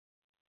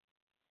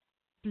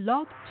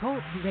Blog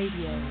Talk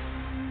Radio.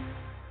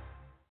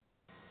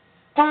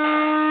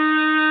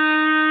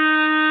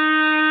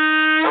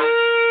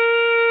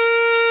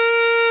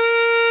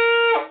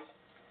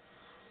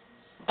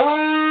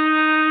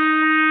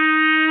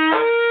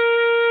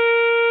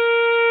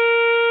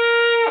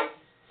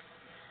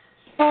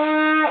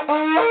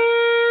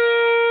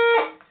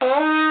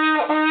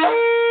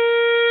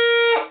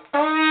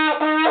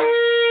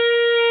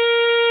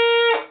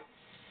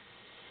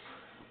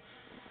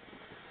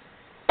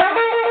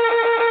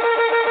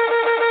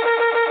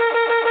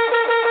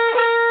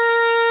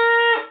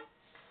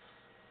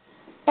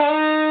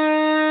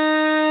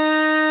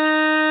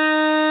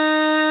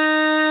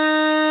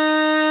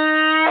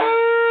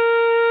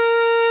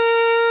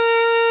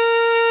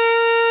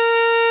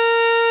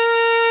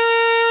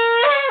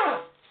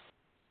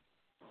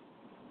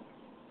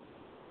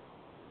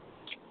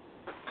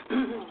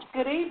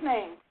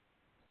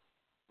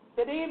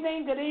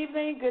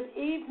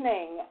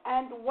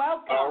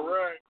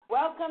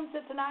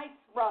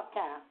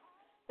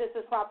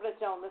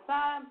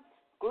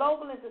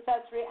 Global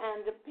Intercessory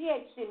and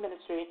PhD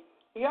Ministry,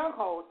 your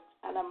host,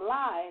 and I'm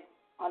live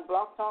on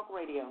Blog Talk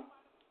Radio,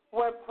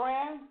 where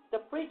prayer, the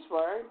preached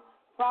word,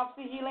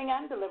 prophecy, healing,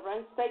 and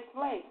deliverance takes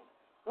place,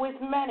 with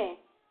many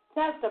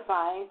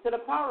testifying to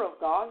the power of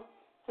God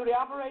through the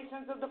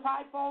operations of the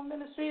fivefold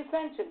ministry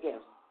ascension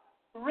gifts,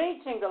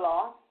 reaching the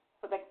lost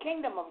for the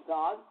kingdom of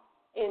God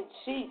in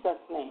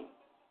Jesus' name.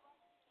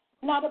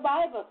 Now the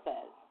Bible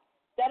says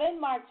that in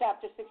Mark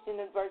chapter 16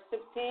 and verse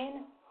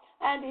 15,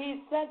 and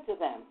he said to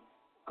them,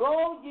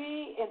 "Go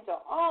ye into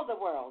all the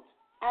world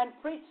and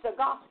preach the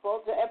gospel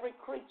to every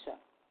creature."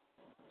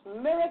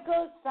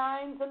 Miracles,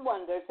 signs, and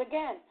wonders.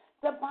 Again,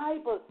 the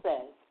Bible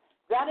says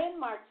that in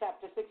Mark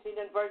chapter 16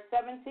 and verse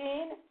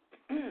 17,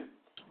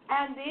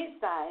 and these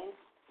signs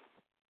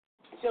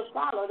shall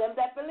follow them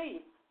that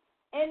believe.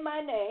 In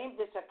my name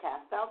they shall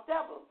cast out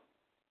devils.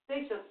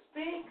 They shall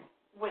speak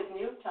with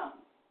new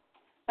tongues.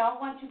 Now I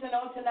want you to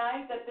know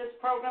tonight that this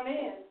program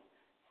is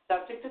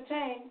subject to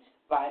change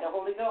by the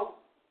Holy Ghost.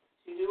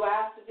 We do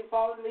ask that you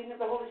follow the leading of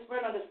the Holy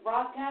Spirit on this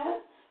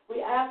broadcast.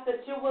 We ask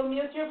that you will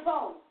mute your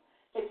phone.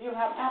 If you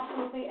have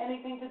absolutely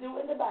anything to do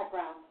in the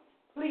background,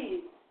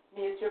 please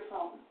mute your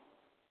phone.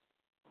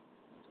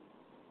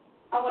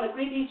 I want to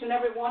greet each and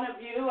every one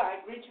of you. I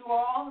greet you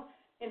all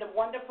in the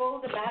wonderful,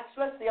 the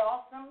matchless, the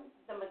awesome,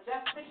 the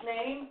majestic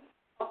name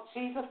of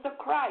Jesus the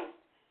Christ.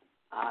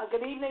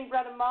 Good evening,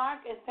 Brother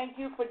Mark, and thank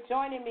you for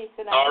joining me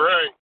tonight. All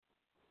right.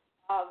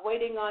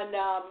 Waiting on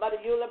Mother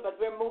Eula, but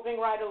we're moving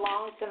right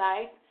along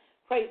tonight.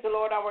 Praise the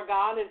Lord our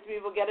God as we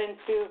will get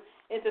into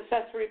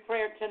intercessory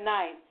prayer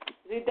tonight.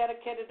 We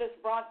dedicated this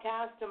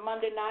broadcast to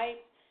Monday night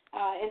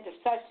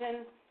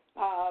intercession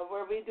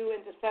where we do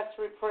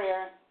intercessory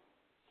prayer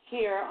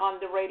here on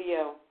the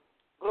radio.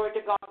 Glory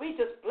to God. We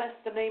just bless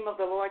the name of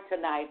the Lord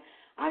tonight.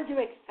 Aren't you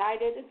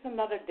excited? It's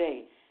another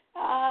day.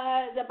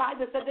 The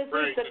Bible said this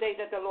is the day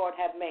that the Lord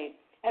hath made.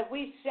 And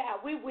we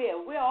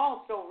will. We're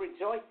also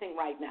rejoicing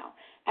right now.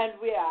 And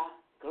we are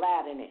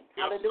glad in it.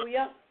 Yes.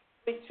 Hallelujah.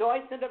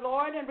 Rejoice in the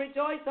Lord and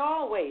rejoice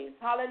always.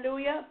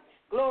 Hallelujah.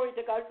 Glory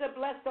to God. So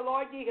bless the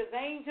Lord, ye his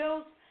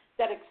angels,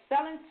 that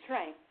excel in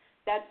strength,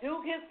 that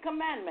do his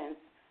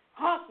commandments,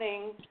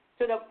 hearkening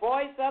to the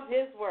voice of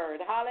his word.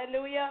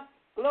 Hallelujah.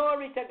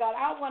 Glory to God.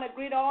 I want to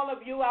greet all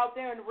of you out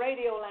there in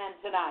Radio Land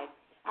tonight.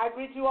 I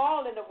greet you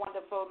all in the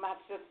wonderful,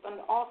 matchless,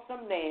 and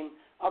awesome name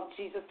of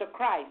Jesus the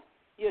Christ,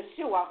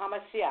 Yeshua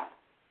HaMashiach.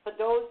 For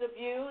those of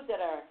you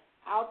that are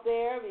out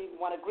there, we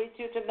want to greet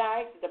you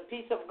tonight, the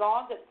peace of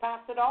God that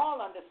passeth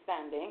all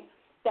understanding,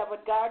 that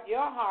would guard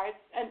your hearts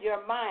and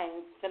your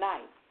minds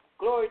tonight.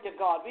 Glory to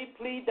God. We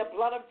plead the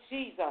blood of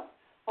Jesus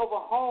over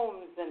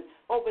homes and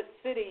over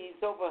cities,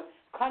 over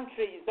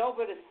countries,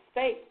 over the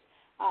states,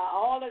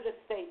 all of the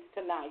states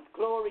tonight.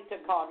 Glory to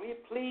God. We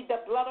plead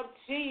the blood of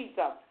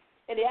Jesus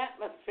in the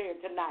atmosphere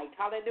tonight.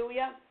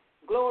 Hallelujah.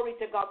 Glory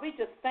to God. We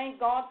just thank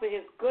God for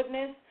his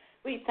goodness.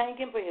 We thank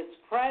him for his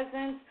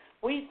presence.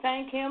 We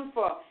thank him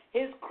for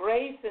his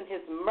grace and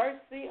his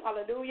mercy.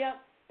 Hallelujah.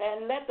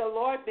 And let the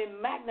Lord be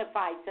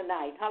magnified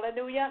tonight.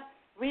 Hallelujah.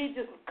 We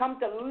just come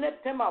to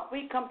lift him up.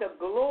 We come to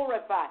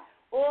glorify.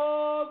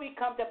 Oh, we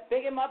come to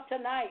big him up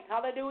tonight.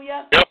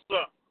 Hallelujah. Yes,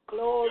 sir.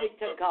 Glory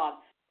to God.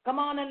 Come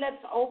on and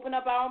let's open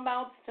up our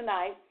mouths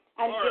tonight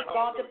and give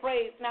God the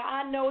praise. Now,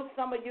 I know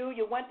some of you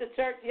went to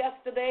church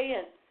yesterday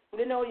and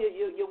you know,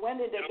 you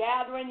went into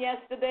gathering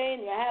yesterday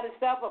and you had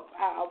yourself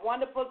a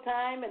wonderful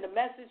time and the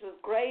message was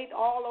great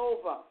all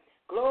over.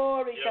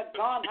 Glory to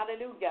God.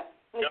 Hallelujah.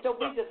 And so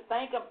we just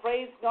thank and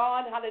praise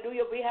God.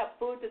 Hallelujah. We have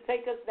food to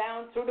take us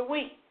down through the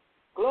week.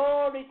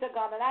 Glory to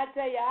God. And I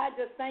tell you, I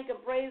just thank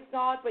and praise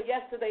God for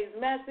yesterday's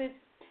message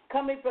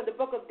coming from the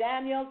book of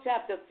Daniel,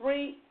 chapter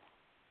 3.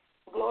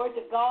 Glory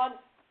to God.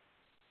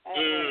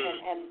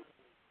 And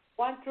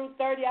 1 through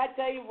 30, I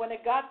tell you, when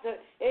it got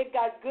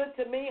good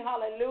to me.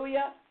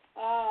 Hallelujah.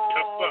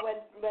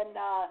 When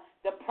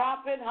the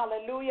prophet,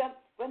 hallelujah,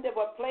 when they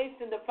were placed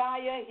in the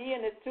fire, he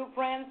and his two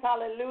friends,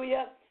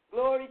 hallelujah,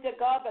 glory to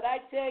God. But I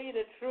tell you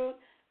the truth,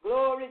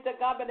 Glory to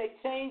God. But they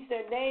changed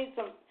their names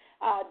from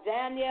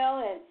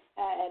Daniel, and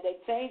they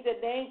changed their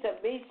name to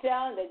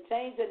Mishael, and they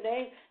changed their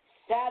name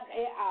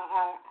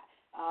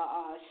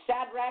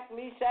Shadrach,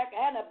 Meshach,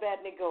 and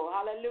Abednego.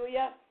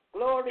 Hallelujah.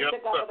 Glory to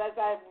God. But as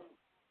I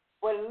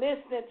was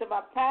listening to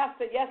my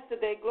pastor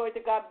yesterday, glory to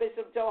God,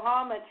 Bishop Joe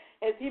Harmon,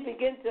 as he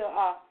began to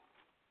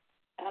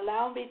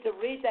allow me to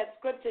read that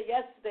scripture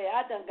yesterday,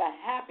 I done got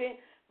happy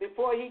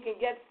before he can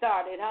get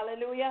started.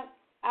 Hallelujah.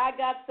 I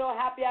got so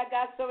happy. I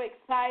got so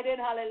excited.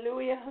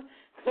 Hallelujah.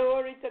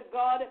 Glory to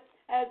God.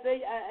 As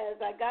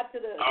I got to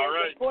the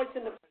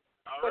portion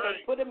where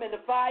they put him in the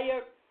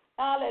fire.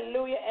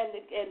 Hallelujah. And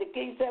the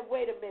king said,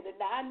 wait a minute.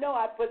 Now, I know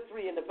I put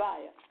 3 in the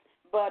fire,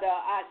 but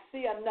I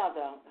see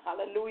another.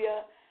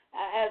 Hallelujah.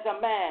 As a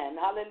man.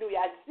 Hallelujah.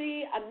 I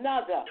see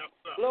another. Yes,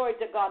 glory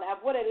to God. And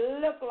what it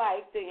looked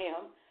like to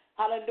him.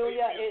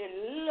 Hallelujah. Amen.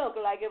 It looked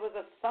like it was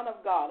a son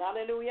of God.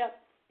 Hallelujah.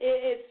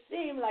 It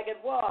seemed like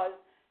it was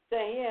to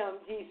him.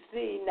 He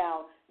seen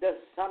now the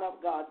Son of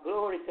God.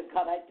 Glory to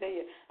God. I tell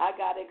you, I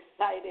got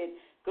excited.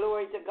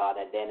 Glory to God.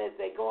 And then as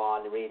they go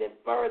on reading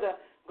further,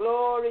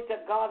 glory to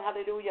God.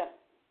 Hallelujah.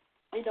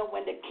 You know,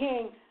 when the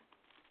king,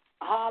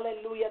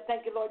 hallelujah,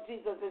 thank you, Lord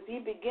Jesus, as he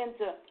began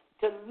to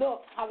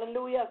look,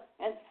 hallelujah,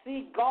 and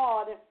see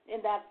God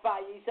in that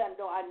fire. He said,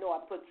 no, I know I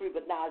put 3,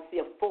 but now I see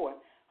a 4th.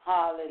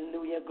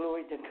 Hallelujah,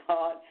 glory to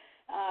God.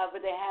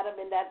 But they had him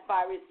in that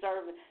fiery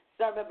sermon.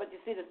 But you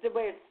see, the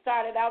way it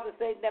started out to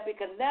say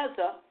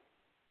Nebuchadnezzar,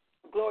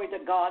 glory to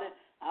God,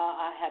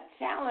 had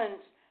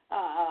challenged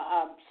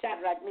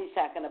Shadrach,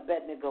 Meshach, and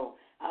Abednego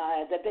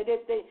that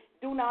they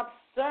do not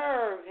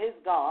serve his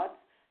gods,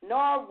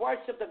 nor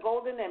worship the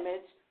golden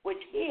image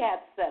which he had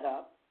set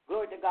up.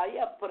 Glory to God. He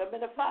had put them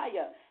in the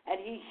fire, and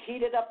he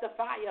heated up the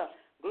fire.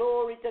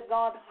 Glory to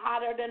God,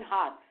 hotter than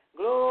hot.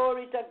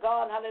 Glory to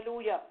God.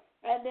 Hallelujah.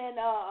 And then,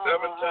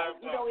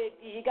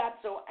 he got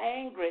so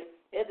angry.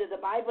 The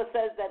Bible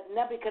says that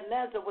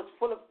Nebuchadnezzar was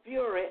full of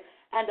fury,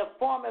 and the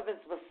form of his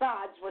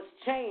visage was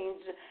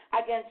changed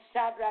against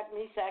Shadrach,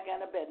 Meshach,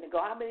 and Abednego.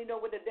 How many know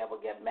when the devil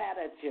get mad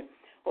at you?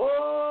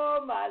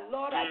 Oh, my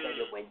Lord, I tell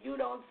you, when you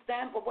don't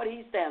stand for what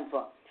he stands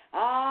for.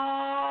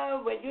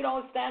 When you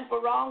don't stand for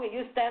wrong and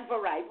you stand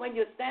for right. When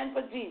you stand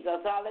for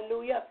Jesus,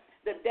 hallelujah,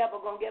 the devil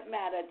going to get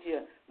mad at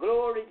you.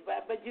 Glory,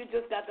 but you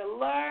just got to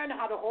learn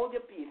how to hold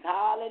your peace.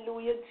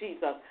 Hallelujah,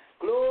 Jesus.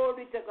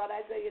 Glory to God.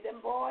 I tell you,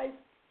 them boys,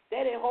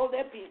 they didn't hold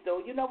their peace, though.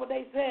 You know what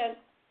they said?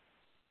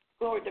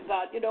 Glory to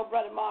God. You know,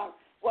 Brother Mark,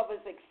 what was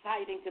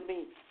exciting to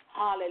me?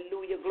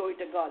 Hallelujah, glory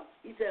to God.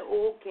 He said,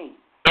 oh, King.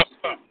 Yes,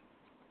 sir.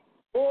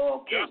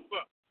 Oh, King. Yes,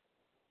 sir.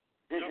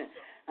 Yes, sir.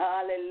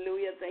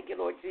 Hallelujah. Thank you,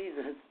 Lord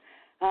Jesus.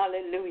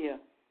 Hallelujah.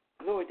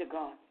 Glory to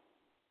God.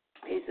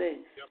 He said,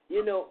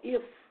 you know,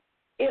 if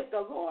the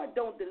Lord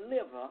don't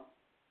deliver,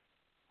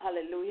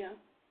 hallelujah,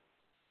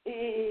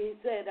 he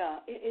said,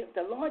 if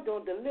the Lord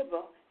don't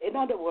deliver, in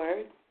other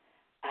words,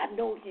 I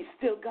know he's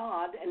still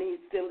God and he's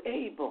still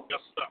able.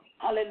 Yes, sir.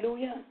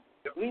 Hallelujah.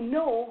 Yep. We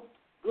know,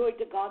 glory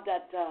to God,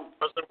 that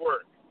that's the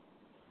word.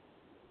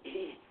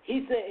 He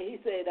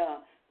said,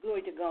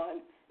 glory to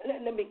God.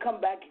 Let me come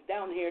back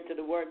down here to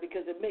the word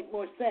because it makes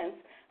more sense.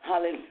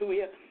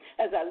 Hallelujah.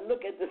 As I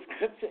look at the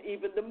scripture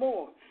even the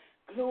more.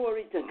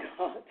 Glory to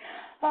God.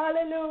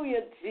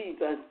 Hallelujah,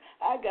 Jesus.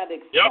 I got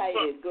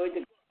excited. Yep, glory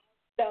to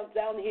God.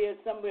 Down here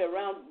somewhere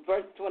around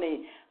verse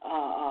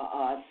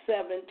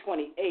 27,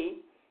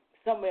 28,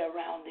 somewhere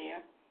around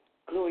there.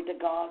 Glory to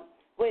God.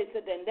 Where it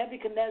said that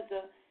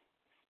Nebuchadnezzar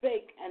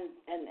spake and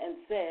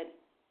said,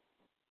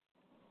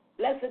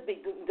 blessed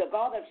be the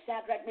God of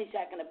Shadrach,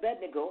 Meshach, and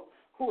Abednego,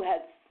 who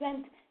has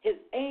sent his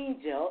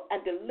angel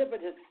and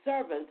delivered his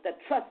servants that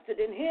trusted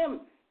in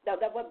him. Now,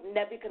 that's what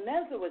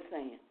Nebuchadnezzar was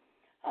saying.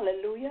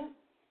 Hallelujah.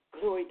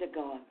 Glory to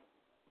God.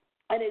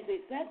 And as he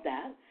said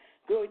that,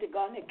 glory to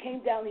God, and it came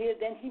down here,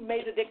 then he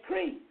made a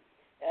decree.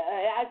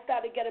 I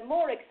started getting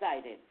more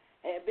excited.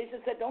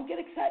 Bishop said, don't get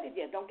excited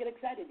yet. Don't get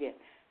excited yet.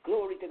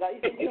 Glory to God. He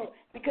said,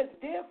 because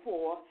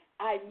therefore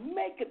I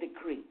make a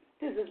decree.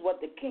 This is what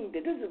the king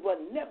did. This is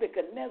what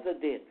Nebuchadnezzar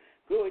did.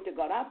 Glory to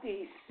God. After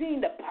he's seen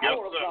the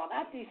power of God,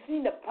 after he's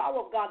seen the power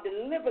of God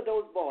deliver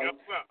those boys,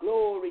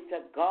 glory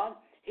to God,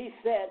 he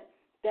said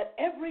that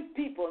every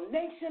people,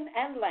 nation,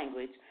 and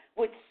language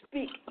would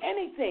speak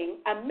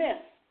anything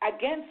amiss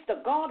against the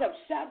God of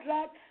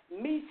Shadrach,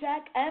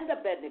 Meshach, and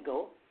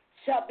Abednego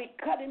shall be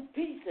cut in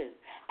pieces,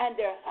 and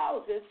their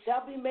houses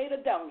shall be made a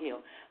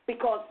dunghill,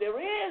 because there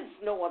is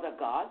no other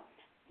God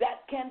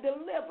that can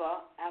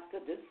deliver after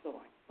this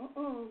sort.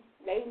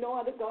 There ain't no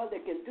other God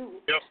that can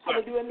do.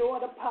 Hallelujah. No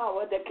other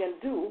power that can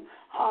do.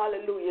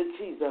 Hallelujah,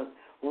 Jesus.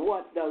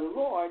 What the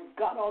Lord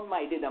God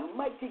Almighty, the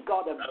mighty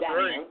God of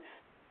Daniel,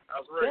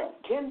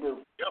 can do.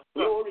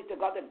 Glory to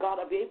God, the God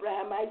of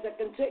Abraham, Isaac,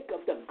 and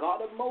Jacob, the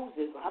God of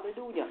Moses.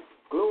 Hallelujah.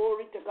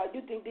 Glory to God.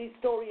 You think these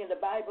stories in the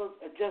Bible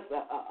are just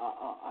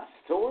a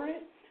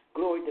story?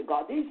 Glory to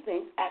God. These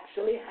things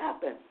actually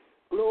happen.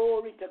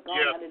 Glory to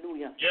God.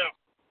 Hallelujah. Yeah.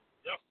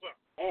 Yes, sir.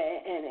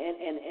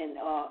 And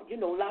you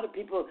know, a lot of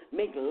people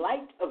make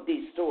light of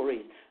these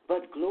stories,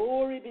 but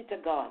glory be to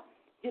God.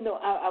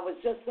 I was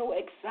just so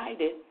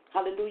excited,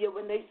 hallelujah,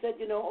 when they said,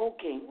 "Oh,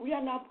 King, we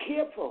are not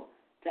careful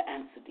to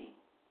answer thee.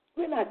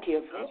 We're not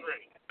careful." That's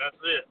right. That's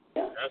it.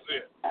 Yeah. That's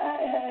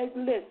it.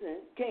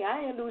 Listen, King,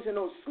 I ain't losing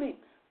no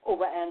sleep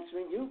over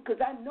answering you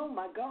because I know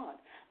my God.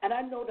 And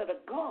I know that a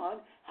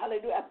God,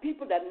 hallelujah,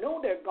 people that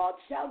know their God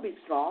shall be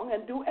strong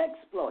and do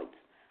exploits.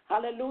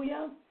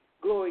 Hallelujah.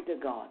 Glory to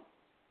God.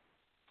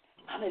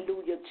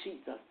 Hallelujah,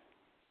 Jesus.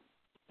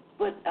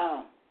 But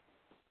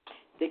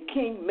the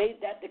king made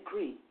that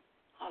decree.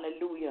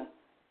 Hallelujah.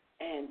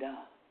 And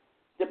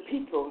the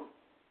people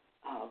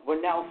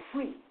were now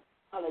free.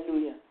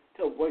 Hallelujah.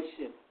 To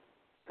worship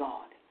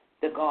God,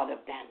 the God of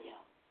Daniel,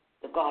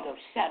 the God of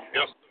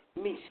Shadrach,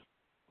 Meshach,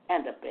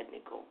 and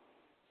Abednego.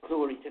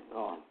 Glory to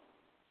God.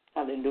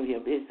 Hallelujah.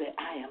 They say,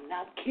 I am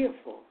not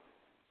careful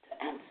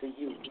to answer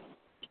you,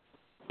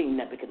 King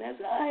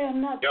Nebuchadnezzar. I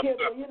am not careful,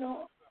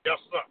 Sir. Yes,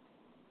 sir.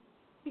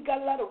 We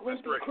got a lot of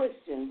wimpy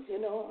Christians, They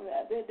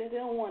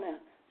don't want to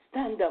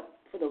stand up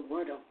for the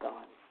word of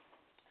God.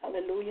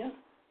 Hallelujah.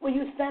 When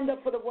you stand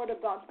up for the word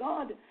of God,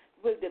 God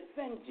will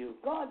defend you.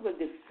 God will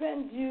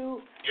defend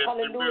you, yes,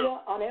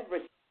 hallelujah, on every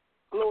side.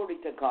 Glory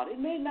to God. It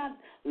may not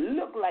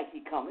look like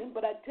He coming,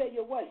 but I tell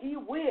you what, He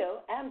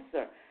will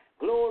answer.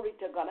 Glory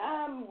to God.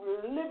 I'm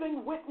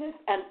living witness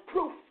and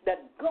proof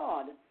that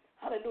God,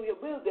 hallelujah,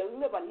 will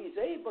deliver. He's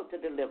able to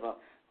deliver.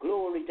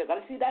 Glory to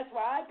God. See, that's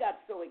why I got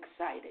so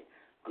excited.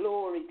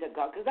 Glory to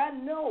God. Because I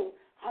know,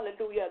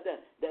 hallelujah,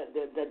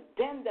 the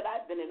den that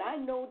I've been in. I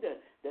know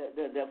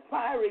the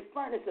fiery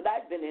furnace that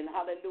I've been in.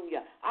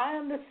 Hallelujah. I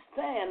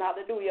understand,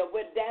 hallelujah,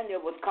 where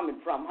Daniel was coming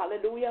from.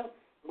 Hallelujah.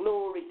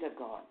 Glory to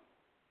God.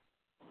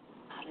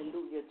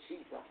 Hallelujah,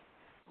 Jesus.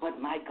 But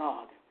my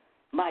God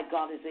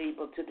is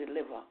able to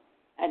deliver,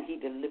 and He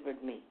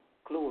delivered me.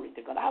 Glory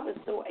to God. I was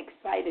so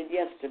excited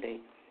yesterday.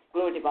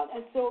 Glory to God.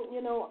 And so,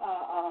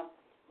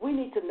 we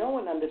need to know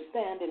and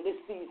understand in this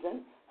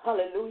season,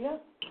 hallelujah,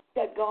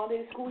 that God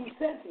is who He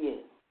says He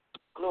is.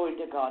 Glory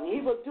to God. And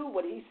He will do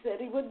what He said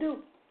He would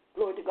do.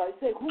 Glory to God.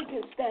 He said, who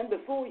can stand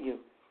before you?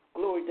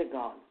 Glory to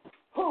God.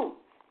 Who?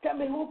 Tell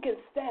me, who can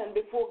stand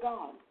before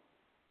God?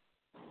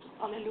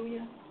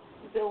 Hallelujah.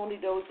 They're only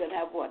those that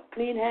have what?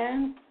 Clean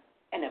hands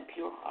and a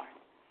pure heart.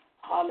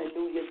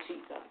 Hallelujah,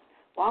 Jesus.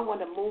 Well, I want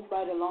to move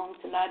right along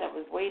tonight. I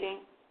was waiting,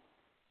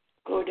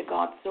 glory to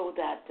God, so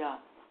that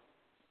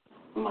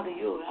Mother,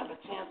 you'll have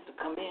a chance to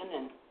come in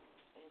and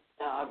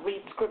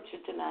read scripture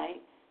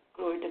tonight.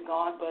 Glory to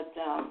God. But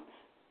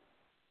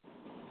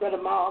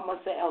Brother Mark, I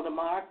must say Elder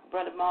Mark,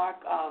 Brother Mark,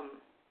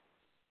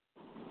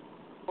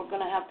 we're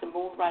going to have to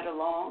move right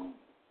along.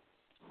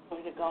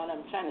 Glory to God.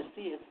 I'm trying to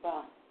see if,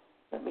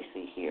 let me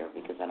see here,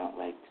 because I don't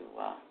like to.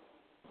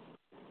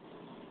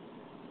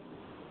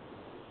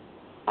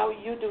 How are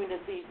you doing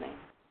this evening?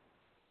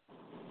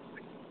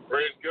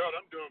 Praise God,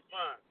 I'm doing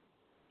fine.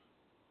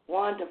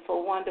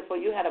 Wonderful, wonderful.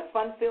 You had a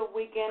fun-filled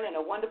weekend and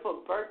a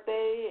wonderful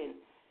birthday and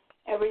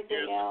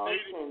everything else.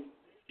 Indeed. And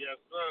yes,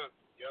 sir.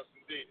 Yes,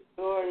 indeed.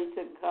 Glory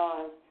to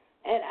God.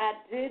 And I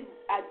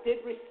did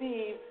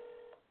receive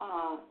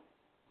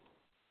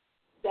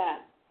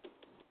that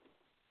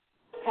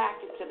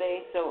package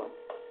today. So,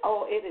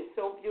 it is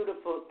so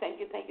beautiful. Thank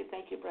you,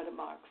 Brother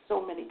Mark.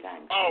 So many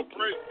times. Oh,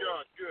 praise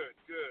God. Good.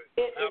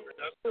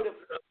 That's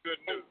beautiful. That's good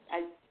news.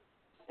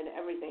 And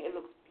everything. It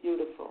looks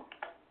beautiful.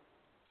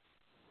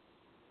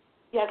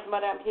 Yes,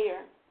 Mother, I'm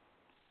here.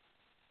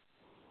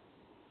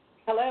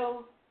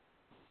 Hello?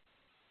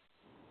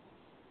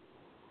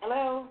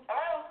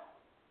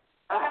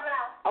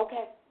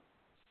 Okay.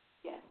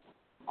 Yes.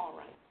 All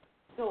right.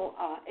 So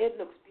it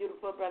looks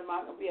beautiful, Brother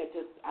Mark.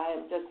 I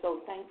am just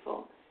so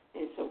thankful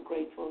and so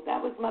grateful.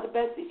 That was Mother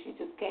Bessie. She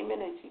just came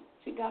in and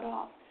she got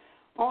off.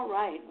 All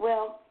right.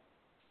 Well,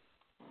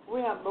 we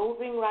are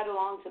moving right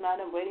along tonight.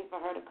 I'm waiting for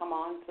her to come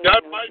on. So,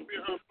 that might be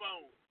her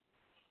phone.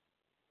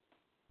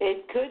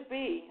 It could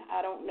be.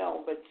 I don't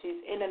know, but she's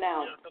in and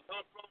out. Yeah, because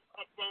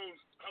her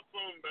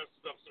phone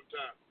messes up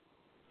sometimes.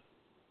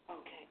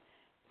 Okay.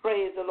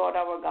 Praise the Lord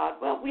our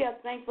God. Well, we are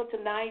thankful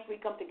tonight. We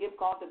come to give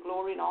God the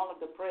glory and all of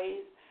the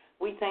praise.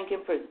 We thank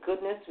Him for His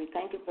goodness. We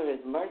thank Him for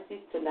His mercies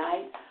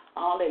tonight.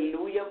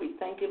 Hallelujah. We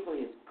thank Him for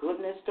His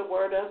goodness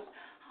toward us,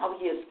 how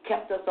He has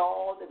kept us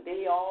all the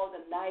day, all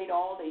the night,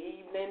 all the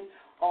evening,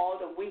 all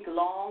the week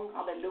long.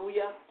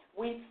 Hallelujah.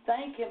 We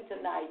thank Him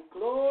tonight.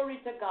 Glory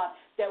to God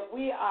that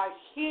we are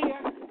here.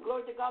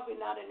 Glory to God. We're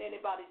not in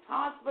anybody's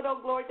hospital.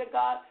 Glory to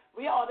God.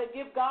 We ought to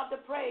give God the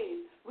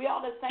praise. We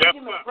ought to thank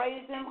Him and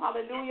praise Him.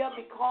 Hallelujah.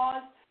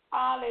 Because,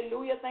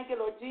 hallelujah. Thank you,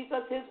 Lord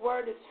Jesus. His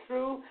word is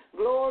true.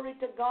 Glory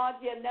to God.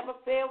 He has never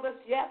failed us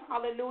yet.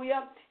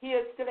 Hallelujah. He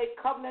is still a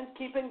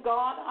covenant-keeping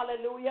God.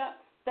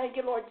 Hallelujah. Thank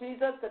you, Lord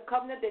Jesus. The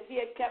covenant that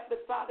He had kept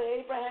with Father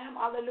Abraham.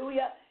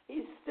 Hallelujah.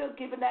 He's still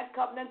keeping that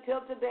covenant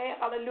till today.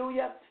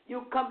 Hallelujah.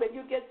 You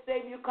get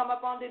saved, you come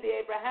up under the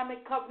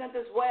Abrahamic covenant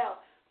as well.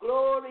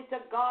 Glory to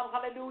God.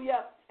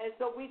 Hallelujah. And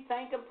so we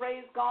thank and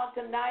praise God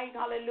tonight.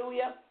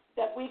 Hallelujah.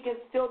 That we can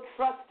still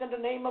trust in the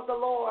name of the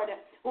Lord.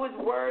 who is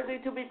worthy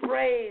to be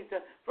praised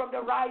from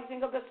the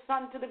rising of the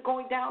sun to the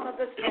going down of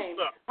the same.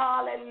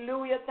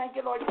 Hallelujah. Thank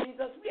you, Lord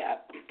Jesus. We are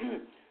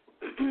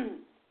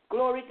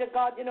glory to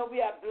God. You know,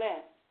 we are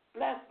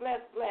blessed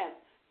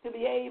to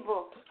be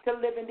able to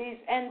live in these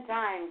end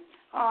times.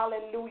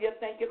 Hallelujah.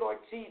 Thank you, Lord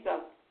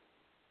Jesus.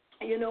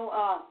 You know,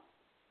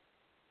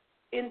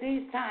 in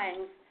these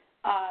times,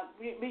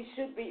 we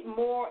should be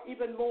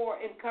even more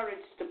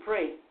encouraged to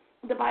pray.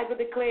 The Bible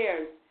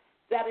declares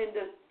that in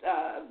the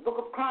book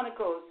of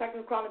Chronicles,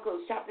 2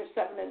 Chronicles chapter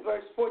 7 and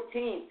verse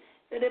 14,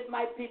 that if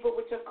my people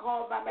which are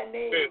called by my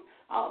name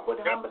would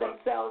humble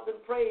themselves and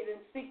pray and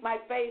seek my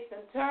face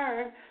and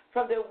turn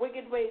from their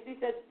wicked ways, he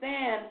said,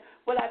 then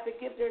will I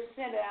forgive their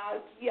sin and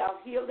I'll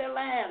heal their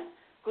land.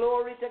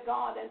 Glory to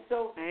God. And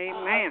so,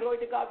 glory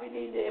to God, we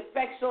need the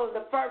effectual,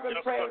 the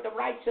fervent prayer of the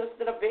righteous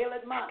that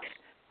availeth much.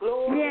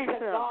 Glory to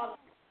God.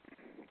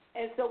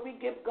 And so we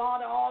give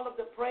God all of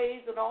the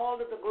praise and all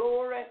of the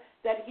glory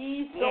that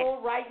He so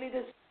rightly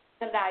deserves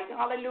tonight.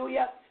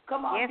 Hallelujah.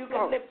 Come on, you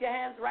can lift your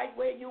hands right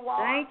where you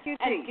are. Thank you,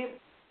 and Jesus. give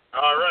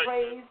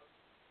praise.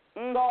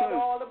 God,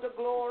 all of the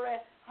glory.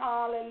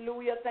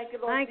 Hallelujah. Thank you,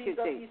 Lord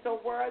Jesus. He's so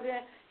worthy.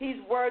 He's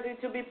worthy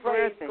to be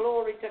praised.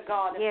 Glory to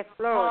God. Yes,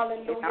 Lord.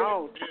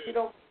 Hallelujah. You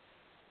know,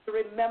 to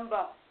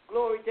remember,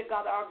 glory to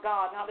God, our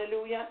God.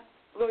 Hallelujah.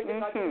 Glory to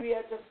God. We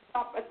have to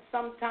stop at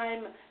some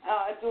time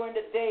during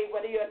the day,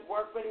 whether you're at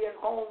work, whether you're at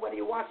home, whether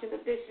you're washing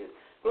the dishes.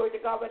 Glory to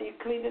God, whether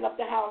you're cleaning up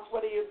the house,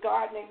 whether you're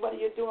gardening, whether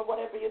you're doing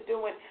whatever you're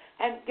doing,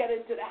 and get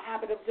into the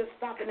habit of just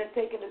stopping and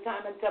taking the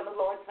time and telling the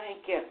Lord,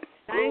 thank you.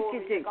 Thank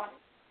Glory you, to God.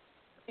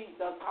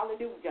 Jesus.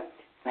 Hallelujah.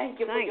 Thank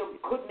you for your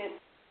goodness.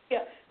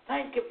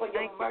 Thank you for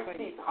your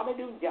mercies.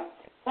 Hallelujah.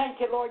 Thank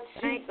you, Lord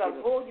Jesus.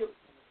 Oh, you're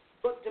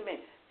good to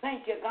me.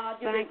 Thank you, God.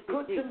 You've been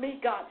good to me,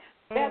 God.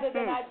 Better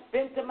than I've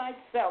been to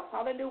myself.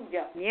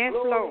 Hallelujah. Yes,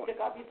 Glory Lord. to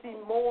God. We see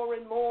more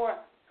and more.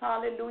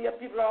 Hallelujah.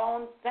 People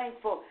are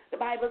unthankful. The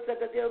Bible says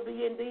that they'll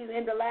be in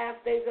the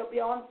last days, they'll be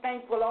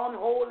unthankful,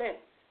 unholy.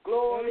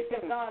 Glory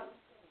to God.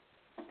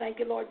 Thank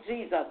you, Lord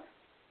Jesus.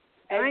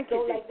 And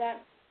so like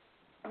that,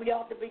 we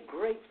ought to be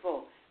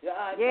grateful.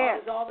 God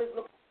is always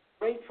looking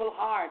for a grateful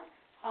heart.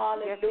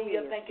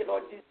 Hallelujah. Thank you,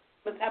 Lord Jesus.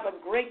 Let's have a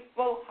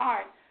grateful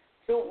heart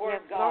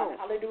toward God. Lord.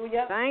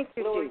 Hallelujah. Thank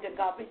you, Glory Jesus. to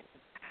God. We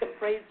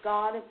praise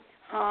God.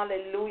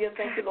 Hallelujah.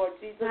 Thank you, Lord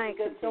Jesus.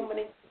 Because so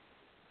many,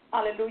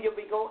 hallelujah,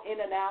 we go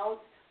in and out.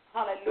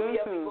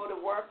 Hallelujah. We go to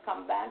work,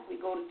 come back. We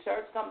go to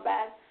church, come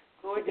back.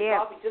 Glory to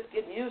God. We just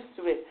get used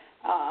to it.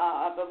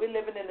 But we're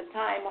living in a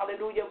time,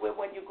 hallelujah, where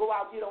when you go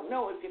out, you don't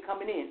know if you're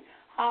coming in.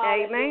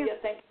 Hallelujah.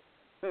 Amen. Thank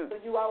you. So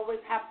you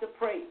always have to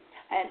pray.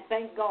 And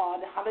thank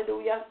God.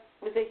 Hallelujah.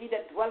 We say, he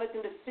that dwelleth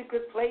in the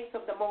secret place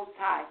of the Most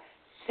High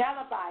shall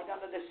abide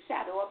under the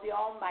shadow of the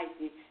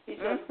Almighty. He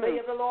shall say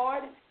of the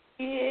Lord,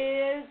 He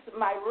is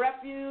my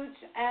refuge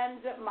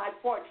and my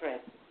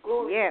fortress.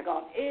 Glory to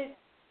God. It's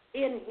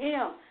in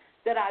Him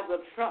that I will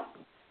trust.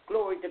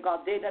 Glory to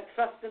God. They that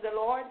trust in the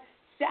Lord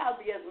shall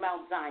be as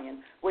Mount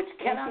Zion, which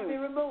cannot be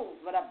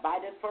removed, but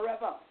abideth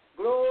forever.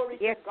 Glory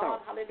to God.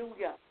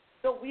 Hallelujah.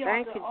 So we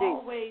have to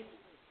always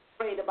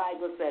pray, the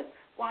Bible says.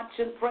 Watch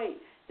and pray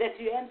that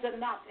you enter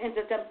not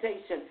into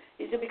temptation.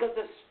 He said, because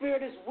the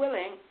spirit is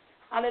willing,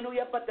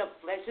 hallelujah, but the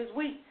flesh is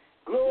weak.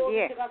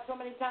 Glory to God. So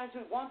many times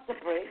we want to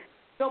pray.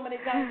 So many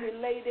times we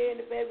lay there in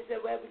the bed, we say,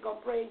 well, we're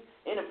going to pray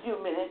in a few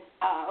minutes,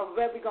 or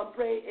well, we're going to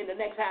pray in the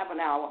next half an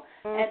hour.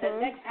 And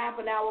the next half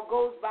an hour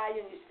goes by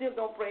and you still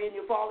don't pray and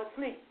you fall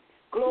asleep.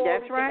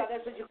 Glory to God.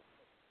 That's what you.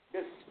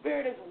 The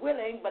spirit is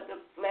willing, but the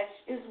flesh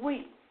is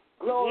weak.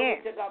 Glory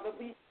to God. But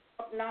we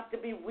ought not to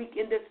be weak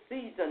in this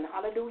season.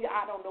 Hallelujah.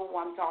 I don't know who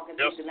I'm talking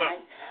to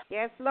tonight.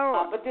 Yes,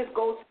 Lord. But this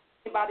goes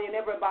to anybody and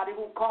everybody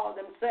who call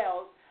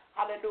themselves,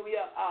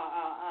 hallelujah,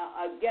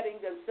 getting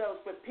themselves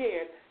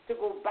prepared to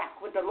go back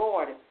with the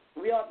Lord.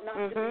 We ought not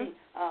to be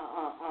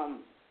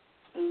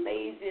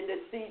lazy in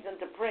this season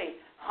to pray.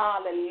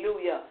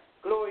 Hallelujah.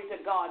 Glory to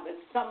God. But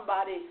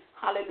somebody,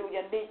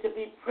 hallelujah, need to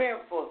be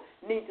prayerful,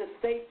 need to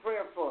stay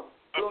prayerful.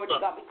 Glory to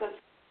God, because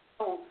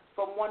you know,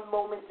 from one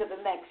moment to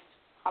the next,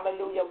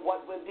 hallelujah,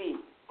 what will be.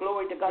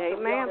 Glory to God.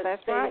 Amen. So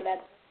That's right.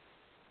 that,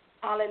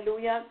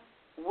 hallelujah,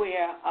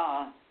 where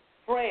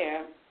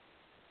prayer,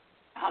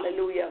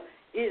 hallelujah,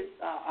 is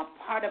a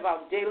part of our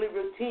daily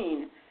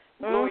routine.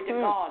 Glory to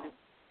God.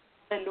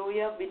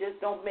 Hallelujah. We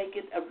just don't make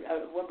it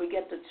when we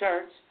get to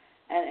church,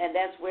 and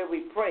that's where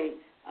we pray.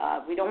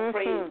 We don't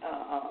pray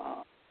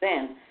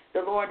then. The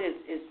Lord is,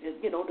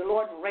 the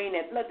Lord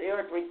reigneth. Let the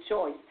earth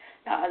rejoice.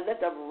 Let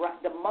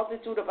the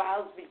multitude of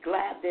isles be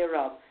glad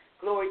thereof.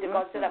 Glory to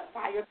God. Set a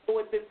fire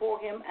goeth before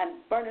him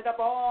and burn it up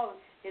all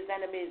his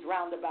enemies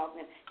round about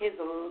him. His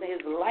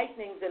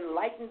lightnings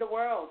enlighten the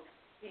world.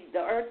 The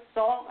earth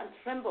saw and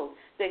trembled.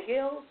 The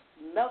hills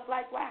melt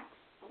like wax.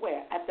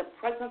 Where? At the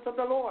presence of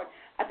the Lord.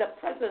 At the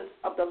presence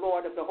of the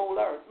Lord of the whole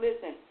earth.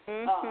 Listen,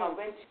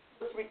 when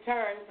Jesus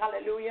returns,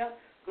 hallelujah,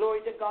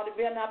 glory to God, if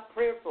we're not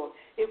prayerful,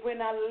 if we're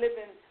not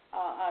living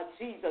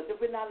Jesus, if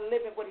we're not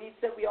living what he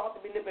said we ought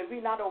to be living,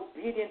 we're not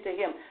obedient to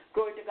him,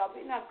 glory to God,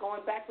 we're not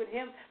going back with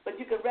him, but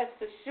you can rest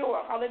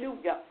assured,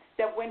 hallelujah,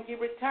 that when he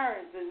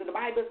returns, the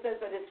Bible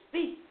says that his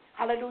feet,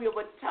 hallelujah,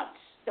 would touch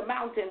the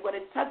mountain. When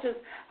it touches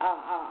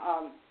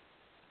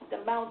the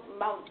mount,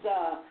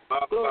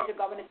 glory to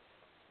God, when it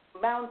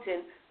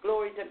mountain,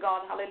 glory to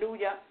God,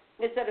 hallelujah,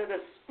 it said it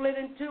was split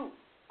in two.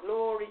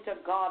 Glory to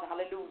God,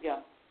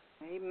 hallelujah.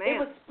 Amen. It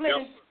was split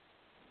in two.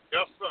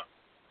 Yes, sir.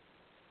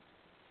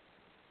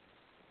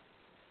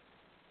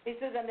 He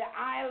says, and the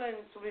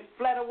islands will be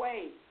fled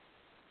away.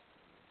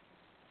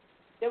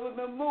 They will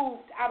be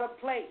moved out of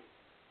place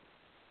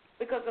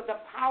because of the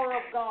power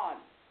of God.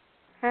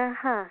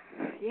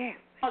 Yes.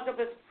 Because of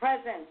his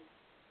presence.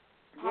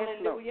 Yes,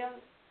 Hallelujah.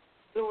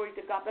 Glory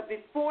to God. But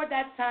before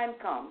that time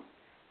comes,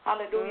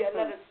 hallelujah,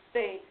 let us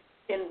stay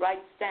in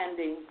right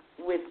standing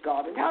with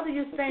God. And how do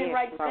you stay in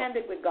right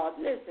standing with God?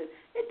 Listen,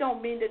 it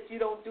don't mean that you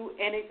don't do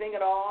anything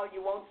at all.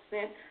 You won't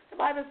sin. The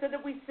Bible said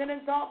that we sin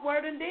in thought,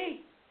 word, and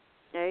deed.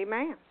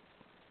 Amen.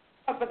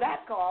 But for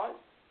that cause,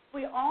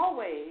 we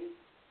always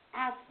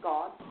ask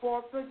God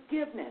for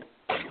forgiveness.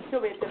 So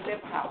we have to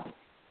live how?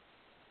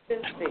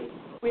 Sincerely.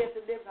 We have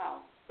to live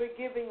how?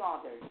 Forgiving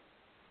others.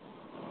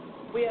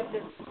 We have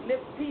to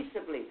live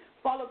peaceably.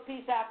 Follow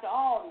peace after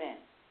all men.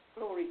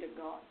 Glory to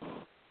God.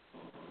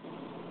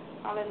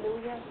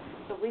 Hallelujah.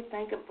 So we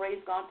thank and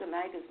praise God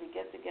tonight as we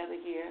get together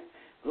here.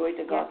 Glory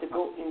to God to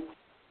go in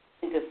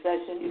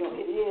intercession. You know,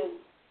 it is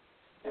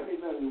very,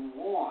 very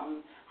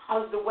warm.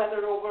 How's the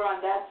weather over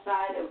on that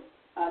side of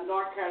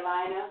North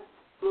Carolina?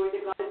 Glory to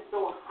God. It's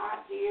so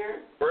hot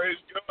here. Praise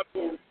God.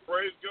 Yeah.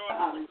 Praise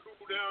God. We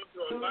cool down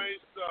to a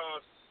nice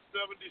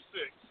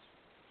 76.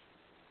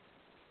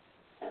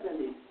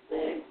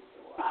 76.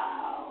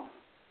 Wow.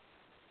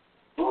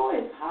 Boy,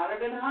 it's hotter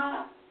than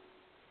hot.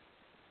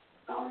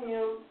 I'm telling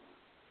you.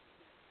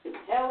 If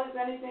hell is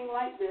anything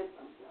like this,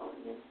 I'm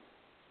telling you.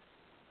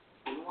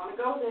 Wouldn't want to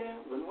go there.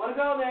 Wouldn't want to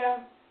go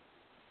there.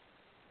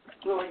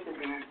 Glory to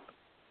God.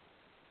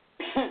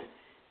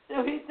 So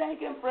we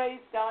thank and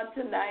praise God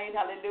tonight.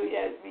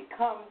 Hallelujah. As we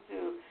come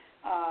to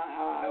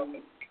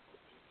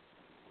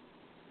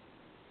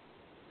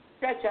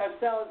stretch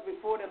ourselves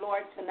before the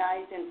Lord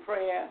tonight in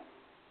prayer.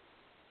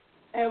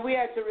 And we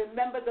are to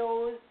remember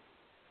those,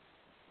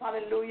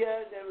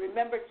 hallelujah,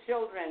 remember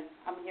children.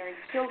 I'm hearing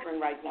children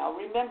right now.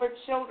 Remember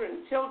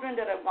children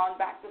that have gone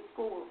back to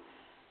school.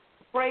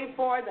 Pray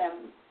for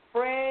them.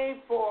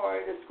 Pray for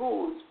the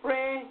schools.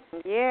 Pray.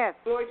 Yes.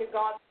 Glory to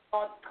God.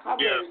 God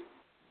covers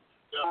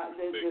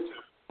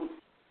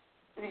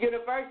the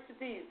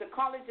universities, the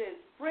colleges.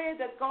 Pray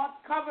that God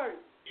covers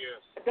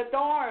the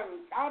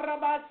dorms.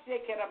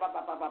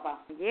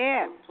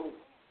 Yes.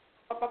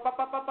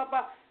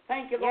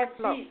 Thank you, Lord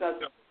Lord. Jesus.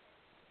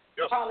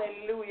 Yes.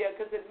 Hallelujah.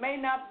 Because it may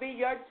not be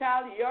your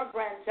child, your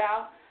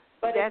grandchild,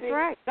 but That's if it's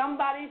right.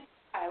 somebody's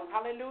child,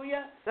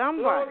 hallelujah.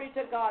 Somebody. Glory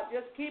to God.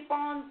 Just keep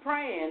on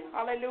praying,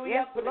 hallelujah,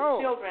 Yes, for Lord.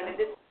 the children in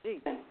this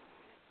Jesus. season.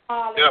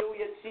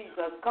 Hallelujah,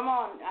 Jesus. Come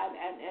on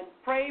and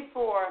pray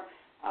for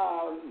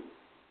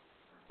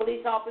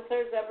police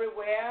officers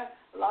everywhere.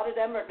 A lot of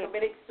them are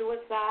committing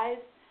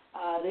suicide.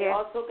 They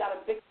also got a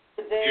victim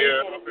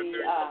today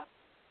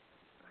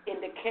in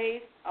the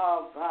case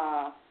of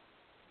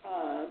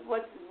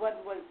what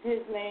was his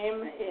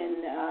name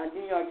in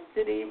New York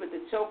City with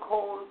the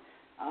chokehold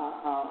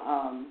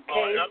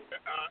case.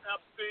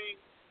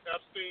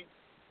 Epstein.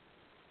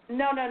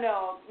 No.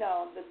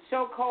 The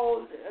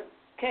chokehold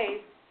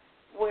case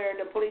where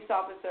the police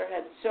officer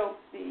had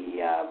choked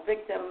the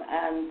victim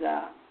and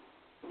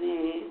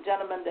the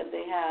gentleman that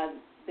they had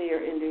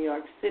there in New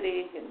York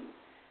City, and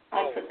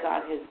I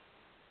forgot his.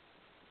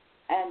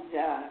 And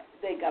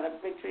they got a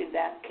victory in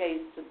that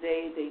case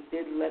today. They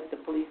did let the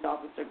police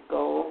officer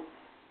go,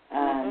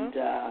 and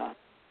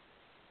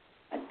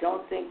I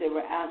don't think they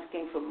were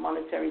asking for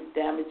monetary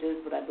damages,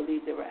 but I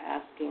believe they were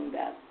asking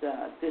that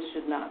this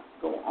should not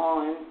go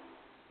on,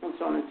 and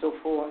so on and so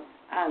forth.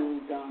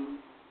 And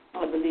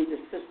I believe the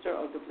sister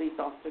of the police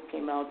officer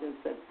came out and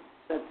said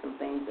some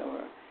things,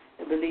 or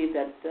I believe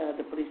that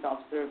the police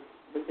officer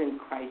was in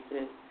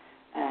crisis,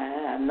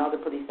 and another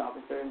police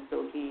officer, and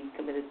so he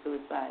committed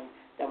suicide.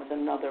 That was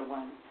another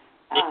one.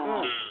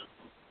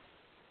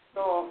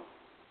 So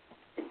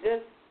it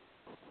just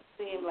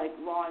seemed like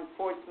law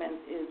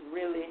enforcement is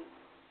really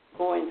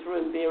going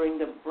through and bearing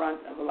the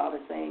brunt of a lot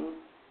of things.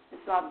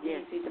 It's not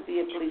easy to be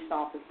a police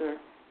officer.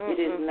 It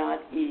is not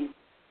easy.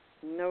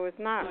 No, it's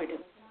not.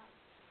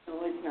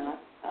 No, it's not.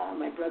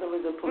 My brother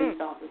was a police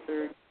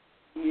officer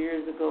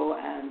years ago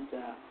and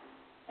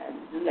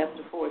left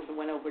the force and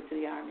went over to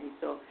the Army.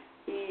 So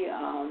he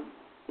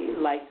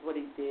liked what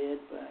he did,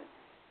 but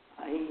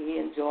he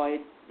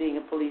enjoyed being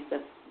a police.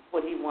 That's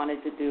what he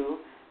wanted to do.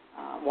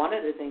 One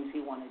of the things he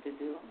wanted to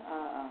do.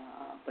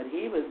 But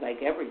he was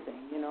like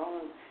everything, in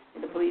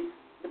the police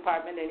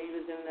department, and he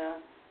was in the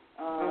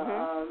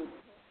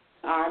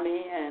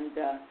Army, and,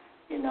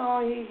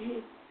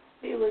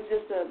 he was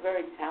just a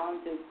very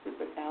talented,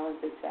 super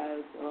talented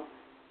child. So,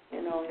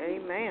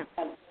 Amen.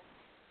 He had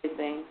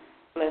everything,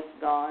 bless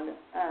God,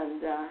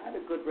 and had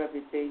a good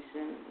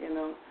reputation,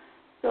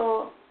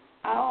 So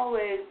I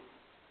always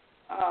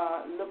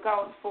look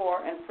out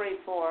for and pray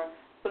for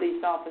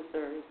police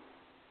officers.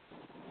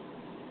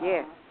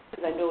 Yes.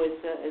 Because I know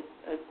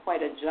it's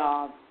quite a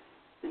job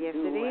to Yes,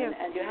 do. it is.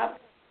 And you have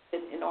to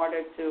in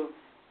order to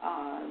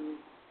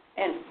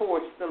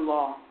enforce the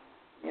law,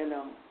 you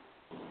know.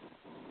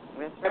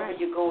 That's Wherever right.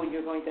 you go,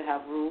 you're going to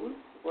have rules.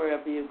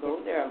 Wherever you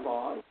go, there are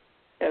laws.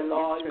 There are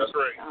laws. That's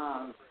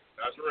right.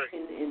 That's right.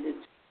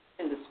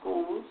 In the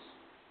schools.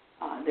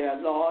 There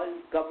are laws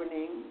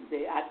governing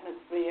the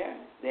atmosphere,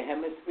 the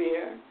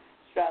hemisphere,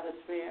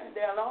 stratosphere.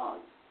 There are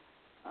laws.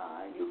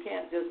 You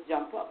can't just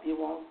jump up. You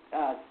won't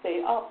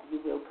stay up.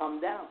 You will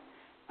come down.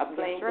 A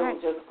plane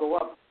don't just go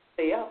up,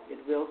 stay up. It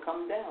will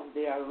come down.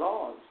 There are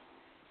laws.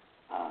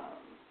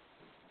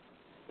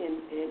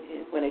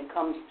 When it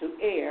comes to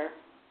air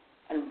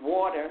and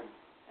water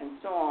and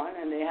so on,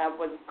 and they have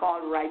what's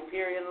called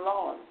riparian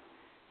laws.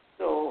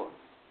 So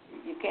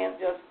you can't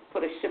just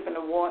put a ship in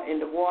the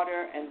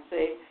water and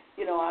say,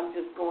 you know, I'm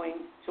just going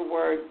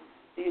toward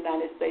the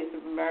United States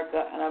of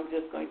America and I'm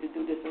just going to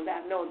do this and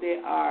that. No,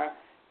 there are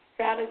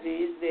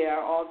strategies. There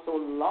are also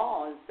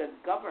laws that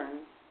govern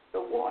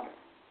the water.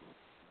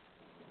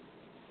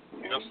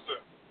 Yes, sir.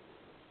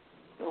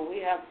 So we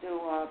have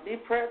to be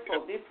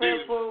prayerful. Be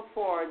prayerful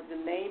for the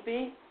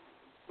Navy.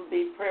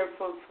 Be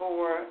prayerful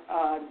for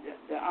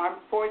the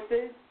armed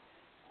forces.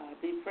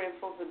 Be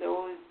prayerful for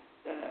those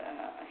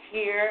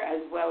here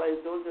as well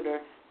as those that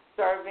are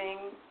serving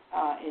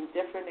in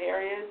different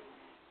areas,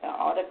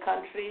 other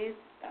countries.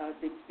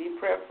 Be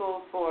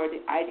prayerful for the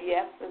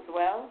IDF as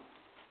well.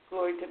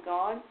 Glory to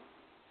God.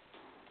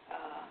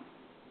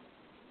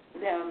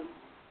 There are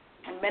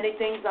many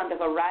things on the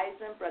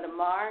horizon, Brother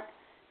Mark.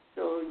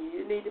 So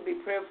you need to be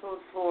prayerful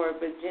for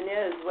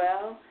Virginia as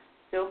well.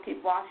 Still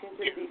keep Washington,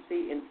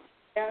 D.C. in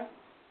prayer.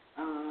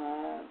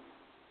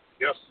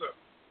 Yes, sir.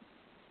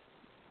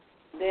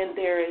 Then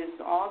there is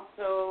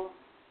also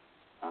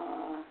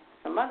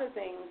some other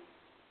things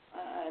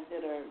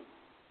that are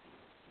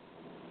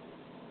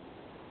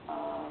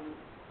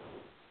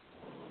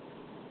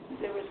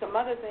there were some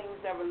other things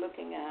that we're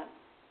looking at.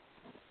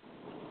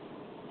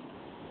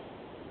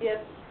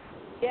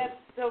 Yes,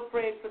 still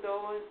pray for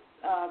those,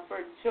 for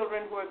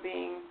children who are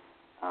being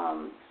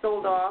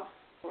sold off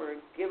or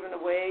given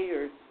away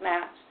or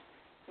snatched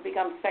to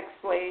become sex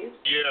slaves.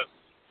 Yes.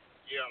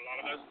 Yeah, a lot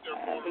of that's still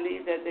going on. I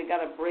believe that they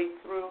got a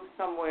breakthrough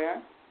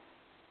somewhere.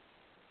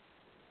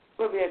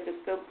 But we have to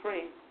still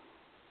pray.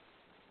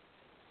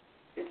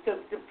 It's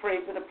just to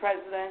pray for the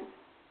president,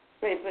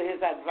 pray for his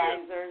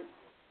advisors,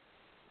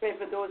 pray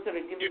for those that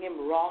are giving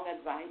him wrong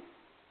advice.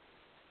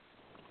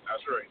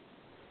 That's right.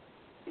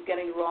 He's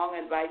getting wrong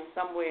advice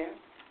somewhere.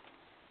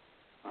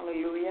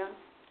 Hallelujah.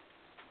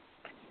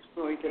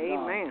 Glory to God.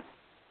 Amen.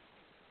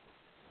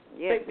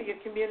 Pray Yes. for your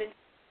community.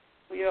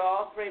 We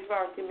all pray for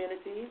our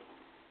communities.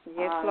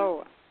 Yes,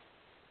 Lord.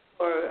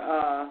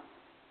 For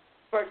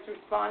first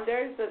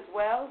responders as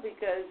well,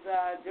 because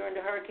during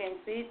the hurricane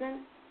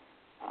season,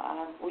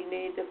 we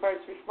need the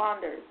first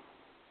responders.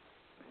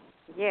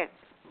 Yes.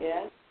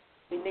 Yes,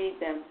 we need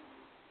them.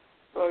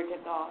 Glory to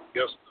God.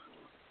 Yes.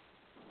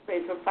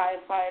 Pray for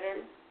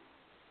firefighters.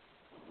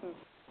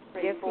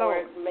 Pray Yes, for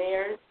Lord.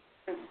 mayors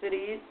and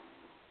cities,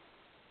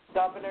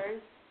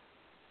 governors.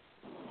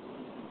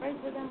 Pray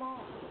for them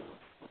all.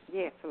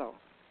 Yes, Lord.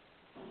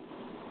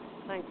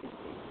 Thank you.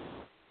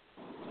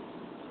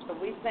 So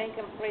we thank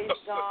and praise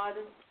God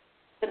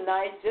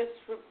tonight just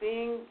for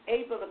being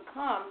able to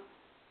come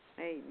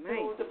Amen.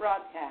 to the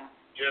broadcast.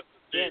 Yes,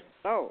 Yes,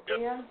 Lord.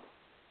 Yeah.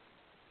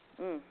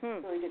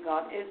 Mm-hmm. Glory to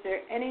God. Is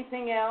there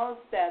anything else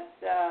that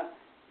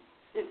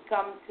has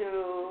come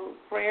to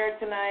prayer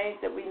tonight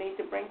that we need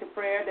to bring to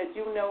prayer that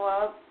you know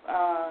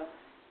of,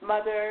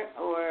 Mother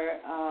or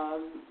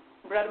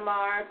Brother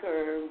Mark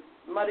or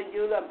Mother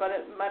Eula,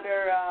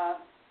 Mother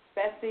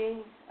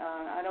Bessie?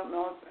 I don't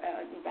know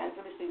if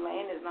Evangelist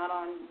Elaine is not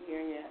on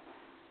here yet.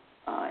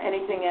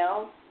 Anything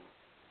else?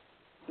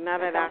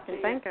 Not that I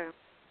can think of.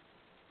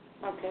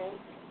 Okay.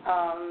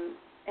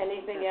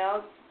 Anything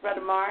else,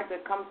 Brother Mark,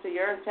 that comes to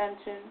your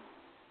attention?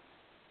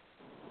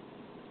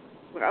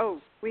 Oh,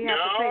 we have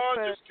to take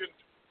for... just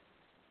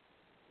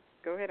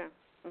Go ahead.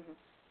 Mm-hmm.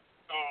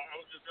 I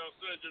was just gonna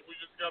say, we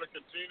just gotta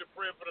continue to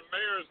pray for the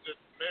mayors,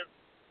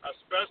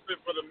 especially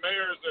for the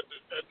mayors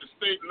at the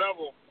state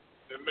level,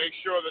 to make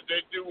sure that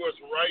they do what's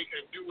right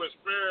and do what's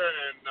fair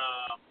and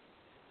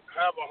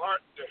have a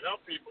heart to help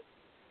people.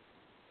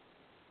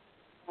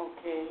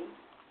 Okay.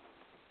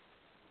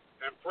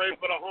 And pray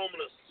for the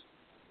homeless.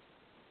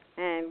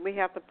 And we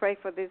have to pray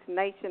for this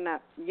nation of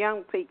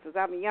young people.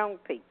 Young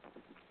people.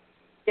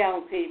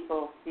 Young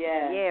people,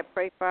 yes. Yeah,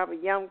 pray for our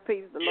young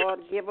people. The Lord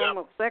give them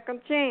a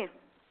second chance.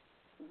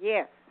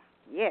 Yes,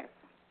 yes.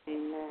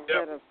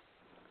 Amen.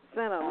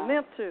 Send a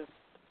mentor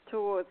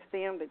towards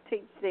them to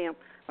teach them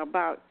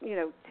about,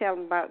 tell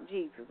them about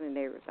Jesus and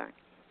everything.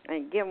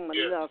 And give them a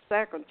little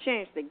second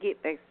chance to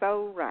get their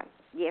soul right.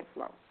 Yes,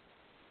 Lord.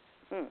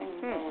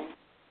 Mm-hmm. Amen.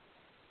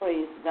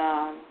 Praise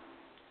God.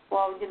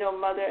 Well,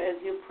 Mother, as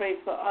you pray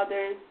for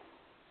others,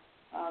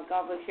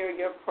 God will hear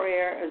your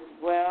prayer as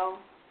well.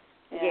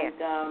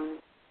 And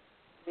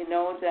we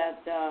know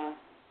that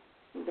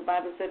The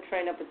Bible said,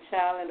 train up a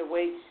child in the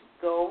way he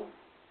should go.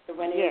 So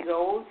when he is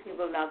old, he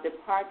will not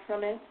depart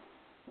from it.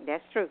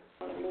 That's true.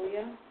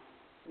 Hallelujah.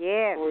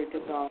 Yes. Glory to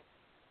God.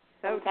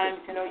 Sometimes,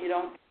 you know, you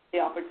don't get the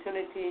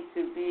opportunity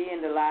to be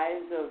in the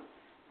lives of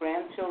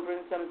grandchildren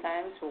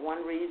sometimes for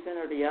one reason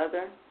or the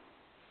other.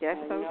 That's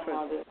so you know true.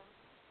 how to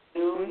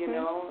do, you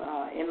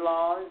know,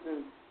 in-laws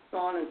and so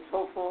on and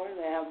so forth.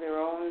 They have their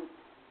own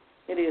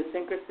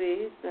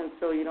idiosyncrasies, and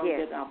so you don't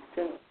get an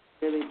opportunity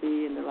to really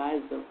be in the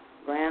lives of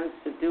grands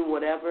to do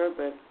whatever.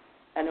 But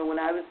I know when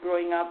I was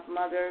growing up,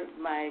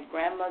 my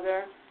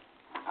grandmother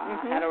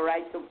had a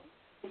right to.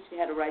 She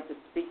had a right to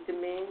speak to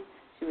me.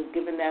 She was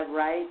given that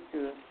right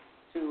to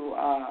do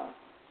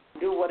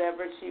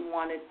whatever she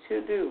wanted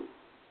to do.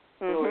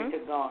 Glory to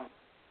God.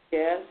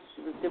 Yes,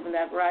 she was given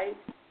that right,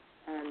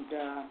 and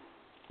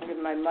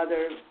my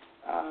mother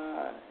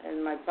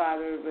and my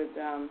father would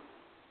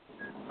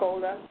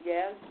scold us,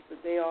 yes,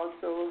 but they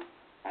also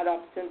had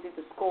opportunity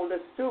to scold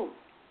us too,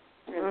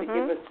 and to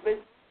give us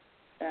wisdom.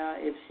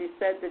 If she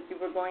said that you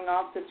were going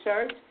off to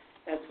church,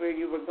 that's where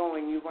you were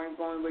going. You weren't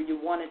going where you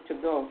wanted to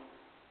go.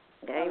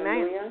 Amen.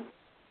 Hallelujah.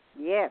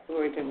 Yes.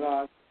 Glory to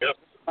God. Yep.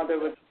 Mother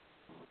would,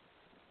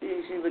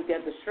 she would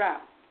get the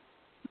strap.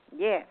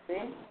 Yes.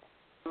 See?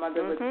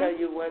 Mother would tell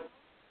you what.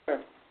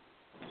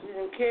 She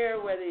didn't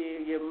care whether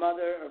your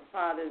mother or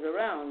father's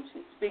around.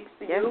 She speaks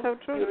to you. So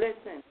true. You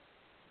listen.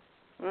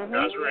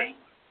 That's right.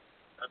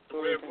 That's the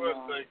way it was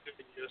back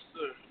then. Yes,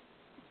 sir.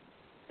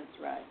 That's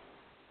right.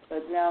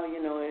 But now,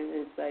 you know,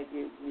 it's like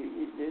the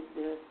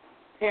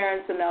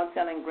parents are now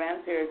telling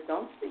grandparents,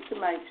 don't speak to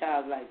my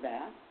child like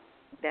that.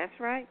 That's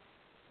right.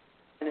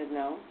 And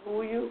no,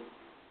 who are you?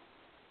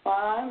 Well,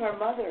 I'm her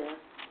mother.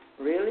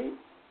 Really?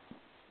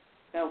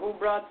 Now, who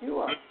brought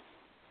you up?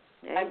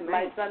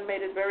 My son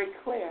made it very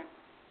clear.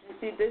 You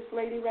see this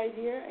lady right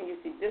here, and you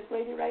see this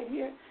lady right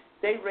here?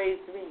 They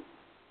raised me.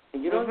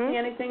 And you don't see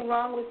anything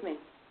wrong with me.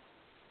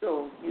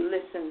 So you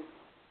listen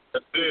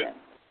That's to it. them.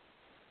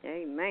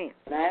 Amen.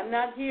 And I am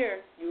not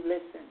here. You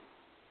listen.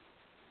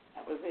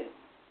 That was it.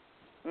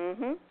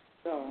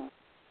 So,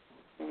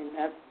 I mean,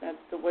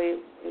 that's the way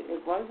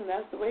it was, and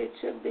that's the way it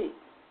should be.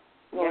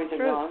 Glory to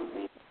God.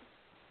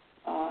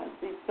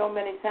 See, so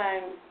many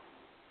times,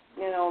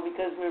 you know,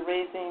 because we're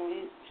raising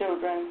these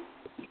children,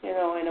 you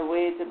know, in a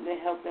way to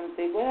help them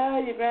say,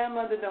 well, your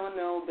grandmother don't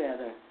know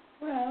better.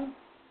 Well,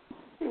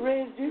 she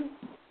raised you.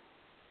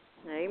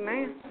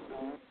 Amen.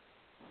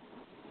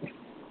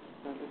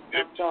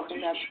 Stop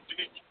talking that.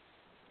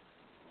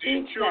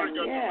 These children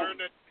got to learn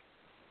that.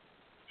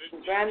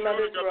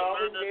 Grandmothers were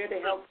always there to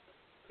help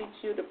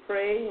teach you to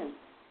pray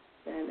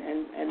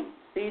and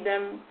see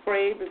them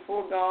pray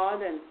before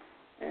God and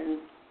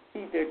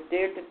see they're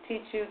there to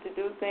teach you to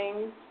do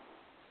things.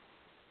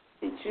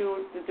 Teach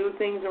you to do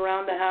things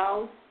around the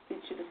house,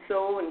 teach you to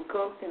sew and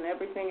cook and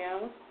everything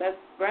else. That's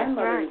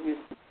grandmothers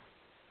used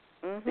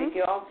to take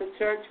you off to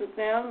church with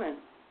them and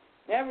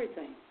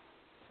everything.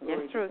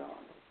 That's true.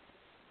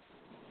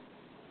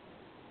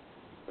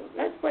 So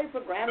let's pray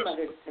for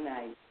grandmothers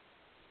tonight.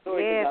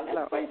 Yes,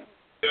 let's pray for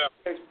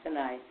grandmothers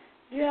tonight.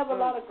 You have a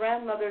lot of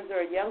grandmothers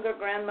or younger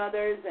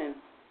grandmothers, and,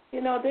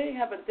 you know, they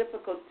have a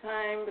difficult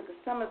time because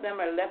some of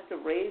them are left to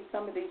raise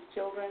some of these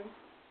children.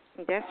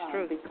 That's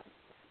true. Because,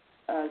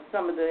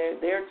 some of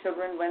their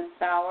children went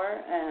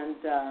sour,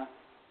 and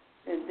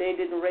they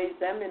didn't raise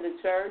them in the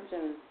church,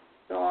 and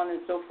so on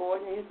and so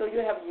forth. And so you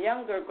have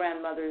younger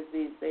grandmothers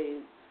these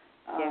days.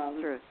 That's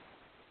true.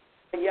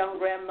 A young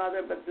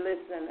grandmother, but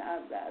listen,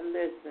 I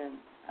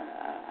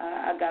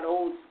got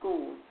old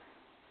school.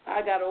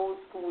 I got old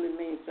school in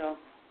me, so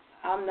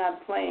I'm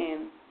not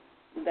playing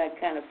that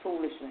kind of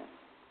foolishness.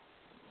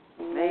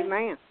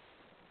 Amen.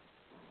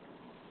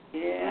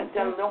 Yeah, I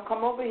tell them, don't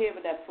come over here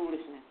with that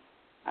foolishness.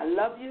 I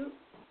love you,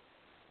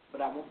 but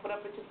I won't put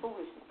up with your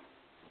foolishness.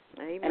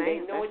 Amen. And they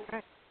know That's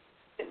right.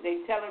 They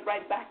tell it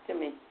right back to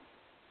me.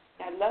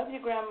 I love you,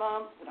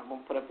 Grandma, but I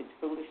won't put up with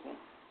your foolishness.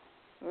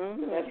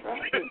 So that's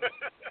right.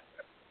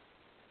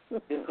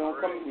 Just don't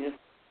come just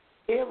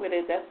here with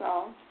it, that's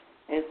all.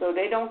 And so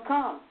they don't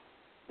come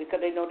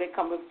because they know they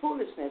come with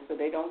foolishness, so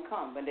they don't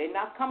come. When they're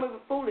not coming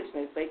with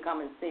foolishness, they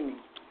come and see me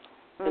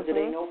because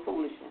they know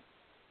foolishness.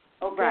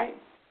 Okay? Right.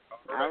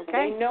 Okay.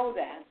 They know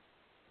that.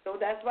 So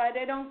that's why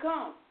they don't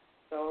come.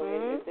 So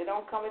if they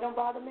don't come, it don't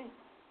bother me.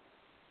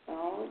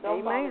 No, it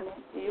don't bother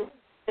me. You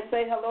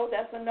say hello,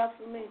 that's enough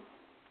for me.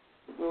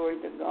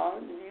 Glory to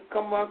God. You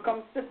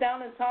come sit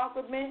down and talk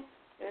with me,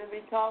 and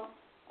we talk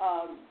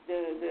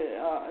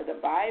the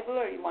Bible,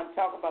 or you want to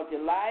talk about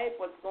your life,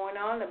 what's going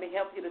on, let me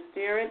help you to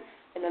steer it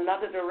in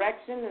another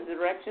direction, the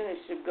direction it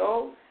should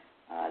go.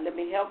 Let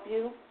me help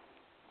you.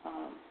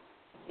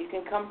 You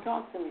can come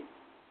talk to me.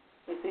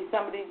 You see,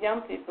 some of these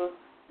young people,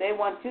 they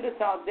want you to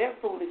talk their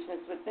foolishness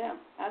with them.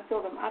 I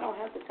told them, I don't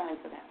have the time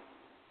for that.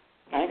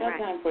 I ain't got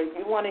time for it.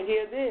 You want to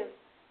hear this?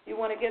 You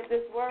want to get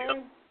this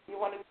word? You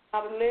want to know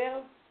how to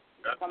live?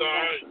 That's come all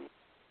talk right. to me.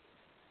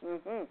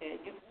 And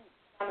you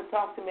want to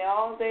talk to me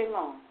all day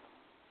long.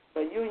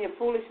 But you and your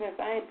foolishness,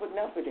 I ain't putting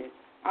up with it.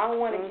 I don't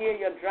want to hear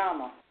your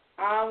drama.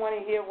 I want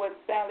to hear what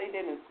Sally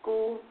did in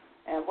school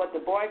and what the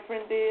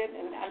boyfriend did,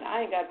 and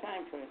I ain't got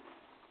time for it.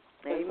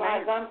 As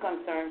far as I'm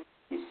concerned,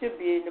 you should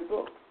be in the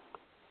book.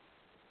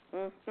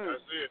 That's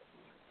it.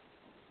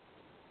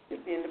 You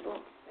should be in the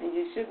book. And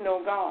you should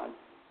know God.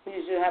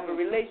 You should have a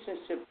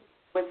relationship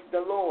with the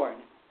Lord.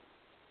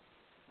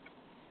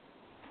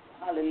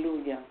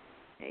 Hallelujah.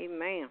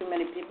 Amen. Too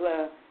many people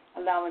are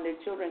allowing their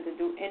children to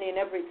do any and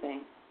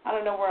everything. I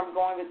don't know where I'm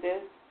going with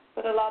this,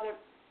 but a lot of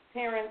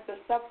parents are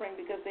suffering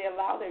because they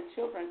allow their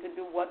children to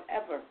do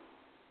whatever.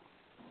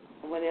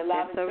 And when they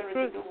allow their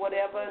children to do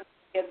whatever,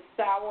 get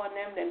sour on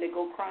them, then they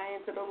go crying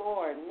to the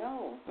Lord.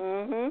 No.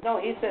 No,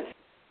 he said,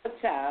 a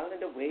child in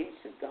the way he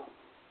should go.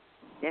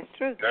 That's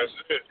true. That's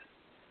it.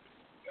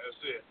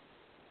 That's it.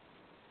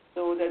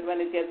 So that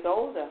when it gets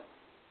older,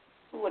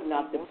 it would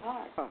not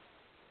depart.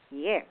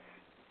 Yes.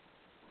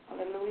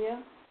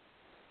 Hallelujah.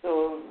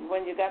 So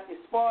when you got your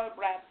spoiled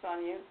brats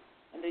on you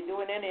and they're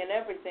doing any and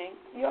everything,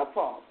 your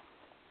fault.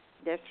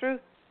 That's true.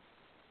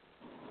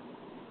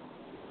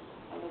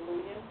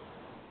 Hallelujah.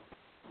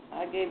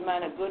 I gave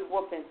mine a good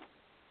whooping.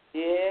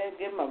 Yeah,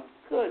 give them a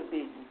good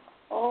beating.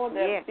 Oh,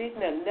 that beating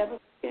they'll never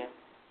forget.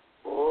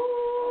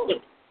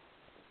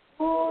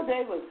 Oh,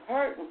 they was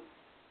hurting.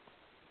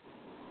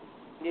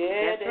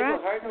 Yeah, they were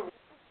hurting.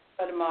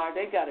 Tomorrow.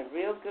 They got it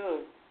real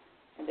good.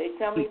 And they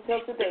tell me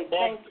till today,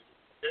 thank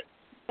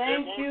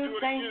you.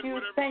 Thank you.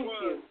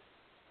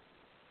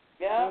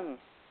 Yeah.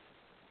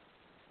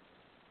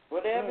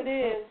 Whatever it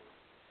is.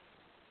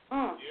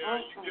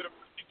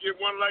 You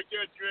get one like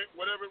that, you ain't,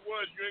 whatever it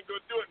was, you ain't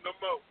going to do it no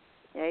more.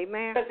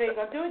 Amen. Because they ain't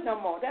going to do it no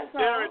more. That's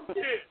all.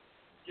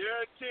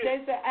 Guaranteed.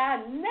 They said,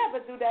 I'll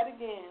never do that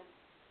again.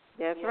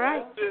 That's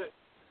right.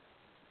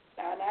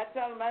 And I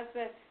tell them, I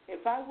said,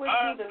 if I would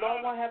do, the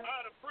Lord won't have... I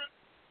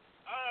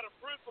had a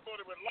principal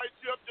that would light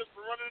you up just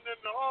for running in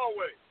the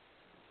hallway.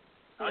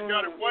 I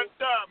got it one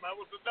time. I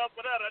was enough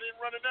for that. I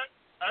didn't run in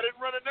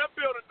that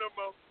building no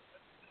more.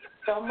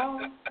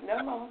 No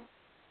more.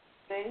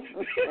 See,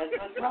 that's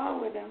what's wrong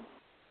with them.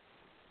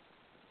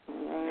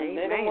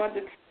 They don't want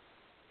to.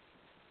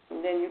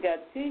 And then you got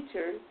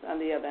teachers, on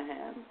the other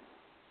hand,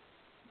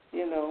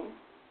 you know,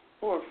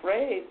 who are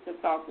afraid to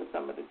talk to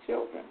some of the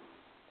children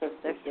because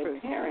their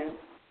parents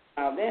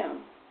allow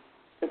them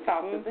to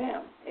talk to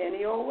them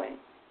any old way.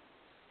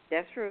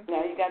 That's true.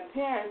 Now you got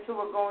parents who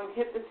are going to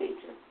hit the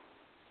teacher.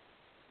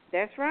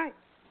 That's right.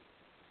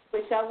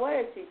 Wish I were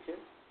a teacher.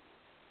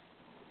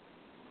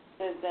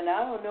 Then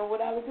I don't know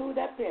what I would do with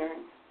that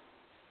parent.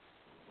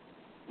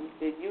 He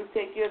said, you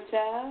take your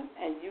child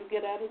and you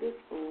get out of this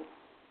school.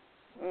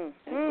 That's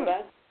what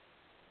I said.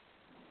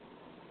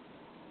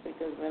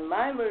 Because when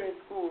mine were in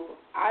school,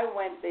 I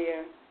went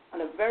there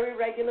on a very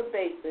regular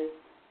basis.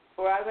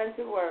 Before I went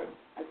to work,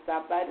 I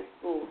stopped by the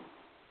school.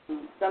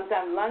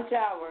 Sometimes lunch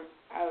hour,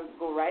 I would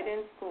go right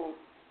in school,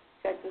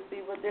 check to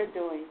see what they're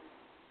doing.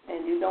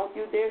 And you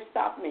dare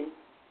stop me,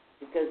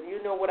 because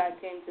you know what I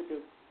came to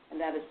do, and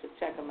that is to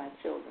check on my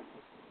children.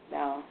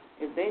 Now,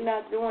 if they're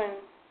not doing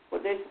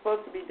what they're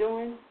supposed to be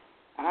doing,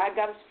 I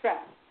got a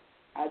strap.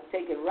 I'd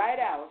take it right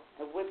out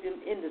and whip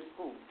them into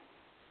school.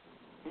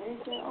 And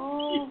they said,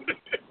 oh.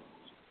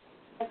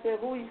 I said,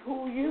 who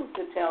are you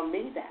to tell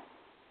me that?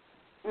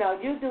 Now,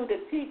 you do the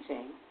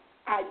teaching,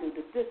 I do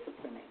the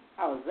disciplining.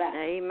 How's that?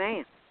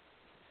 Amen.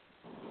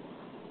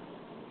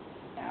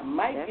 I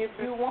might give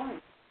you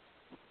one.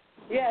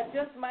 Yeah,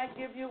 just might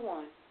give you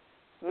one.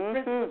 The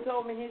principal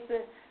told me,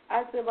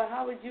 I said, well,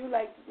 how would you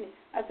like,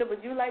 I said,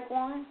 would you like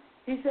one?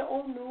 He said,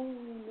 oh, no.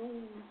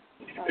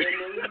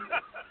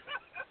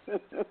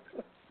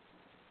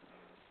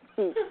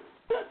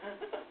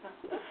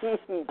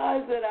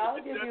 I said,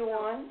 I'll give you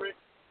one.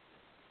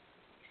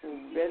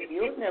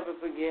 You'll never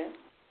forget.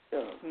 So.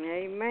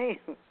 Amen.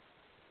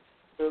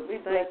 So we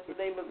bless the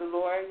name of the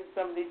Lord.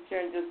 Some of these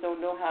children just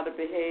don't know how to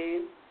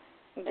behave.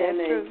 That's and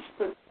they true.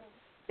 put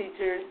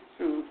teachers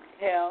through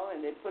hell,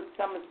 and they put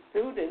some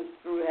students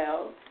through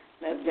hell.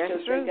 That's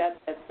because they got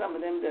some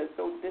of them that are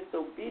so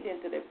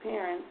disobedient to their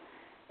parents,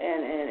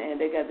 and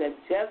they got that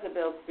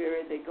Jezebel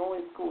spirit. They go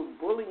in school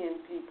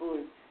bullying people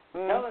and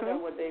telling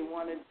them what they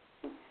want to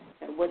do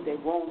and what they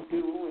won't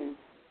do, and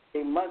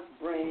they must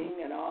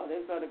bring, and all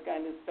this other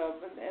kind of stuff.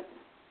 And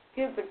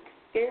kids are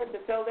scared to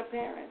tell their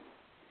parents.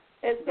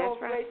 It's so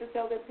afraid to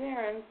tell their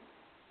parents,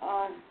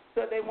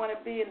 so they want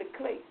to be in the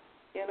clique,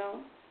 you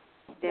know.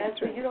 That's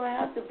true. You don't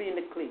have to be in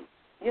the clique.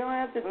 You don't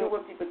have to do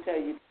what people tell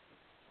you.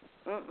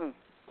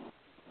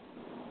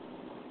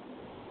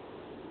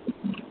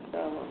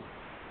 So,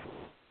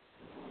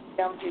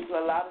 young people,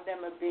 a lot of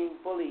them are being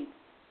bullied,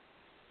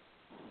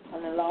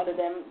 and a lot of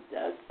them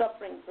are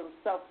suffering from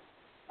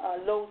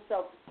low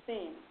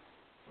self-esteem.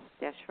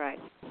 That's right.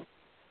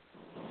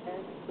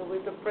 And so we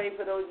can pray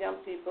for those young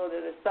people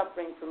that are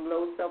suffering from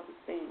low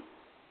self-esteem.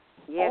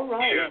 Yes. All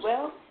right. Yes.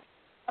 Well,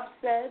 I've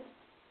said,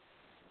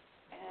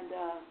 and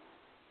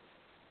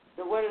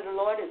the word of the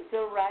Lord is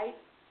still right.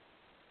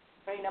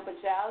 Train up a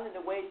child in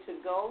the way it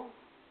should go.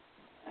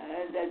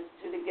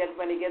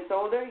 When he gets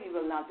older, he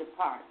will not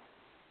depart.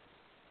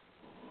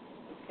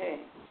 Okay.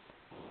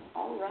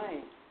 All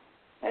right.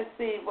 let's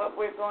see, what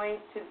we're going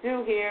to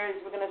do here is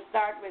we're going to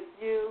start with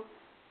you.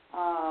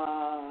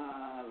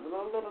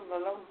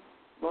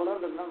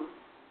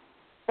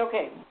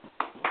 Okay.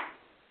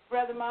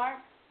 Brother Mark,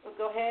 we'll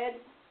go ahead.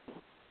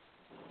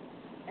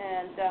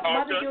 And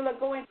Mother Eula,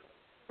 go into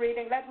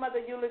reading. Let Mother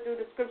Eula do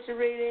the scripture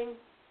reading.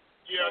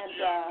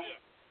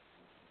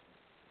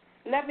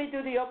 Let me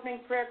do the opening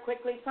prayer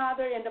quickly.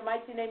 Father, in the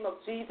mighty name of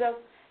Jesus,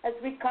 as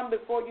we come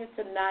before you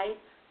tonight,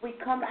 we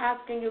come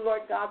asking you,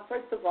 Lord God,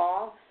 first of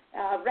all,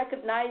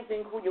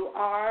 recognizing who you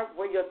are,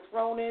 where your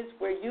throne is,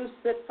 where you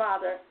sit,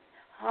 Father.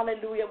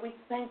 Hallelujah. We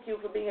thank you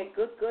for being a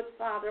good, good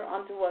Father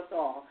unto us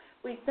all.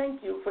 We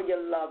thank you for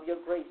your love, your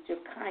grace, your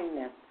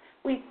kindness.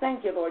 We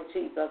thank you, Lord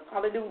Jesus.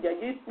 Hallelujah.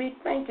 We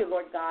thank you,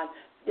 Lord God,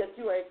 that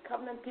you are a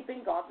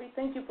covenant-keeping God. We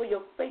thank you for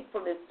your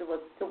faithfulness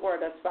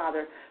toward us,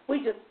 Father. We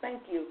just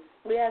thank you.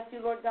 We ask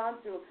you, Lord God,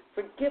 to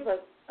forgive us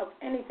of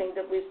anything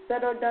that we've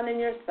said or done in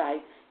your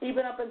sight,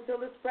 even up until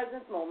this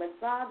present moment.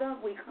 Father,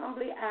 we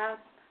humbly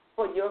ask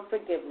for your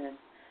forgiveness.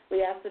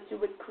 We ask that you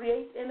would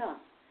create in us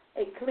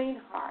a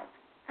clean heart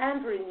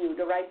and renew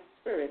the right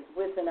spirit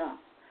within us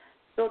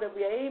so that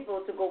we are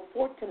able to go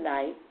forth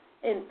tonight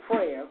in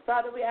prayer.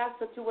 Father, we ask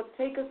that you would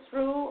take us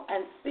through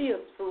and see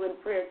us through in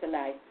prayer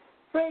tonight.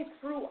 Pray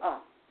through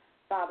us,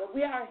 Father.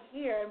 We are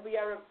here and we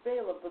are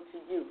available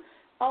to you.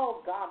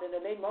 Oh, God, in the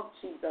name of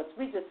Jesus,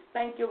 we just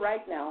thank you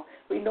right now.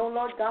 We know,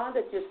 Lord God,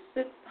 that you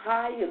sit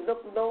high, you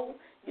look low,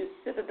 you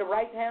sit at the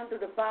right hand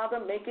of the Father,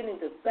 making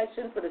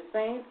intercession for the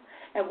saints.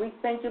 And we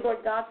thank you,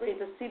 Lord God, for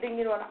interceding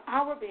on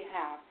our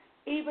behalf,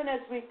 even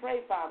as we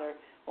pray, Father.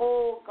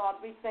 Oh, God,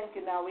 we thank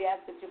you now. We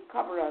ask that you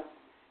cover us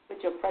with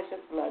your precious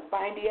blood.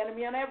 Bind the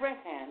enemy on every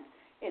hand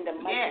in the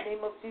mighty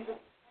name of Jesus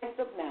Christ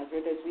of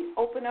Nazareth. As we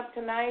open up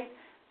tonight,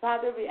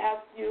 Father, we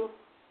ask you,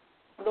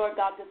 Lord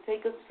God, to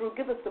take us through.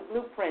 Give us the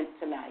blueprint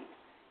tonight.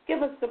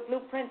 Give us the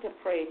blueprint to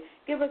pray.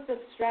 Give us the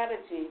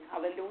strategy.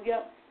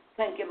 Hallelujah.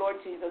 Thank you, Lord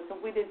Jesus.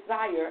 And we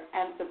desire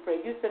answer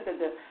prayer. You said that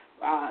the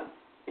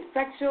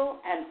effectual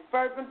and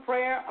fervent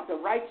prayer of the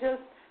righteous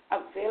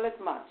availeth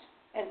much.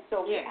 And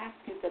so we ask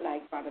you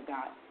tonight, Father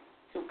God,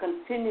 to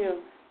continue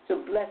to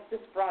bless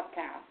this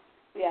broadcast.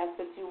 We ask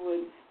that you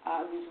would,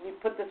 we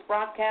put this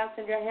broadcast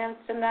in your hands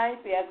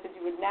tonight. We ask that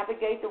you would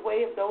navigate the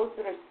way of those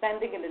that are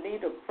standing in the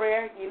need of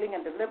prayer, healing,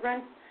 and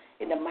deliverance.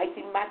 In the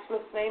mighty,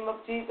 matchless name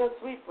of Jesus,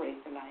 we pray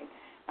tonight.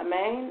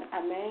 Amen,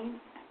 amen,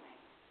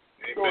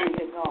 amen. Glory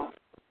to God.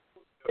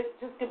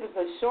 Just give us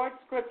a short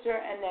scripture,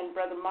 and then,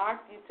 Brother Mark,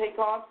 you take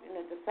off in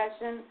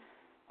intercession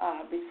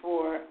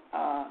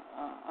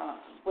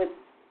with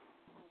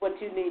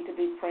what you need to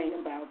be praying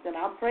about. Then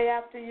I'll pray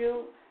after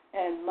you,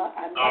 and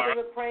Mother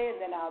will pray,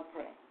 and then I'll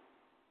pray.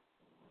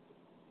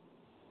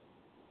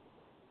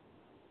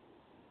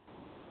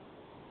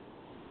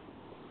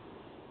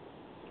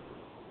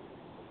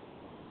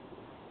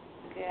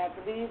 Okay, I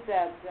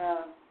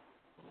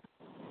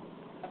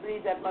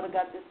believe that Mother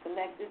got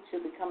disconnected.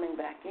 She'll be coming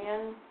back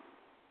in.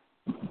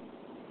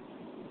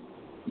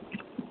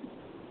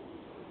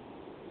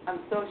 I'm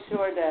so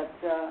sure that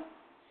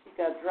she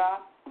got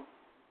dropped.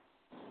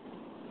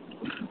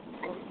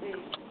 We'll see.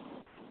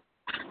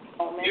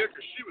 Oh, man. Yeah,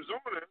 because she was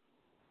on it.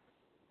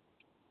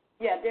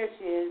 Yeah, there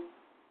she is.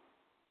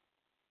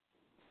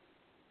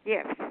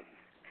 Yes.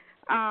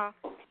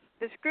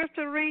 The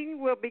scripture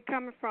reading will be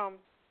coming from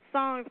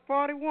Psalms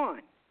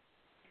 41.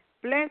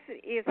 Blessed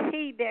is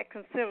he that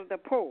considers the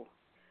poor.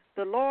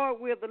 The Lord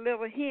will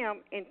deliver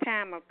him in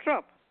time of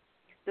trouble.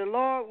 The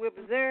Lord will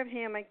preserve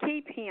him and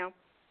keep him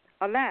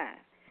alive,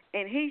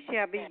 and he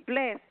shall be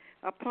blessed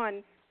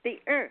upon the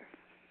earth.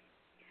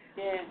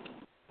 Yeah.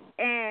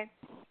 And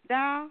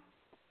thou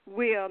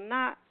wilt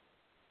not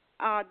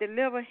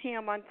deliver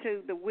him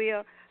unto the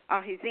will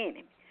of his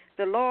enemy.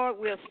 The Lord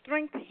will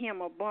strengthen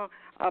him upon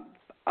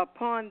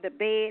the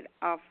bed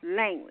of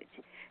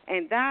language,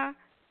 and there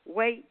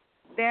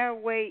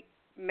wait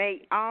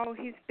make all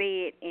his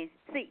bed in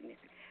sickness.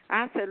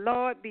 I said,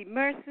 Lord, be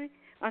mercy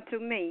unto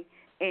me,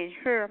 and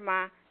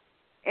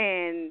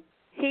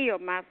heal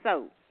my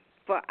soul.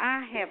 For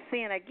I have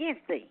sinned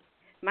against thee.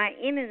 My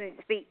enemies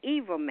speak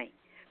evil of me.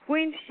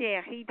 When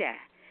shall he die,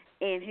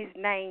 and his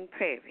name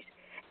perish?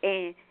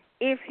 And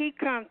if he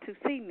come to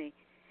see me,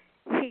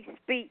 he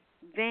speak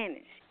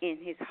vanish in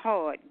his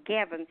heart,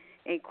 gathering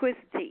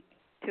inquisitive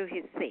to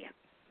himself.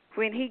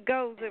 When he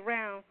goes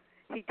around,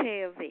 he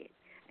tells it.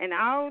 And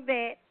all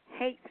that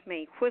hates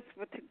me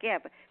whisper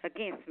together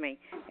against me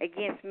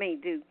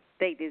do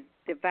they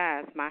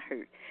devise my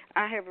hurt.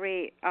 I have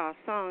read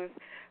Psalms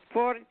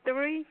 40.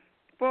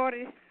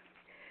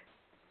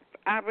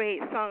 I read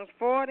Psalms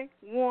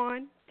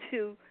 41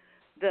 to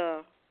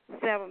the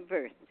 7th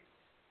verse.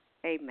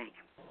 Amen.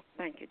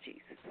 Thank you,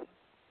 Jesus.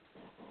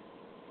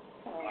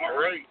 All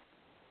right.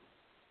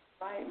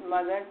 Right,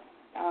 Mother.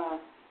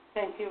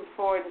 Thank you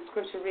for the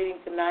scripture reading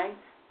tonight.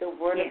 The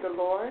word of the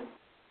Lord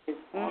is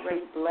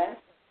already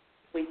blessed.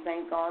 We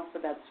thank God for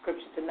that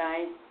scripture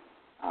tonight.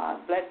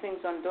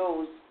 Blessings on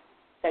those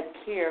that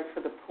care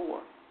for the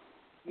poor.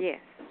 Yes.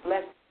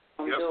 Blessings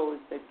on those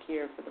that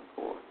care for the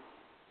poor.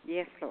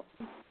 Yes, Lord.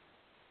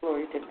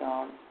 Glory to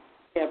God.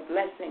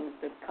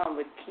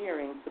 with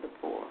caring for the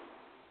poor.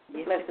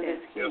 Yes, Blessed is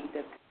he that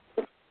cares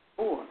for the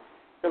poor.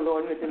 The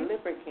Lord will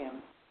deliver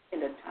him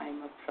in a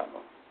time of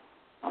trouble.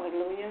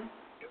 Hallelujah.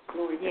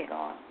 Glory to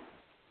God.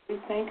 We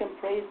thank and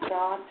praise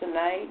God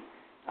tonight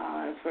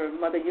for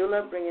Mother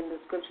Eula bringing the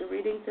scripture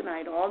reading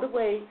tonight all the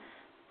way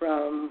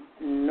from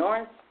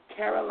North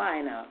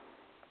Carolina.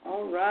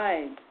 All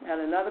right.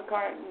 And another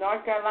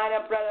North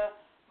Carolina brother,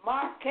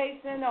 Mark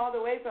Cason, all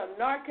the way from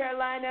North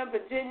Carolina,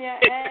 Virginia,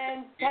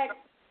 and Texas.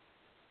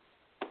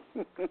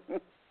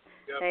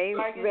 Amen.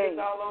 Mark is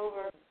all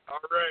over.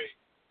 All right.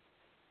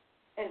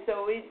 And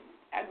so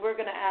we're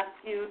going to ask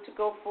you to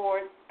go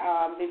forth.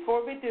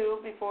 Before you get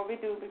through,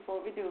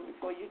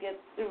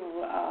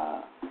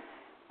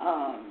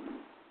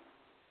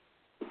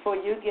 before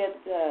you get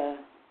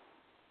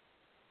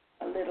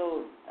a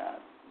little,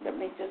 let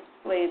me just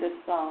play this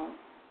song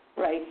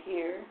right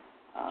here.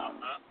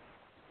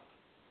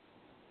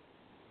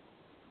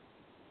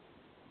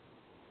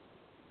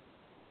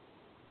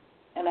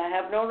 And I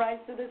have no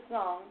rights to this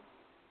song,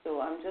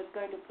 so I'm just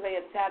going to play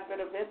a tad bit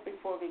of it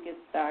before we get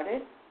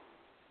started.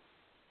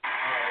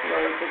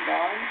 Glory to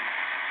God.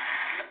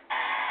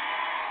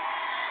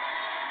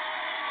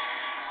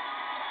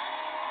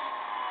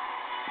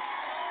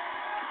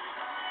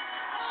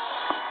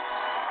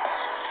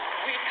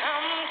 We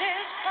come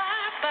this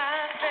far by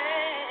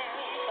faith.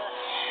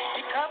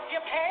 Pick up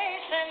your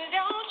pace and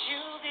don't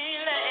you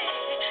delay.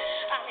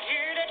 I'm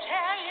here to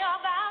tell you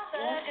about the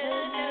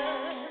good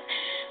news.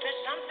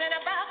 There's something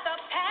about the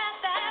path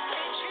that we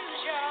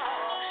choose,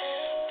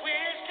 y'all.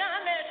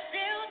 Wisdom has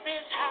built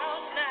this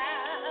house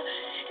now.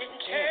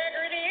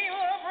 Integrity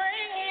will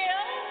bring you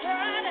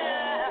pride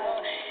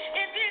out.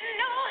 If you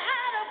know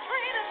how to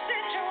pray the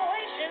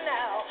situation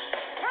now,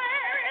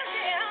 prayer is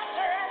the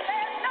answer and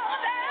there's no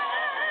doubt.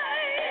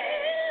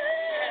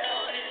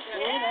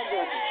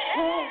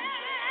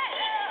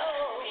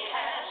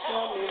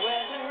 Show me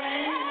where the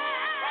rain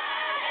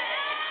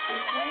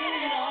is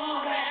raining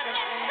all that the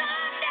rain.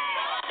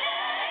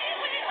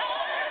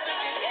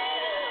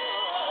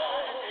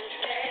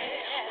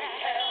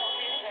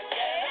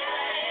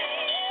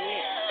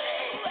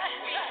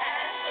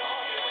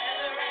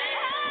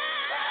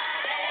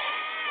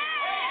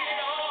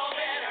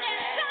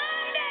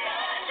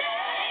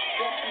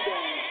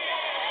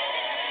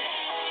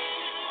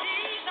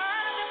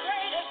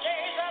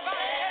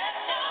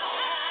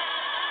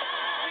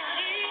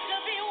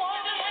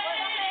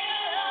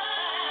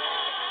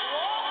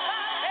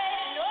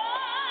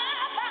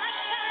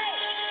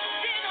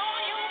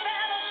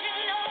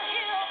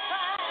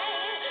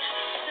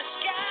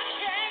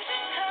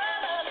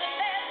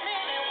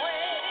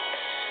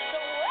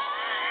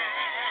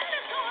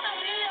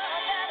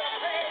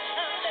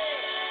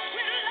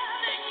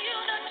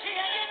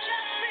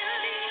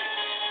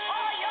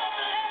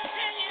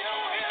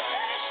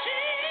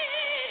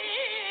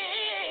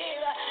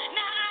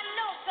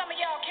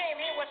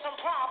 Some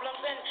problems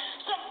and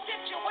some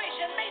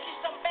situation, maybe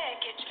some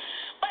baggage.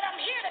 But I'm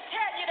here to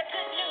tell you the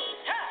good news.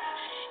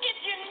 If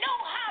you know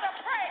how to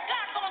pray,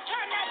 God's going to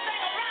turn that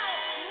thing around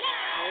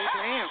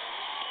now. Amen.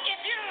 If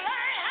you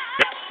learn how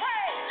to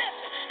pray,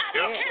 listen, I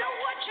don't care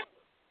what you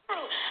do.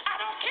 I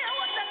don't care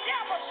what the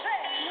devil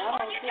says.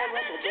 All you got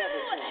to do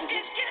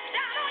is get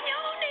down on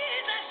your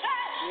knees and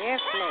say,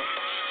 Yes, Lord.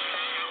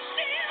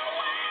 still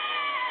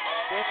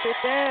work. Yes, it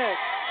does.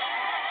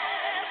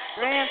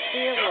 Prayer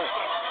still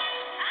works.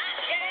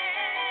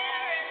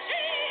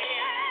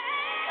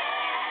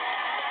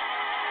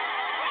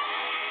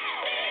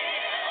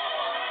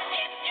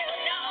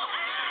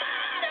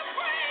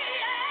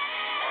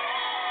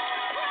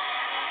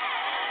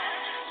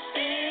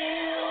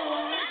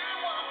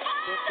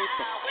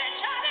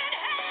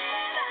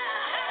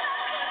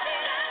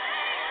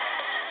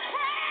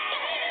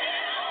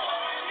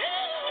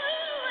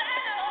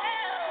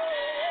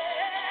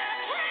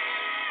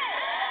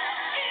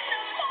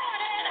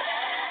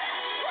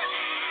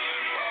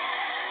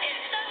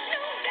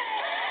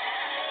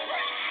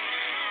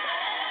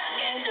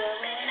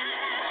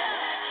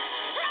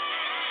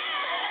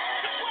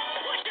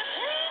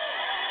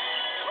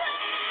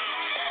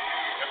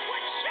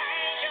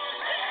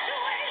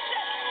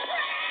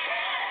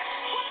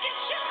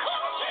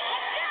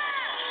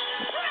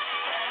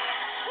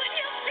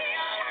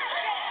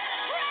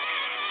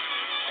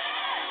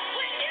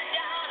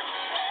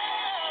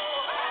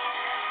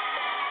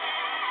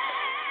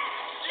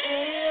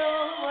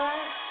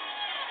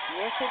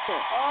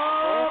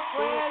 Oh,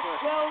 prayer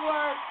still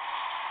works.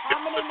 How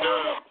many know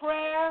that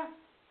prayer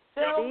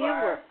still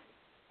works?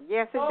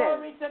 Yes, it does.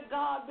 Glory to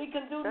God. We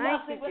can do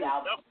nothing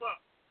without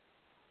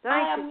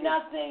I am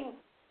nothing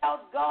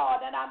without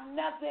God, and I'm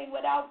nothing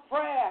without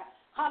prayer.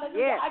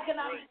 Hallelujah. I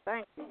cannot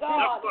do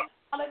God.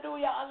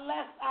 Hallelujah.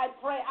 Unless I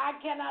pray, I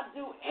cannot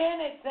do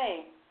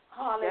anything.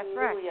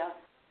 Hallelujah.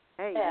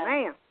 That's right.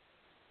 Amen.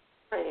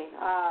 Pray.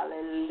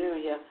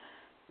 Hallelujah.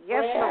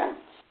 Yes, Lord.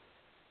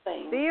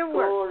 Still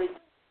works.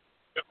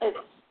 It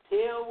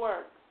still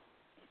works.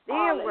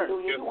 Still works.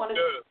 You want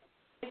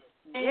to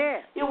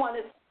you want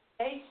to see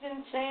a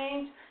nation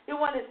change. You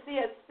want to see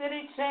a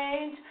city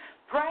change.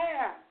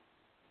 Prayer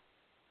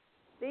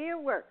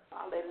still working.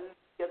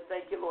 Hallelujah.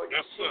 Thank you, Lord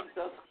Yes, sir.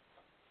 Jesus.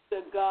 To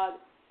God.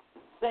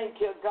 Thank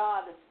you,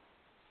 God.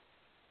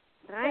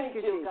 Thank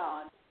you, Jesus.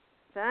 God.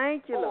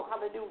 Thank you, Oh, Lord.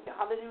 hallelujah.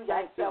 Hallelujah.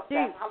 Thank you, I felt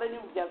Jesus. that.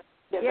 Hallelujah.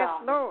 Yes,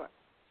 God. Lord.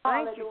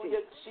 Thank you,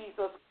 Hallelujah, Jesus.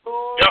 Jesus.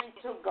 Glory Yes.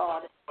 to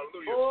God.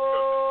 Hallelujah.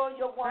 Oh,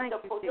 you're Thank you,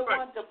 wonderful. Jesus. You're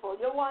wonderful.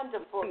 You're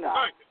wonderful, God.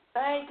 Thank you.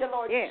 Thank you,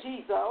 Lord Yes.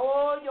 Jesus.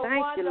 Oh, you're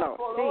Thank you, Lord.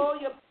 wonderful. Oh,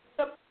 you're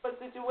beautiful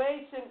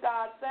situation,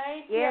 God.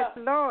 Thank Yes,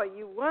 you. Lord,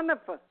 you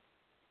wonderful.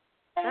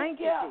 Thank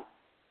you, you. Jesus.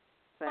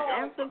 For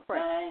answer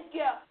prayer. Thank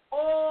you.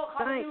 Oh,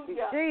 Thank you,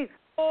 hallelujah. Jesus.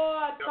 Oh,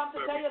 I've come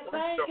to tell you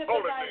thank you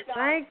tonight, God.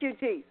 Thank you,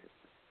 Jesus.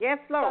 Yes,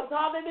 Lord.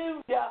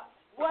 Hallelujah.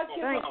 What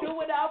can Thank we you. do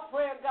without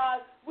prayer,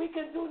 God? We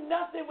can do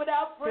nothing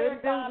without prayer,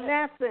 Couldn't God. do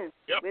nothing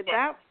Yep.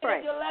 without And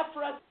prayer. you left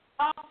for us to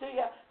talk to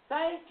you.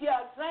 Thank you.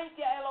 Thank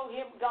you,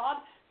 Elohim, God.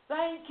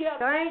 Thank you.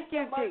 Thank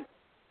you, much. Jesus.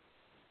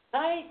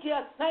 Thank you.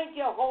 Thank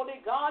you,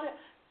 Holy God.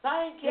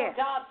 Thank you, Yes.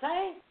 God.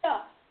 Thank you.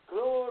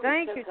 Glory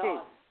Thank to you, God.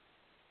 Jesus.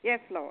 Yes,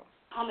 Lord.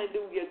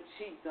 Hallelujah,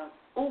 Jesus.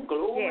 Oh,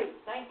 glory. Yes.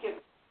 Thank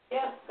you.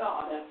 Yes,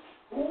 God.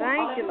 Oh,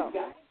 Thank you, Lord.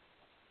 hallelujah.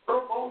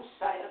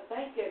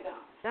 Thank you, God.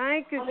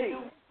 Thank you, Hallelujah.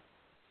 Jesus.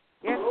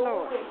 Yes, Glory,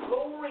 Lord.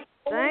 glory,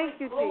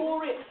 Thank you,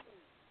 glory,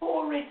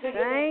 glory to your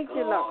name. Thank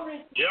you, Lord.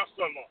 Glory, Yes,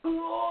 sir, Lord.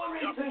 glory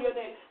to your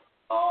name.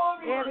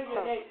 Glory Yes, to your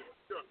Lord. name.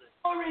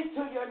 Glory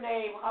to your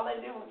name.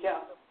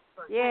 Hallelujah.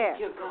 Yes. Thank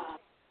you, God.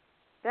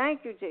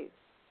 Thank you, Jesus.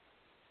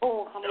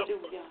 Oh,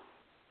 hallelujah.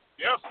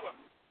 Yes, sir.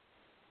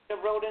 The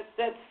wrote and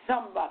said,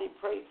 somebody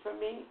prayed for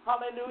me.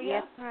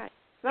 Hallelujah. Yes, right.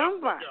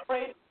 Somebody.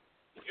 Prayed.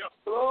 Yes.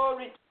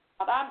 Glory to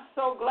God. I'm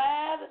so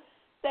glad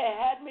they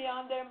had me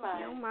on their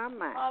mind. On my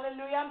mind.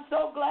 Hallelujah. I'm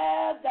so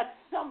glad that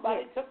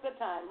somebody Yes. took the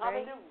time.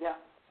 Pray. Hallelujah.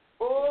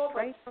 Oh,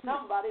 Pray but for me.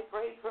 somebody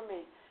prayed for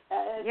me.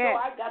 And Yes.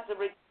 so I got to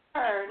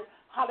return,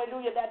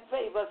 hallelujah, that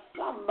favor.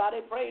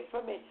 Somebody prayed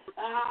for me.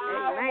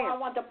 I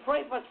want to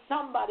pray for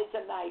somebody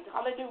tonight.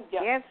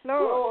 Hallelujah. Yes,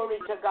 Lord. Glory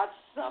to God.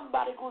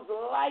 Somebody whose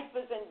life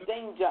is in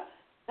danger.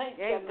 Thank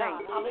you, Amen.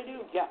 God.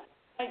 Hallelujah.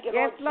 Thank you,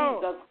 Yes,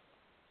 Lord Lord. Jesus.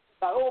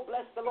 Oh,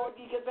 bless the Lord,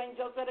 ye his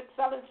angels that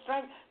excel in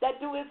strength, that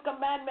do his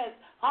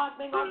commandments,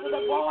 hearkening unto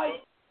the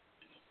voice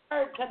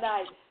heard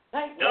tonight.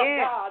 Thank you,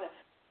 Yes. God.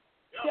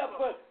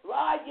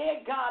 Yeah,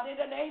 God, in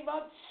the name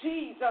of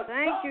Jesus.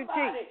 Thank you,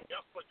 somebody,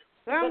 Jesus.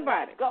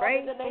 Somebody God, pray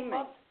in the for name me.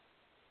 of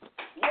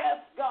Yes,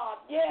 God.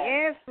 Yes.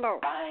 Yes,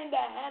 Lord. Bind the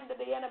hand of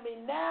the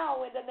enemy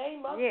now in the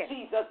name of Yes.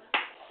 Jesus.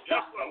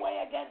 Yes, Stop the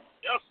way against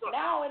Yes, sir.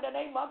 now in the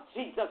name of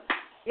Jesus.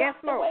 Yes,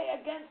 Stop the Lord. way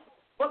against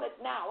bullet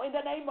now in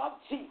the name of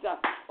Jesus.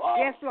 Oh,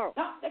 Yes, Lord.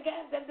 stop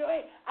against the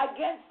way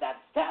against that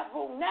stab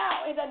wound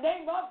now in the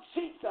name of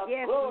Jesus.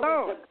 Yes, Glory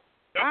Lord. to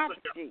Stop Yes,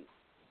 it, Jesus.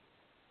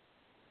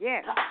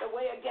 Yes. Stop the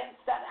way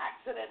against that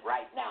accident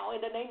right now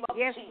in the name of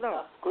Yes, Jesus.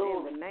 Lord.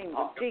 Glory. In the name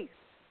of Jesus.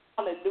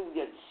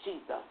 Hallelujah,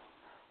 Jesus.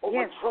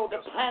 Yes. Overthrow the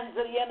plans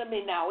of the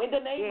enemy now in the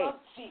name Yes. of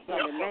Jesus.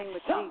 In the name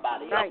of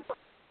Somebody, Jesus. Right.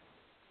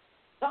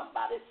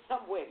 somebody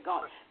somewhere,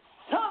 God.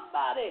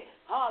 Somebody,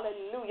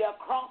 hallelujah,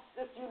 across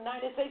this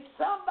United States,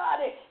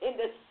 somebody in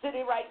this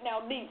city right now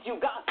needs you,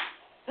 God.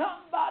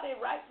 Somebody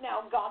right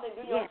now, God, in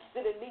New York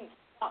City needs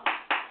you, God.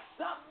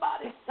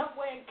 Somebody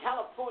somewhere in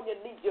California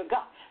needs you,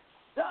 God.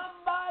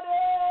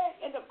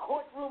 Somebody in the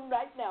courtroom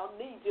right now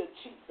needs you,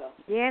 Jesus.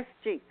 Yes,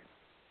 Jesus.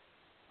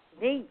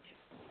 Need you.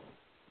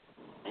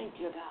 Thank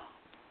you, God.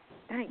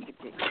 Thank you,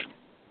 Jesus. Thank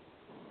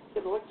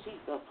you, Lord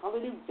Jesus.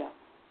 Hallelujah.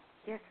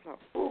 Yes, Lord.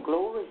 Oh,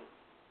 glory.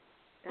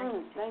 Thank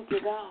you. Thank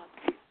you, God.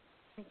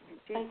 Thank you,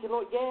 Jesus. Thank you,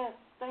 Lord. Yes.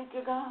 Thank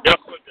you, God. Yes,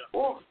 sir. Yes.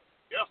 Oh,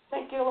 Yes.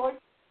 thank you, Lord.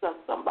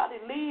 Somebody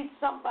lead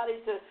somebody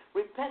to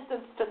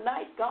repentance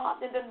tonight,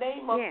 God, in the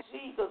name of Yes.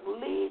 Jesus.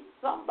 Lead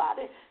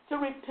somebody to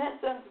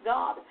repentance,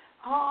 God.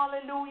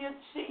 Hallelujah,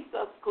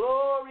 Jesus.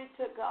 Glory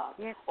to God.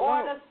 Yes,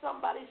 Lord. Order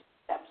somebody's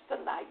steps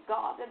tonight,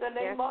 God, in the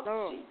name Yes, of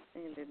Lord. Jesus.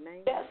 In the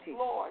name Yes, of Jesus.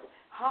 Lord.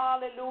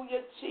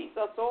 Hallelujah,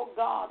 Jesus. Oh,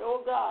 God.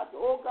 Oh, God.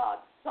 Oh, God.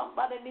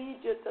 Somebody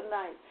needs you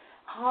tonight.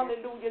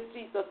 Hallelujah,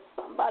 Jesus.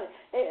 Somebody,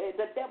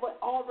 the devil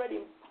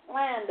already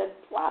planned and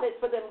plotted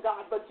for them,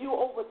 God, but you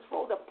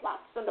overthrow the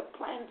plots and the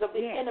plans of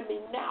the enemy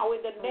now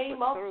in the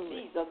name of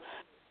Jesus.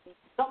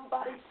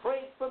 Somebody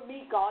prayed for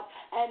me, God,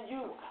 and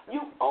you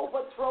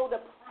overthrow the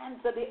plans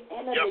of the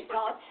enemy,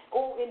 God.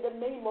 Oh, in the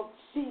name of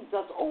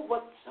Jesus,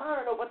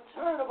 overturn,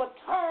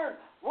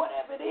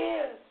 whatever it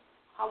is.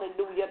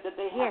 Hallelujah, that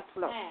they have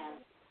planned.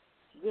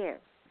 Yes.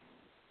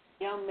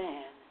 Young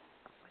man,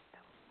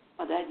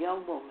 or that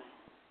young woman,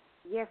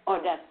 Yes, or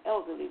Lord. that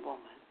elderly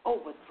woman,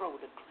 overthrow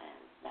the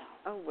plans now.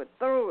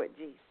 Overthrow it,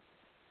 Jesus.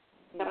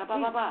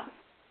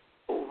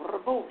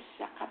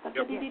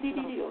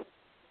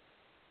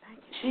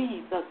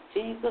 Jesus,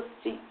 Jesus,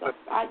 Jesus.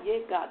 Yeah,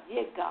 God,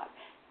 yeah, God.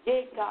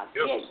 Yeah, God,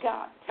 yeah,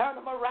 God. Turn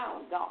them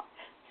around, God.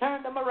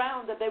 Turn them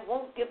around that they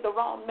won't give the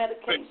wrong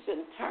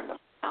medication. Turn them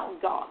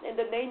around, God, in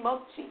the name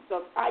of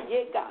Jesus.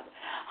 Yeah, God.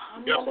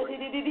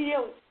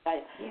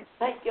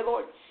 Thank you,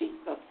 Lord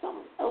Jesus.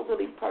 Some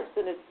elderly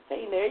person is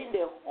staying there in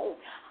their home.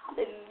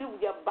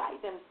 Hallelujah, by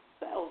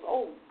themselves.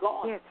 Oh,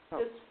 God,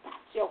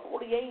 dispatch your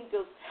holy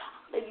angels.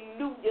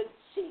 Hallelujah,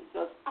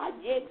 Jesus.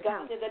 Yeah, God.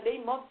 God, in the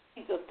name of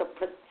Jesus, to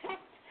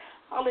protect,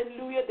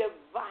 hallelujah,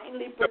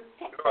 divinely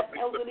protect that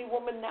elderly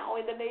woman now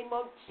in the name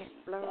of Jesus.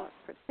 Yes, Lord,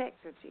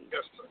 protect her, Jesus.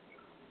 Yes, sir.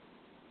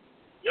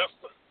 Yes,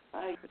 sir.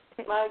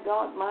 My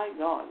God, my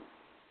God.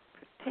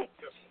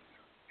 Protect her.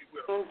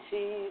 Oh,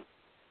 Jesus.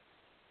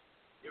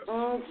 Yes.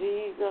 Oh,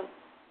 Jesus.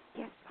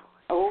 Yes,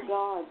 Lord. Oh,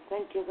 God.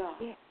 Thank you, God.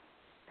 Yes.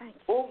 Thank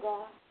you. Oh,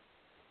 God.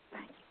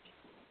 Thank you.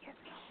 Yes,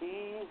 Lord.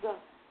 Jesus.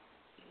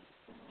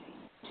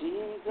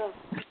 Jesus.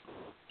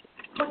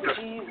 Oh,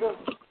 Jesus.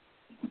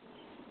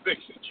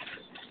 Fix it,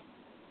 Jesus.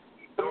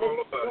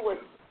 All about it.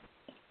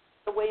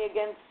 The way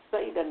against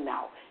Satan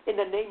now. In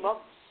the name of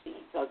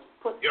Jesus.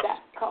 Put that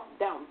cup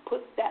down.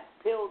 Put that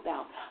pill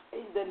down.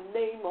 In the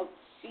name of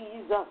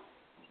Jesus.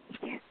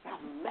 Yes, I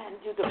command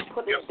you to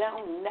put it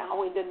down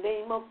now in the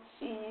name of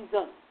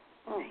Jesus.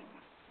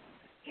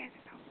 Yes,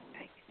 Lord.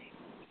 Thank you, Jesus.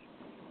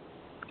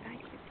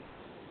 Thank you, Jesus.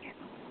 Yes,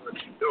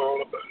 Lord.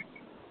 All about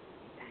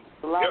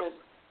it.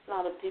 A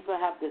lot of people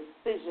have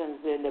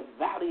decisions in the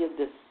valley of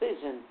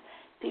decisions.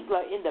 People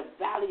are in the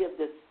valley of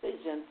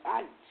decisions.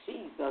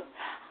 Jesus.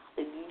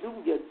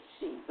 Hallelujah,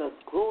 Jesus.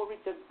 Glory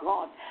to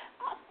God.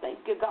 I thank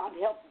you, God.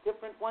 Help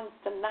different ones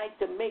tonight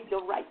to make the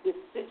right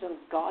decisions,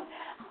 God.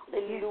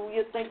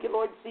 Hallelujah. Thank you,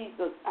 Lord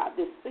Jesus.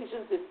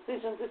 Decisions.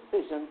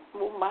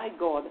 Oh, my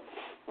God.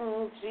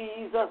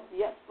 Jesus.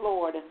 Yes,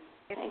 Lord.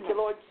 Thank you,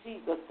 Lord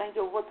Jesus. Thank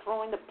you for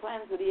overthrowing the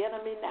plans of the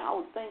enemy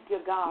now. Thank you,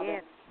 God.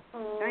 Yes.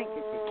 Thank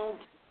you.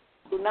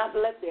 Do not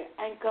let their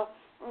anchor,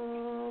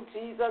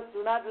 Jesus,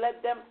 do not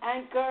let them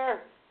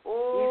anchor.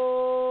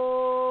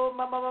 Oh,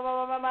 my,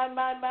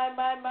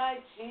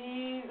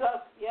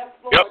 Jesus. Yes,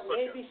 Lord. Yes,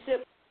 Navy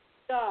ship,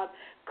 God.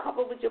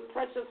 Cover with your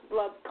precious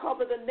blood.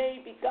 Cover the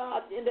Navy,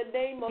 God, in the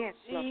name of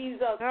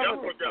Jesus.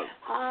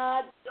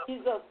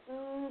 Jesus.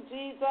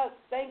 Jesus.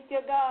 Thank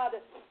you, God.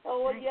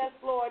 Oh, yes,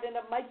 Lord, in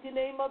the mighty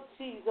name of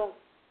Jesus.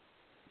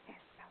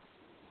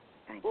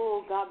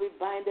 Oh, God, we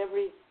bind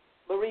every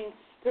marine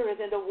spirit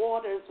in the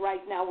waters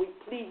right now. We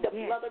plead the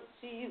blood of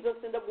Jesus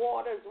in the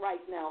waters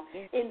right now.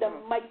 In the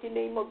mighty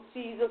name of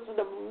Jesus, from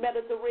the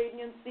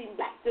Mediterranean Sea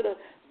back to the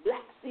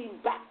Black Sea,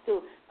 back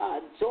to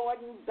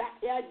Jordan,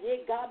 back,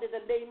 God, in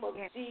the name of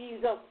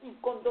Jesus.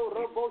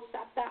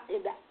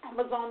 In the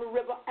Amazon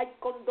River,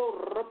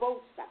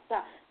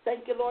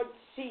 thank you, Lord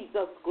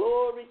Jesus.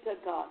 Glory to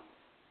God.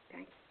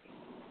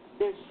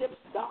 Their ships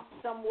docked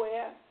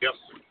somewhere. Yes.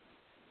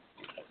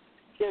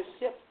 Their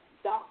ships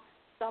docked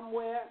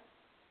somewhere.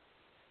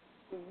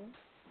 Mm-hmm.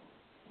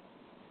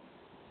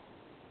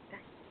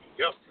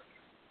 Yes.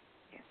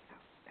 Yes,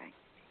 thank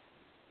you.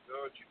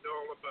 God, you know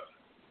all about it.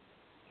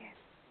 Yes.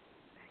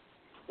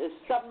 The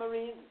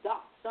submarines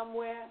docked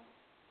somewhere.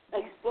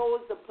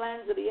 Expose the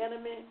plans of the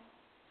enemy.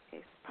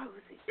 Expose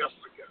it. Yes,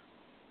 God.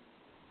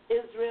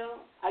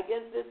 Israel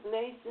against this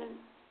nation.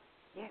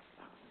 Yes,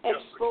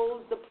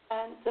 Expose the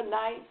plan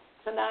tonight.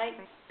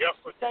 Yes,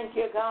 thank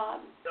you, God.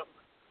 Yes.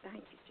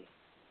 Thank you, Jesus.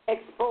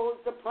 Expose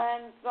the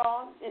plans,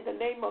 God, in the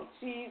name of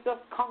Jesus.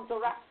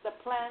 Counteract the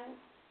plans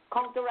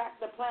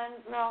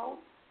now,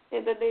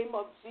 in the name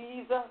of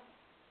Jesus.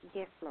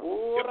 Yes,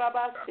 Lord.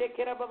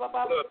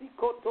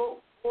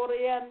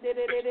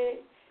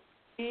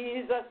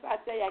 Jesus, I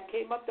say I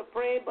came up to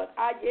pray, but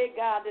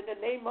God, in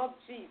the name of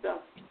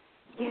Jesus.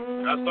 Yes.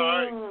 That's all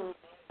right.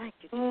 Thank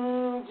you,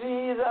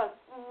 Jesus.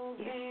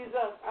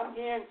 Jesus. I'm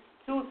hearing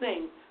two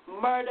things,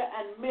 murder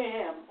and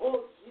mayhem.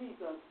 Oh,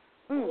 Jesus.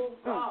 Oh,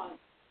 God.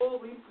 Oh,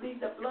 we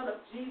plead the blood of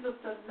Jesus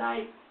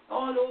tonight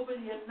all over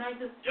the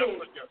United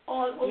States.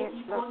 All over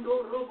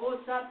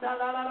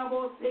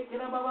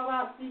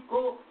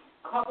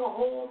cover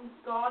homes,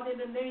 God, in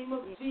the name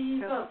of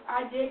Jesus.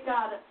 I dare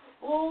God.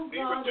 Oh,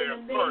 God, in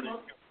the name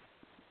of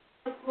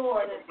Jesus,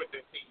 Lord.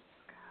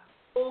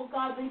 Oh,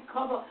 God, we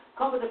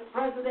cover the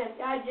president.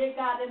 I dare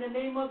God, in the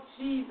name of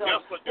Jesus.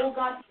 Oh,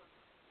 God.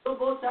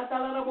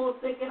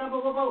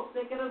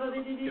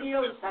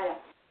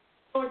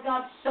 Lord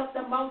God, shut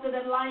the mouth of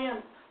the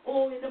lions.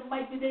 Oh, in the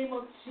mighty name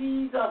of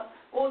Jesus.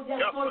 Oh,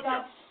 yes, Lord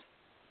God.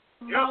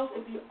 Mouth,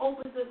 if he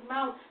opens his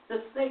mouth to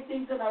say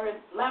things that are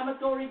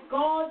inflammatory,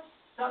 God,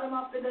 shut him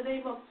up in the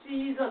name of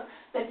Jesus.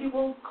 That he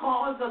won't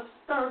cause a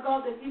stir,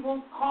 God, that he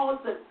won't cause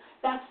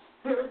that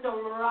spirit to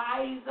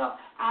rise up.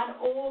 And,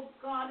 oh,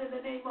 God, in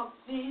the name of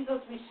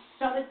Jesus, we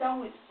shut it down.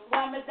 We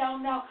slam it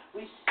down now.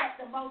 We shut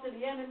the mouth of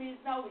the enemies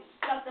now. We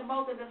shut the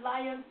mouth of the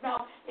lions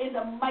now. In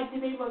the mighty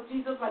name of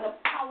Jesus, by the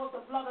power of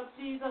the blood of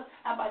Jesus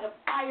and by the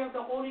fire of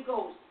the Holy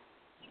Ghost.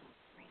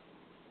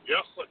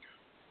 Yes, sir.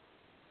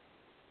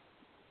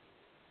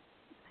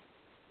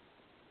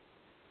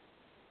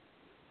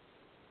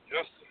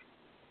 Yes,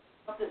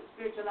 sir. The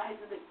spiritual eyes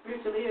and the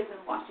spiritual ears in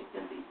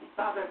Washington, D.C.,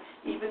 Father,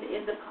 even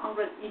in the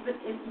Congress, even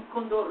in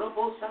Ikondo,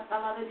 Robo,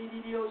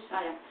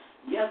 Shataladidiyoshaya.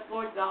 Yes,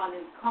 Lord God,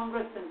 in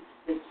Congress and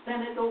the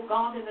Senate, oh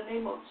God, in the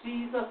name of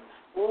Jesus,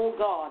 oh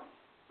God.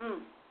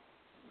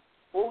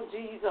 Oh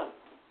Jesus,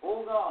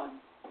 oh God.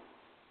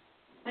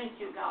 Thank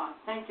you, God.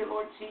 Thank you,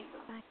 Lord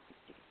Jesus.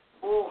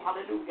 Oh,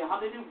 hallelujah,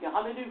 hallelujah,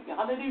 hallelujah,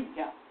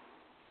 hallelujah.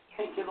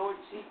 Thank you, Lord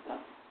Jesus.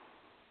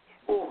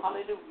 Oh,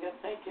 hallelujah.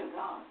 Thank you,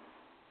 God.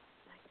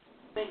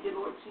 Thank you,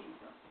 Lord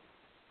Jesus.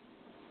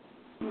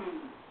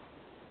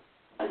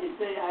 As you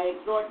say, I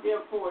exhort,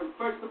 therefore,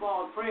 first of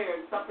all,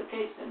 prayers,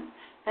 supplications,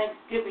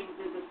 thanksgivings,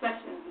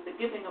 intercessions, and the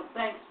giving of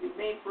thanks be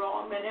made for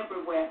all men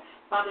everywhere.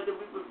 Father, that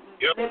we would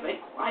live a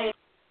quiet,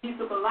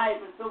 peaceable life.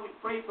 And so we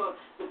pray for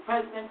the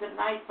president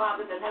tonight,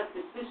 Father, that has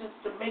decisions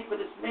to make for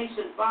this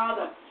nation,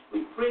 Father.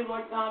 We pray,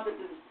 Lord God, that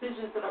the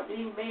decisions that are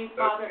being made,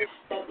 Father,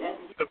 that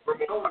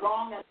go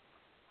wrong,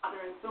 Father,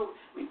 and so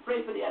we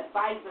pray for the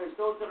advisors,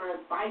 those that are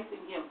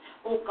advising him.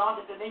 Oh, God,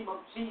 in the name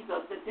of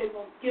Jesus, that they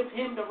won't give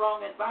him the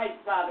wrong advice,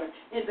 Father,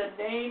 in the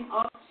name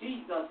of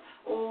Jesus.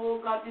 Oh,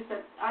 God, you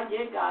said,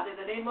 God, in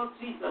the name of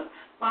Jesus.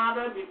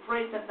 Father, we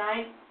pray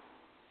tonight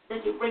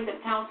that you bring the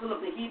counsel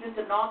of the heathen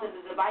to naught and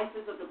the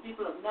devices of the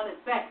people of none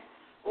effect.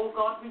 Oh,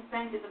 God, we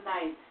thank you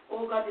tonight.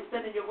 Oh, God, you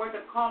said in your word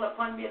to call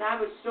upon me, and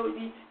I will show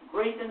thee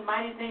great and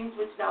mighty things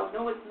which thou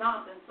knowest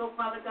not. And so,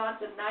 Father God,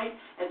 tonight,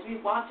 as we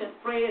watch and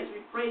pray, as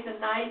we pray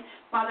tonight,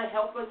 Father,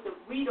 help us that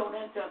we don't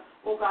enter,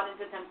 oh God,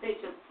 into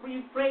temptation.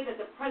 We pray that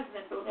the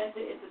president don't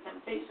enter into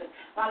temptation.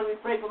 Father, we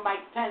pray for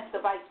Mike Pence,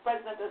 the vice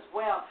president, as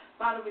well.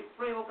 Father, we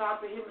pray, oh God,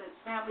 for him and his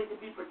family to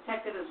be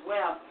protected as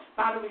well.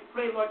 Father, we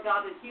pray, Lord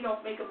God, that he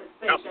don't make a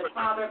mistake. That,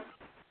 Father,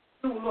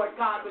 you, Lord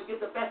God, will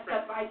give the best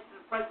advice to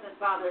the president,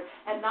 Father,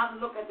 and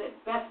not look at the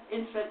best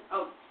interest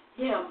of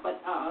him, but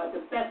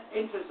the best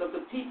interest of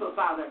the people,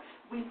 Father.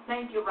 We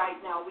thank you right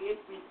now. We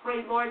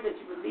pray, Lord, that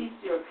you release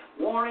your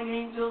warring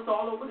angels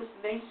all over this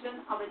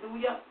nation.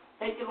 Hallelujah.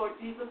 Thank you, Lord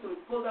Jesus. We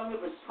pull down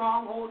every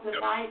stronghold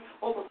tonight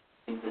over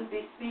Washington,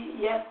 D.C.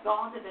 Yes,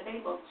 God, in the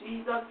name of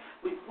Jesus.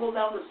 We pull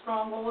down the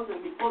strongholds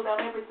and we pull down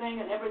everything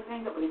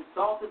that would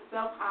exalt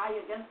itself high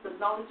against the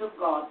knowledge of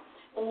God.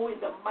 Oh,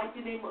 in the mighty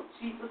name of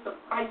Jesus, the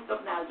Christ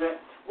of Nazareth.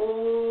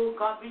 Oh,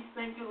 God, we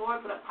thank you, Lord,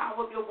 for the power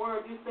of your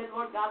word. You said,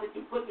 Lord God, that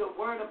you put your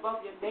word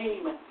above your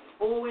name.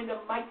 Oh, in the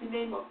mighty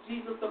name of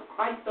Jesus, the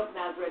Christ of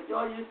Nazareth.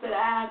 Lord, you said,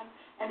 ask,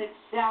 and it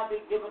shall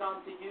be given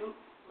unto you.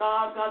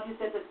 God, you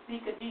said to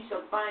seek, and ye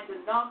shall find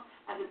enough,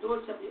 and the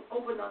door shall be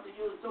opened unto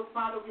you. And so,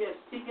 Father, we are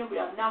seeking, we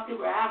are knocking,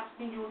 we're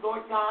asking you,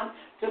 Lord God,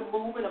 to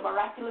move in a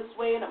miraculous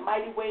way, in a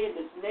mighty way in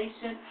this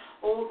nation.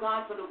 Oh,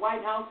 God, from the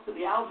White House to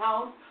the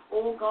outhouse.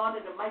 Oh, God,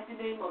 in the mighty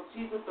name of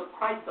Jesus, the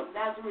Christ of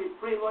Nazareth, we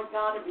pray, Lord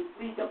God, and we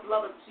plead the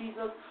blood of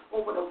Jesus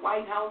over the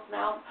White House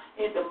now,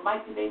 in the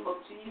mighty name of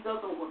Jesus,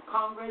 over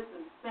Congress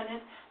and Senate.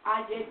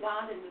 I did,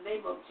 God, in the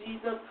name of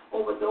Jesus,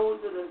 over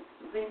those of the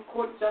Supreme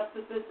Court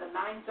justices, the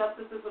 9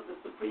 justices of the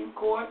Supreme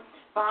Court.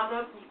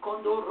 Father,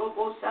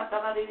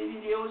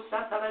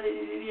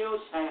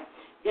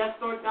 yes,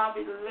 Lord God,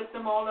 we lift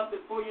them all up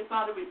before you,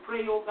 Father. We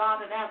pray, oh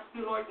God, and ask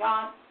you, Lord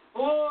God,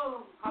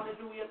 oh,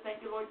 hallelujah,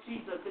 thank you, Lord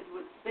Jesus, that you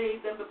would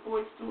save them before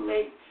it's too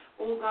late.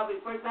 Oh, God, we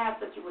first ask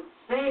that you would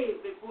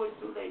save before it's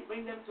too late.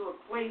 Bring them to a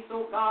place,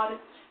 oh, God,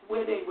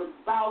 where they would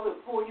bow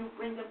before you.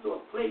 Bring them to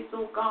a place,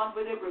 oh, God,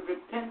 where they would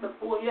repent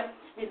before you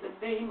in the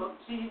name of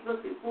Jesus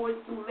before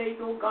it's too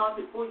late, oh, God,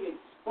 before you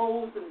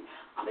expose. And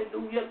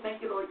hallelujah,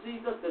 thank you, Lord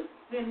Jesus, the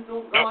sins,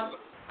 oh, God,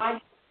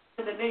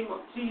 in the name of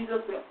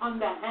Jesus, they're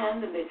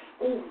underhand, and they,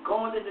 oh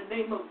God, in the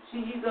name of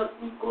Jesus,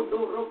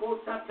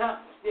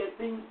 there are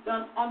things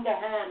done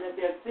underhand, and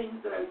there are things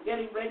that are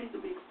getting ready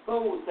to be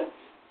exposed.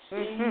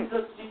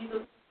 Jesus,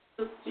 Jesus,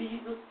 Jesus,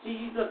 Jesus,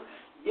 Jesus.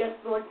 Yes,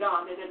 Lord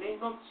God, in the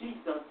name of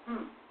Jesus.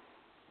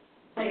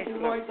 Thank you,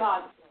 Lord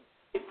God.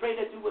 We pray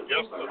that you would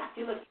move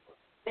miraculous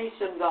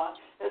nation, God,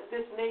 as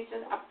this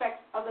nation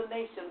affects other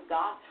nations,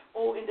 God.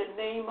 Oh, in the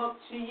name of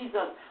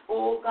Jesus.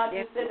 Oh, God,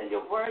 you said in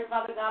your word,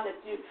 Father God, that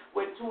you,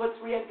 where 2 or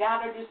 3 are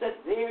gathered, you said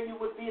there you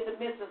would be in the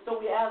midst. And so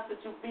we ask that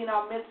you be in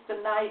our midst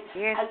tonight.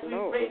 As we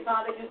pray,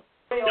 Father, you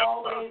pray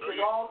always with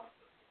all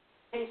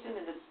in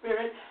the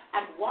spirit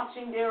and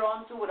watching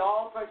thereunto with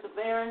all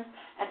perseverance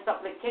and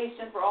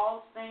supplication for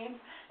all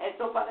saints. And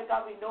so, Father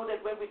God, we know that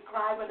when we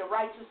cry, when the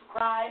righteous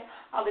cry,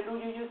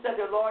 hallelujah, you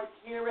said the Lord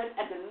hear it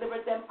and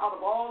deliver them out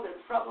of all their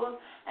troubles.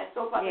 And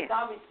so, Father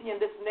God, we see in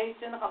this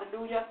nation,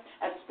 hallelujah,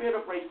 a spirit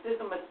of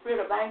racism, a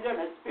spirit of anger,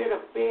 and a spirit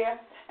of fear.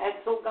 And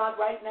so, God,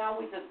 right now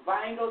we just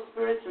bind those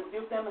spirits,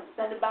 rebuke them, and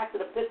send them back to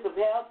the pits of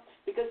hell.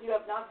 Because you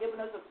have not given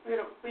us a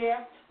spirit of fear,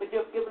 but you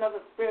have given us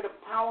a spirit of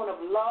power and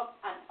of love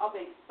and of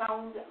a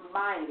sound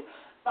mind.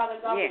 Father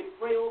God, we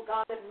pray, oh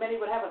God, that many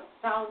would have a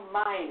sound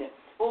mind.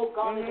 Oh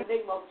God, in the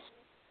name of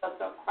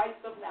Jesus, the Christ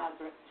of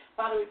Nazareth.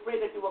 Father, we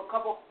pray that you will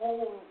cover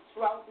homes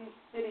throughout these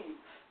cities,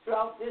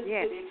 throughout this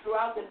city,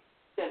 throughout the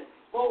nation.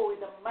 Oh,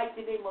 in the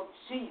mighty name of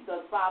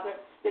Jesus, Father,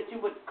 that you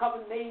would cover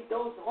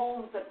those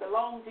homes that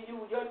belong to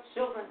you, your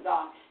children,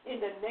 God, in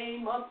the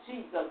name of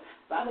Jesus.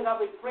 Father God,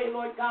 we pray,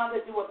 Lord God,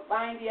 that you would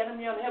bind the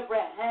enemy on every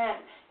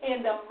hand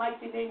in the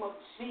mighty name of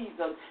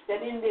Jesus,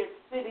 that in their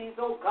cities,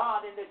 oh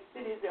God, in the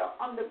cities they are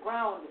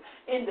underground,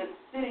 in the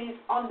cities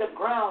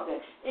underground,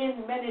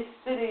 in many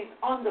cities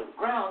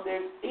underground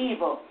there's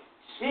evil.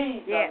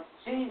 Jesus,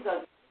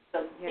 Jesus,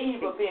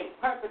 evil being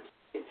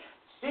perpetrated.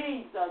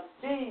 Jesus,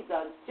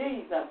 Jesus,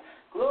 Jesus.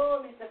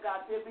 Glory to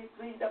God. We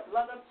plead the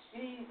blood of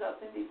Jesus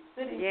in these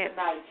cities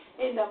tonight.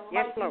 In the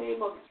mighty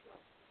name of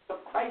Jesus. of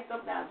Christ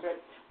of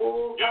Nazareth.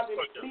 Oh, God, we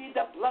plead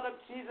the blood of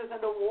Jesus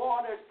in the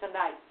waters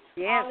tonight.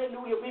 Yes.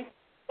 Hallelujah. We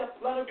plead the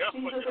blood of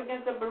Jesus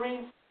against the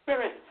marine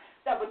spirit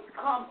that would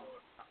come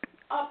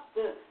up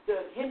to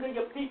hinder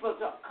your people,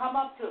 to come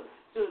up to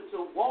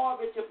war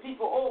with your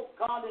people. Oh,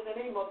 God, in the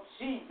name of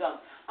Jesus,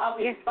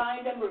 we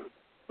bind them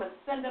and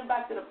send them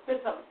back to the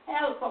pits of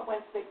hell from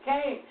whence they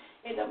came.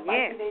 In the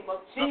mighty name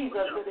of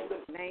Jesus. In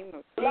the name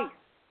of Jesus.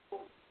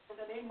 In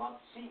the name of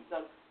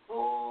Jesus.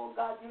 Oh,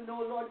 God, you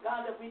know, Lord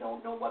God, that we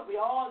don't know what we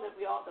ought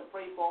to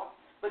pray for.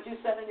 But you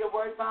said in your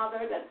word,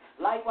 Father, that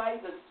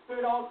likewise the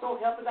Spirit also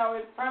helpeth our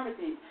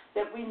infirmities,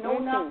 that we know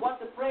not what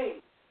to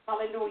pray.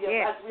 Hallelujah.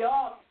 As we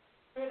all,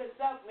 Spirit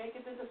itself, make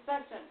it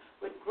intercession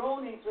with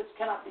groanings which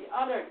cannot be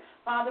uttered.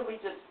 Father, we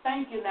just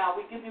thank you now.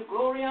 We give you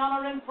glory,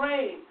 honor, and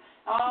praise.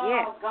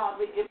 Oh, God,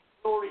 we give you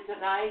glory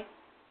tonight.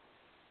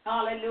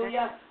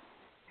 Hallelujah.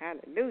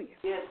 Hallelujah.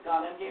 Yes,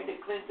 God, I'm here to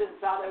Clintons.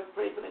 Father,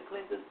 pray for the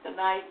Clintons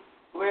tonight.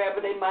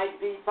 Wherever they might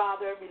be,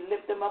 Father, we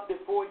lift them up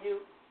before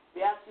you.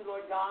 We ask you,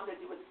 Lord God, that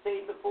you would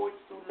save before it's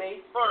too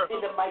late.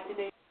 In the mighty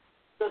name of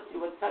Jesus,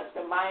 you would touch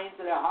their minds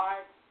and their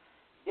hearts.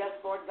 Yes,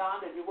 Lord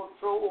God, that you will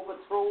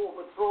overthrow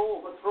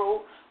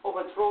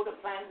the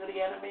plans of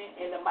the enemy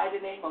in the mighty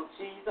name of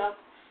Jesus.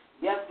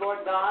 Yes,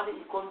 Lord God.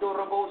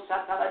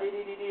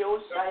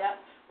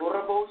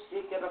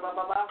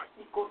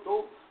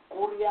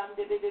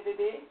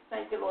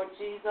 Thank you, Lord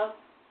Jesus.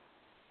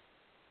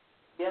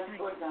 Yes,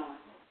 Lord God.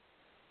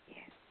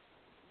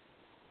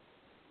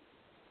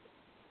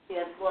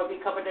 Yes, Lord, we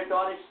cover their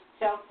daughter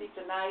Chelsea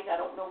tonight. I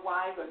don't know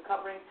why. We're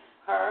covering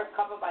her,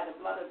 covered by the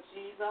blood of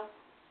Jesus.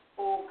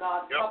 Oh,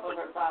 God, cover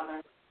her, Father.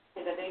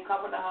 In the name,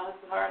 cover her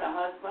and her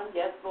husband.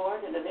 Yes,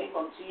 Lord, in the name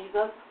of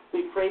Jesus.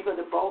 We pray for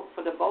the both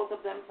of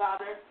them,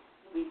 Father.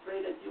 We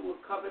pray that you will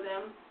cover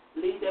them,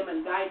 lead them,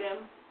 and guide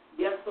them.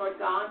 Yes, Lord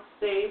God,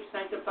 save,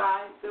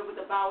 sanctify, fill with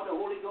the power of the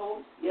Holy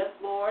Ghost. Yes,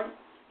 Lord,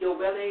 you're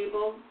well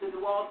able to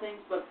do all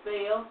things but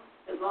fail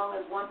as long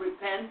as one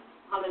repents.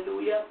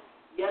 Hallelujah.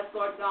 Yes,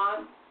 Lord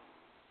God.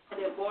 And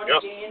they're born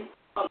again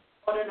of the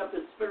water of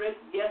the Spirit.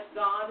 Yes,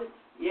 God.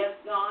 Yes,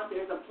 God.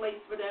 There's a place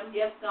for them.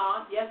 Yes,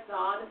 God. Yes,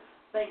 God.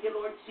 Thank you,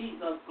 Lord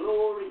Jesus.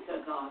 Glory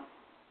to God.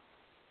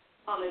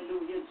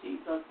 Hallelujah,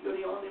 Jesus. You're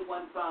the only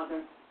one,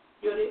 Father.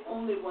 You're the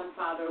only one,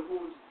 Father,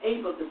 who's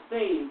able to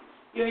save.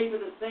 You're able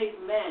to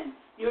save men.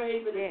 You're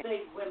able to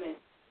save women.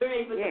 You're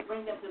able to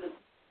bring them to the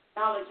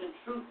knowledge and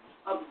truth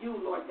of you,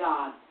 Lord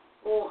God.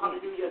 Oh,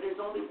 hallelujah.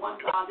 There's only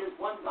one God. There's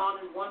one God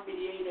and one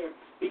mediator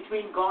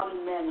between God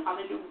and men.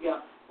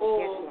 Hallelujah.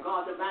 Oh,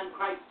 God, the man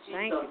Christ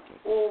Jesus.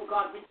 Oh,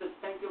 God, we just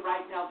thank you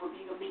right now for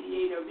being a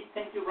mediator. We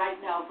thank you right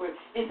now for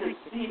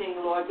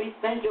interceding, Lord. We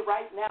thank you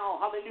right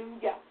now.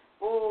 Hallelujah.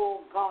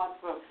 Oh, God,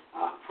 for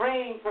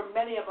praying for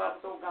many of us,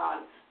 oh,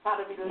 God.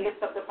 Father, we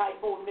lift up the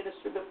fivefold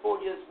ministry before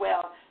you as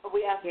well. And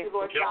we ask you,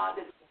 Lord God,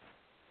 that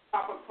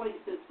proper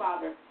places,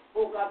 Father.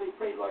 Oh, God, we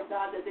pray, Lord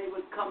God, that they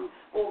would come,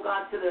 oh,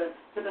 God, to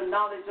the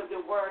knowledge of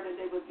your word, and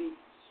they would be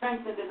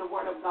strengthened in the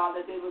word of God,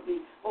 that they would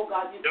be, oh,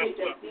 God, you take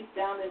that deep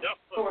down in the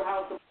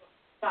storehouse of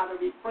Father.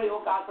 We pray,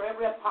 oh, God, for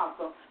every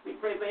apostle. We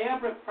pray for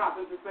every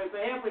prophet. We pray for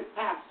every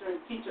pastor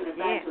and teacher and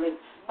evangelist.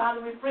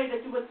 Father, we pray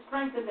that you would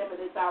strengthen them in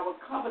this hour.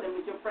 Cover them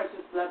with your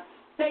precious blood.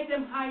 Take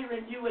them higher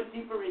in you and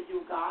deeper in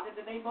you, God, in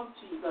the name of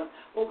Jesus.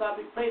 Oh, God,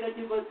 we pray that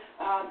you would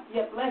be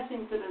a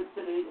blessing to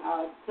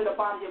the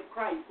body of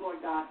Christ,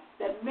 Lord God,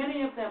 that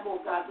many of them, oh,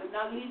 God, would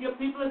not lead your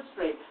people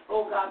astray.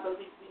 Oh, God, but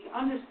we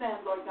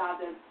understand, Lord God,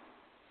 that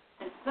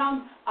and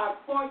some are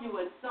for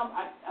you and some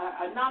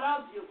are not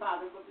of you,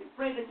 Father, but we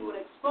pray that you would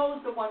expose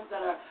the ones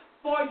that are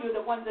for you, the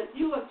ones that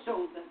you have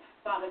chosen,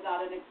 Father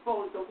God, and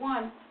expose the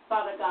ones,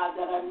 Father God,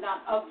 that are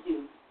not of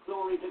you.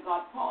 Glory to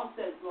God. Paul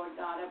says, Lord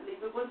God, I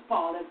believe it was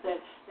Paul that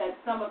said that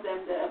some of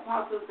them, the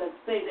apostles that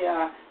say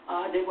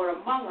they were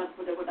among us,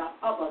 but they were not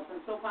of us.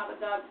 And so, Father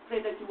God,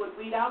 pray that you would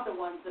weed out the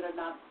ones that are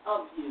not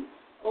of you.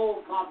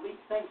 Oh, God, we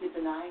thank you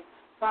tonight.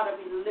 Father,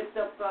 we lift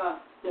up the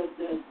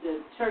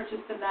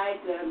churches tonight,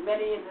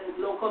 many in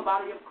the local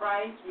body of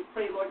Christ. We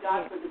pray, Lord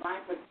God, for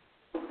divine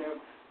protection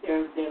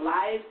over their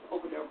lives,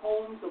 over their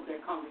homes, over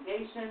their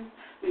congregations.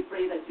 We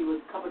pray that you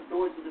would cover the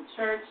doors of the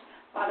church.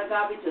 Father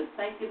God, we just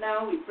thank you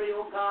now. We pray,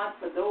 oh God,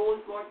 for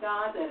those, Lord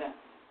God, that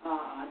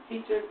are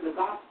teachers of the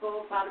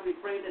gospel. Father, we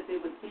pray that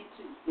they would teach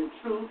the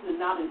truth and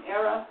not in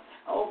error.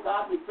 Oh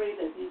God, we pray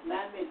that these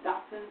man-made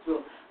doctrines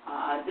will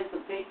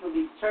dissipate from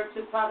these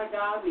churches, Father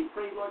God. We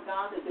pray, Lord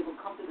God, that they will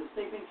come to the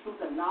saving truth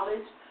and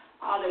knowledge.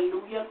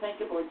 Hallelujah. Thank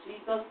you, Lord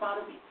Jesus.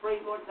 Father, we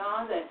pray, Lord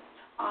God, that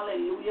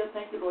hallelujah.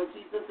 Thank you, Lord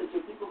Jesus, that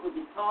your people will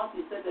be taught.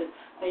 You said that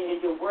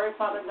in your word,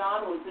 Father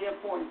God, Hosea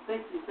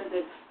 4:6, you said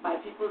that my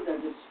people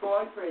are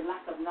destroyed for a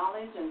lack of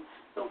knowledge. And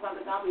so,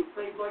 Father God, we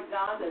pray, Lord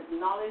God, that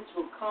knowledge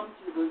will come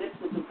through the lips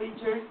of the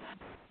preachers.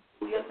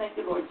 Hallelujah. Thank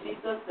you, Lord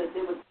Jesus, that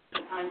they would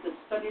take time to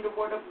study the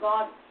word of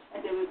God and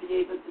they would be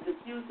able to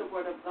diffuse the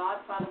word of God.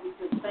 Father, we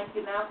just thank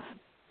you now.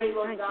 Pray,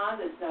 Lord God,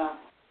 that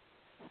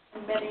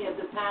many of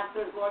the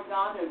pastors, Lord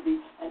God, and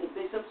the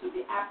bishops would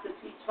be apt to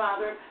teach,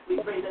 Father. We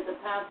pray that the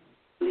pastors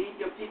Lead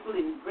your people,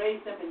 embrace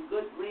them in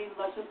good, green,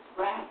 luscious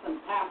grass and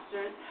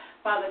pastures.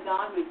 Father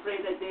God, we pray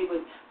that they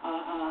would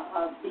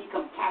be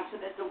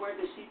compassionate toward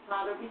the sheep,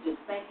 Father. We just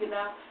thank you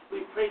now.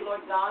 We pray,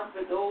 Lord God,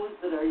 for those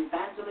that are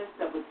evangelists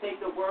that would take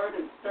the word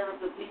and stir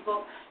up the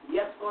people.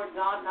 Yes, Lord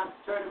God, not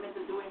stir them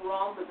into doing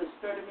wrong, but to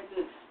stir them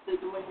into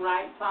doing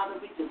right. Father,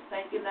 we just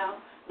thank you now.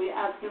 We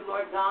ask you,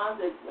 Lord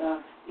God, that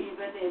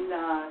even in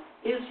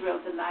Israel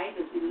tonight,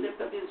 as we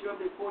lift up Israel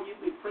before you,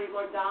 we pray,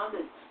 Lord God,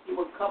 that you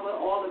will cover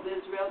all of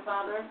Israel,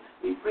 Father.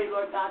 We pray,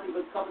 Lord God, you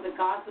will cover the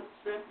Gaza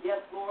Strip. Yes,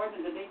 Lord,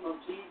 in the name of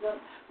Jesus.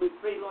 We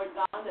pray, Lord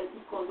God, that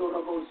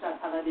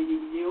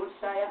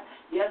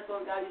yes,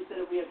 Lord God, you said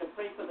that we have to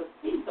pray for the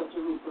peace of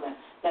Jerusalem,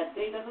 that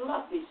they that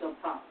love thee shall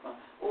prosper.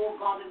 Oh,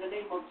 God, in the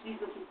name of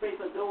Jesus, we pray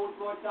for those,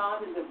 Lord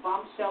God, in the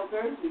bomb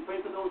shelters. We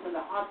pray for those in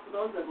the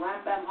hospitals, the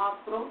Rambam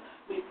Hospital.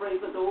 We pray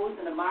for those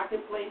in the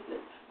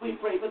marketplaces. We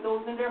pray for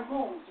those in their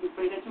homes. We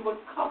pray that you would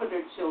cover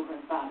their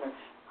children, Father.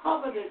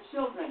 Cover their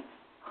children.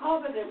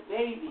 Cover their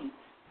babies.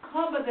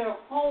 Cover their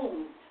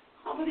homes.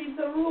 Cover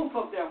the roof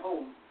of their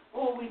homes.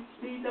 Oh, we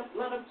plead the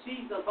blood of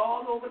Jesus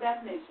all over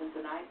that nation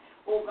tonight.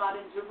 Oh, God,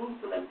 in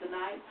Jerusalem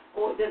tonight.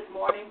 Oh, this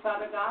morning,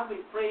 Father God,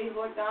 we pray,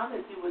 Lord God,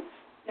 that you would,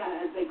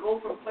 as they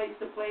go from place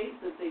to place,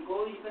 as they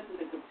go even to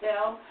the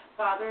hotel,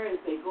 Father,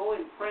 as they go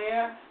in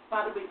prayer,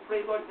 Father, we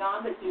pray, Lord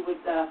God, that you would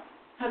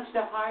touch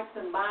their hearts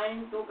and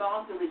minds, oh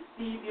God, to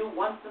receive you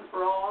once and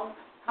for all.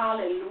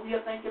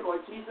 Hallelujah. Thank you, Lord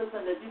Jesus,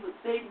 and that you would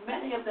save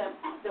many of them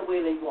at the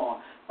way they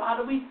walk.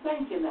 Father, we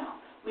thank you now.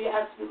 We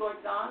ask you,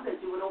 Lord God, that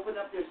you would open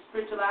up their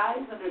spiritual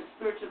eyes and their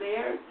spiritual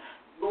ears.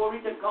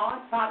 Glory to God.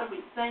 Father,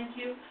 we thank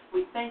you.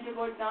 We thank you,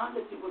 Lord God,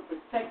 that you would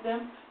protect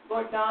them.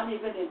 Lord God,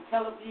 even in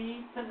Tel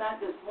Aviv tonight,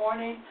 this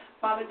morning,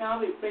 Father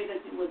God, we pray that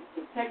you would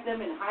protect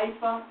them in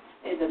Haifa,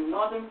 in the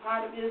northern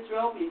part of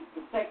Israel. We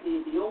protect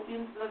the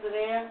Ethiopians that are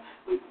there.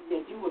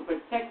 That you would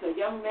protect the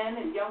young men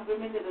and young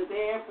women that are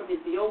there from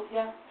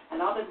Ethiopia and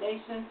other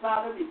nations,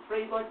 Father. We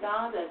pray, Lord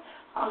God, that,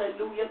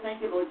 hallelujah,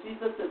 thank you, Lord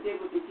Jesus, that they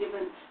would be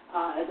given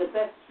the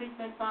best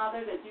treatment,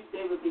 Father, that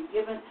they would be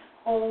given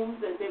homes,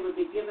 that they would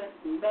be given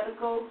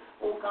medical,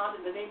 oh God,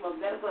 in the name of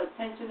medical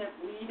attention if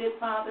needed,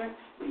 Father.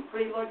 We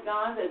pray, Lord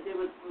God, that they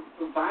would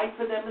provide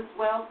for them as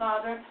well,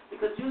 Father,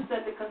 because you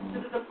said to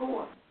consider the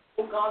poor.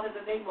 Oh God, in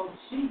the name of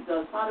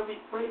Jesus, Father, we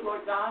pray,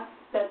 Lord God,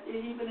 that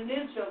even in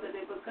Israel, that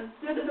they would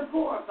consider the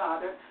poor,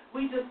 Father.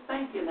 We just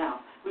thank you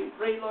now. We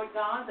pray, Lord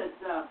God, that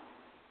the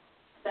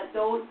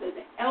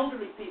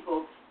elderly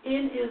people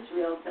in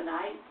Israel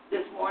tonight,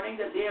 this morning,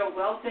 that they are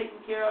well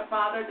taken care of,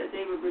 Father, that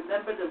they would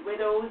remember the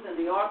widows and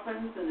the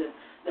orphans and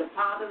the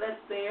fatherless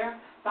there.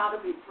 Father,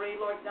 we pray,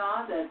 Lord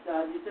God, that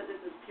you said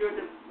this is pure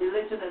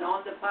religion and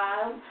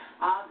undefiled.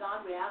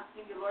 God, we're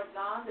asking you, Lord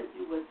God, that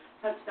you would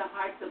touch the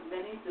hearts of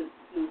many to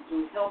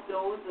help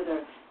those that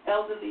are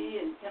elderly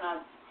and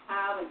cannot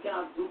have and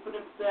cannot do for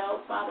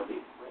themselves. Father,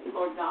 we pray,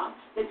 Lord God,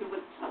 that you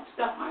would touch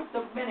the hearts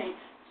of many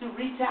to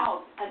reach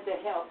out and to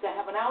help, to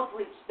have an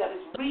outreach that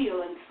is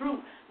real and true,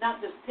 not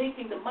just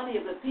taking the money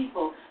of the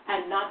people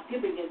and not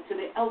giving it to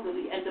the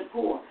elderly and the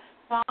poor.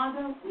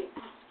 Father, we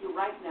ask you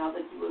right now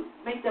that you will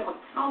make them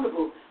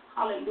accountable,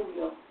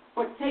 hallelujah,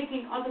 for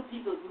taking other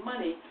people's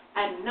money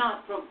and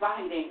not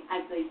providing,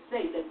 as they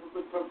say, that we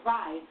would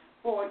provide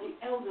for the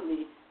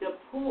elderly, the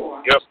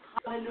poor, yes,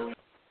 hallelujah,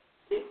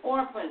 the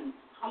orphans,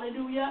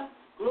 hallelujah.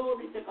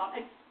 Glory to God.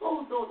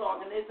 Expose those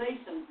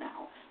organizations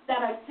now that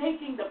are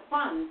taking the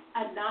funds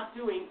and not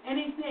doing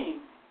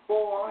anything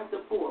for the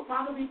poor.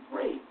 Father, we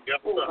pray,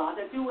 God,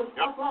 that you would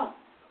help us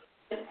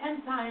in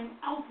end-time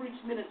outreach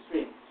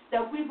ministry,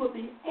 that we will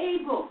be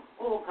able,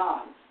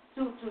 God,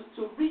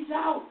 to reach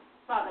out,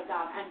 Father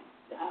God,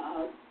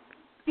 and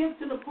give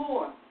to the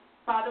poor.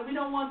 Father, we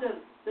don't want to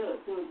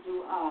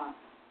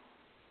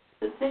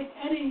take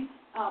any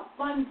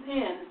funds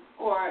in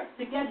or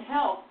to get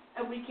help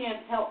and we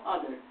can't help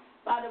others.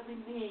 Father, we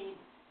need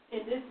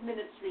in this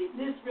ministry,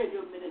 this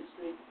radio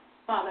ministry,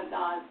 Father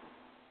God,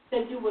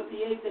 that you would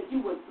be able, that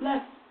you would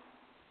bless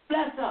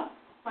us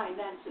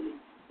financially,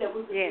 that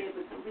we would be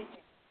able to reach,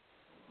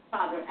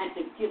 Father, and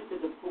to give to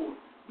the poor,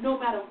 no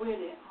matter where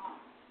they are,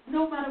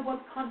 no matter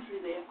what country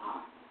they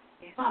are.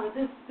 Yes. Father,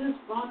 this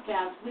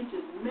broadcast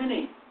reaches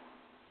many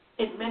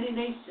in many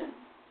nations.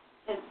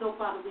 And so,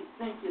 Father, we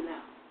thank you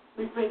now.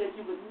 We pray that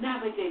you would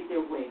navigate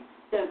their way,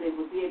 that they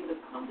would be able to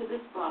come to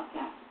this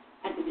broadcast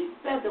and to be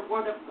fed the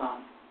word of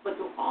God, but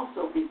to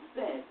also be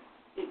fed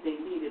if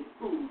they needed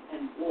food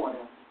and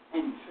water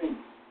and drink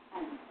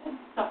and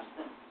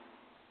substance.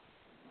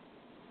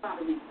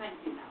 Father, we thank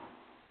you now.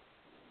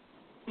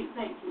 We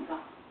thank you,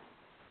 God.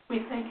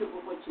 We thank you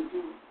for what you're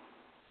doing.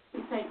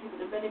 We thank you for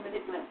the many,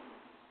 many blessings.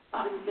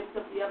 Father, we lift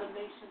up the other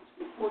nations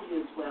before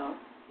you as well,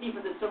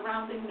 even the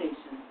surrounding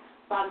nations.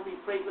 Father, we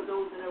pray for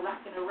those in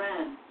Iraq and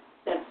Iran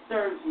that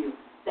serve you,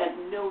 that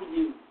know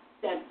you,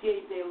 that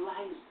gave their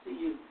lives to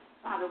you.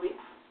 Father, we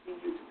asking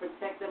you to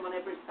protect them on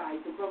every side,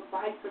 to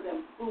provide for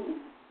them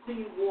food,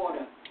 clean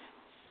water,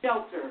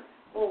 shelter,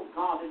 oh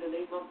God, in the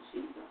name of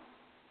Jesus.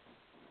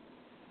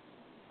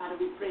 Father,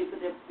 we pray for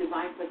their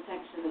divine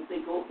protection as they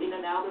go in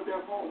and out of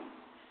their homes.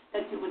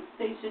 that you would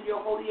station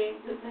your holy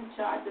angels in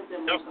charge of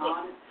them, Yes, oh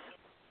God.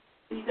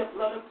 See the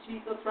blood of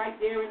Jesus right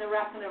there in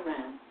Iraq and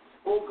Iran.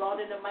 Oh God,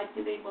 in the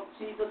mighty name of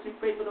Jesus, we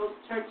pray for those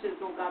churches,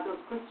 oh God,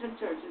 those Christian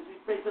churches. We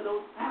pray for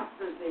those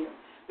pastors there.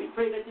 We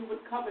pray that you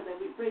would cover them.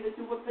 We pray that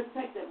you would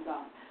protect them,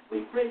 God.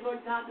 We pray, Lord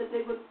God, that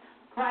they would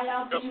cry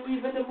out to you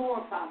even the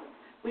more, Father.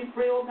 We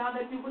pray, oh God,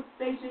 that you would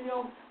station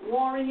your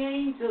warring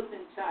angels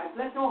in charge.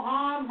 Let no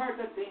harm,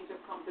 hurt, or danger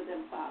come to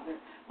them, Father.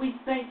 We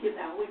thank you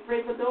now. We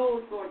pray for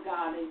those, Lord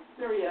God, in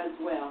Syria as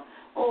well.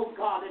 Oh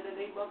God, in the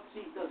name of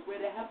Jesus,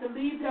 where they have to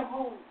leave their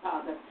homes,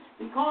 Father,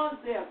 because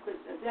they are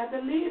Christians. They have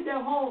to leave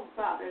their homes,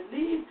 Father.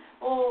 Leave,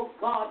 oh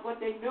God, what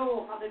they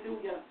know,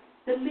 hallelujah,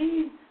 to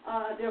leave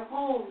their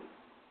homes,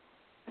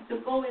 to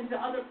go into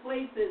other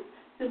places,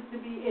 to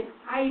be in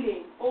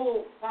hiding.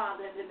 Oh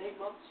Father, in the name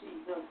of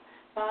Jesus.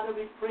 Father,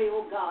 we pray,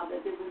 oh God,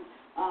 that they would,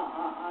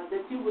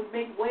 that you would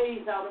make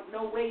ways out of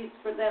no ways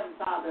for them,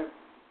 Father.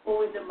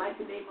 Oh, in the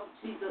mighty name of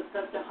Jesus,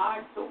 touch the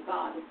hearts, oh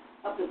God,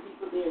 of the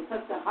people there.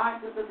 Touch the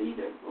hearts of the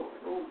leaders, Lord.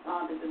 Oh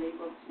God, in the name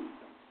of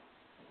Jesus.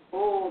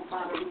 Oh,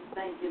 Father, we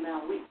thank you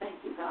now. We thank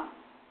you, God.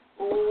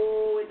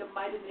 Oh, in the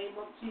mighty name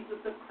of Jesus,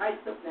 the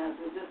Christ of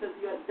Nazareth, just as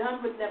you have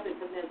done with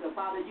Nebuchadnezzar,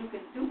 Father, you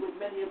can do with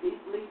many of these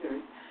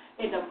leaders.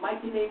 In the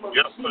mighty name of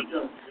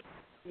Jesus.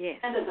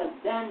 Yes. I stand as a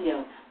Daniel.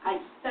 I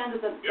stand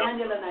as a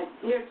Daniel, and I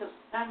dare to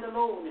stand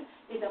alone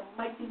in the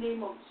mighty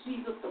name of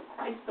Jesus, the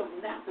Christ of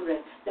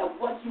Nazareth, that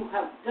what you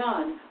have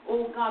done,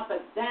 oh God, for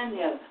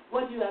Daniel,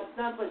 what you have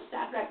done for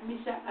Shadrach,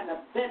 Meshach, and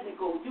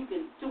Abednego, you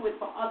can do it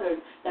for others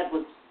that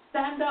would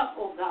stand up,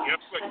 oh God,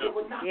 and they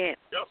would not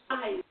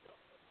die.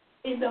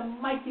 In the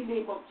mighty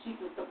name of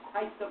Jesus, the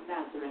Christ of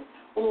Nazareth,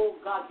 oh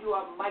God, you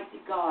are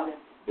mighty God.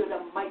 You're the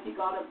mighty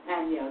God of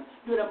Daniel.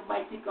 You're the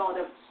mighty God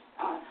of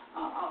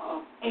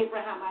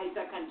Abraham,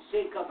 Isaac, and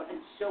Jacob, and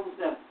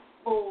Joseph.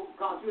 Oh,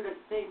 God, you're the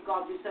same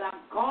God. You said, I'm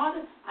God,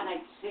 and I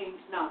change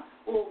not.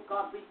 Oh,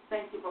 God, we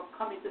thank you for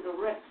coming to the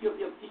rescue of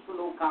your people,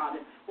 oh, God.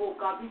 Oh,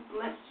 God, we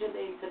bless your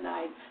name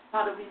tonight.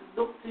 Father, we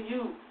look to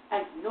you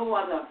as no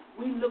other.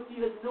 We look to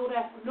you as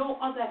no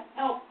other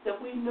help that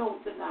we know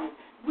tonight.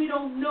 We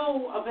don't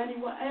know of any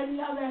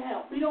other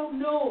help. We don't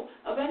know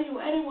of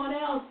anyone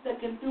else that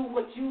can do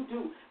what you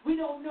do. We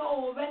don't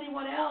know of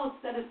anyone else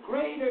that is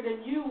greater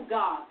than you,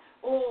 God.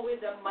 Oh, in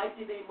the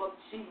mighty name of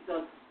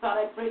Jesus. God,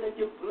 I pray that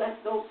you bless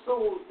those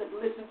souls that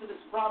listen to this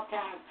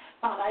broadcast.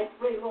 God, I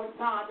pray, Lord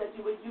God, that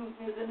you would use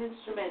me as an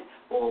instrument,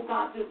 oh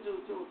God, to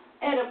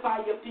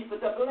edify your people,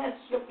 to bless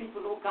your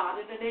people, oh God,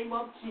 in the name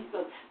of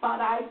Jesus. God,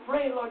 I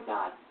pray, Lord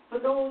God, for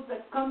those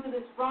that come to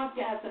this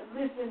broadcast and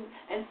listen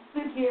and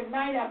sit here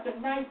night after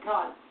night,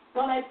 God.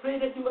 God, I pray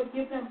that you would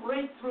give them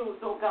breakthroughs,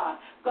 oh God.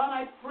 God,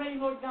 I pray,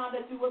 Lord God,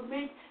 that you would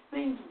make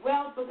things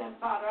well for them,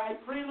 Father. I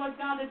pray, Lord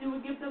God, that you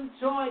would give them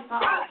joy,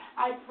 Father.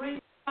 I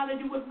pray, God, that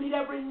you would meet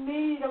every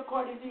need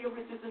according to your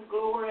riches and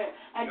glory,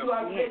 and you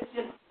are rich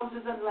in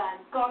houses and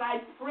lands. God,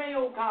 I pray,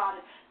 oh God,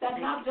 that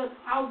not just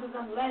houses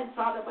and lands,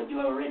 Father, but you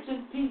are rich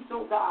in peace,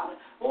 oh God.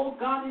 Oh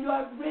God, you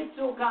are rich,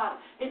 oh God,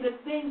 in the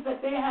things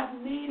that they have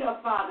need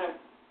of, Father.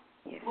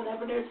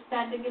 Whatever they're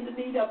standing in the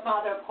need of,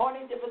 Father,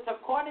 if it's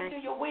according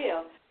to your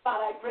will,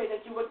 Father, I pray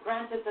that you would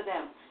grant it to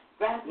them.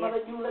 Grant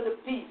Mother Eula the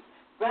peace.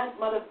 Grant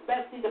Mother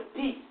Bessie the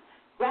peace.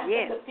 Grant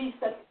them the peace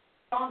that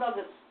beyond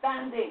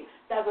understanding,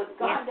 that would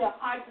guard their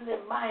hearts and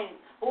their minds.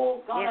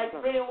 Oh, God, I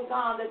pray, oh,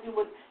 God, that you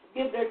would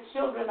give their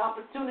children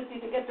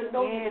opportunity to get to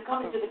know you, to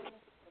come into the kingdom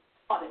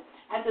of God,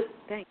 and to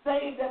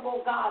save them,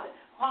 oh, God,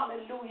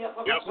 hallelujah,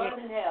 from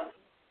burning hell.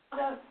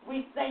 Father,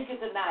 we thank you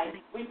tonight.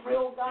 We pray,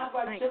 oh God,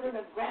 for our children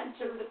and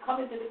grandchildren to come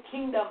into the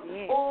kingdom.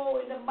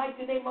 Oh, in the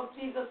mighty name of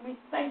Jesus, we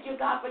thank you,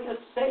 God, for your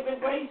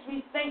saving grace.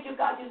 We thank you,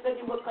 God, you said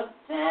you will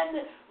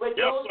contend with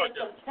those that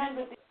contend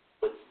with thee,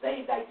 would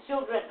save thy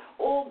children.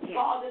 Oh,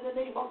 God, in the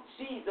name of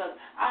Jesus.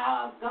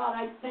 God,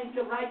 I thank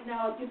you right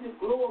now. I give you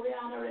glory,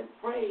 honor, and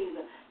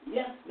praise.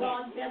 Yes,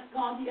 God, yes,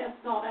 God, yes,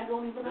 God. I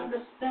don't even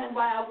understand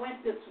why I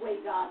went this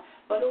way, God.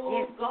 But,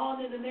 oh, God,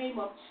 in the name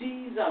of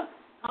Jesus.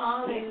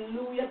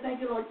 Hallelujah. Thank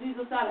you, Lord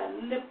Jesus. I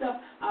lift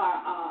up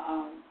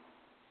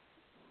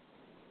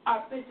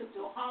our Bishop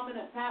Joe Harmon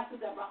and Pastor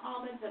Deborah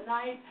Harmon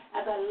tonight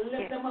as I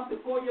lift them up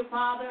before you,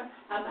 Father.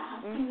 I'm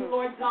asking you,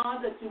 Lord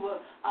God, that you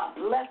will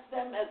bless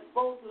them as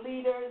both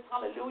leaders.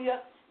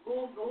 Hallelujah.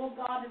 Oh,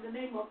 God, in the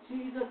name of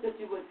Jesus, that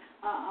you would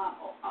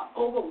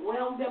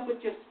overwhelm them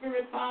with your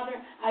spirit, Father.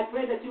 I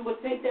pray that you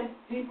would take them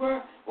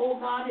deeper, oh,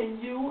 God, in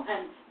you,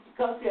 and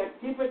because there are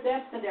deeper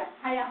depths and there are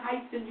higher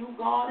heights in you,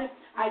 God.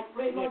 I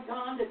pray, Lord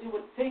God, that you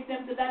would take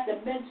them to that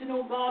dimension,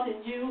 oh God,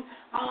 in you.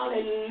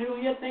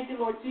 Hallelujah. Thank you,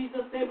 Lord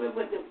Jesus. They would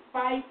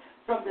fight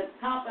from the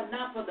top and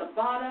not from the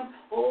bottom.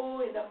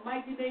 Oh, in the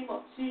mighty name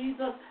of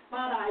Jesus,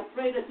 Father, I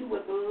pray that you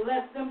would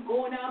bless them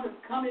going out and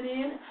coming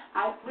in.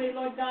 I pray,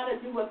 Lord God,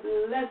 that you would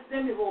bless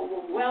them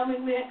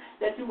overwhelmingly,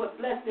 that you would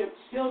bless their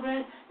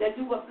children, that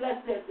you would bless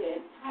their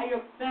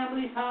entire family,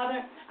 Heavenly Father,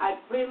 I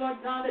pray,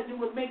 Lord God, that you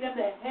would make them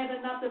the head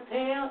and not the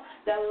tail,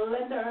 the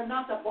lender and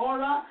not the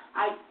borrower.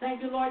 I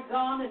thank you, Lord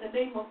God, in the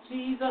name of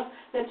Jesus,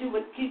 that you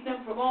would keep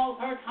them from all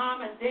hurt,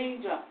 harm, and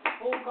danger.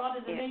 Oh, God,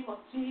 in the name of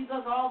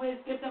Jesus, always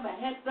give them a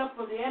heads up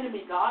from the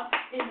enemy, God,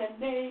 in the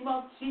name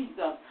of Jesus.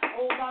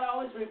 Oh, God,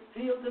 always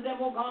reveal to them,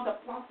 oh, God, the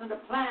plots and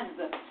the plans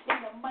in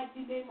the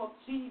mighty name of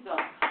Jesus.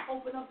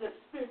 Open up their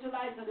spiritual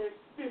eyes and their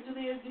spiritual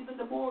ears even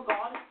the more,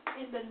 God,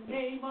 in the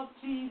name of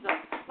Jesus.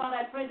 God,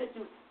 I pray that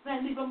you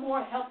send even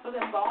more help for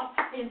them, God,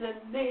 in the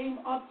name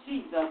of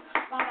Jesus.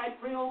 God, I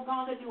pray, oh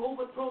God, that you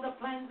overthrow the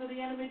plans of the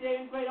enemy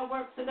there in greater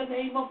works in the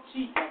name of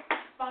Jesus.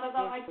 Father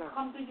God, I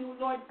come to you,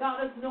 Lord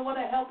God, as no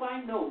other help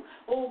I know.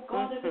 Oh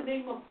God, in the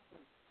name of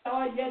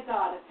God,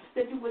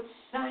 that you would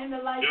shine the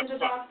light in the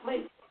dark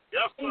place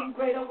in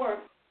greater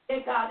works.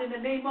 God, in the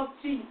name of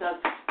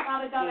Jesus.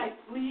 Father God, I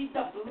plead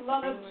the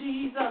blood of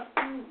Jesus,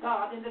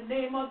 God, in the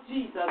name of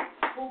Jesus.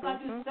 Oh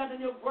God, you said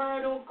in your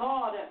word, oh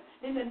God,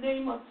 in the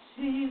name of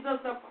Jesus,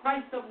 the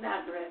Christ of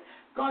Nazareth.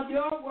 God,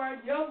 your word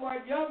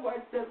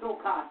says, oh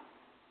God,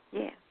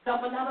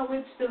 suffer not a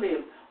witch to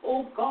live.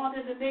 Oh God,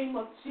 in the name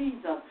of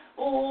Jesus.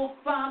 Oh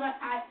Father,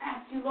 I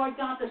ask you, Lord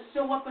God, to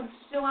show up and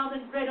show out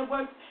in greater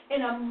works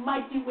in a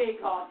mighty way,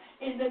 God.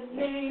 In the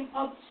name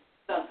of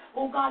Jesus.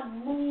 Oh God,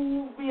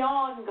 move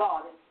beyond,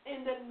 God.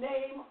 In the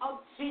name of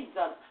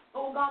Jesus.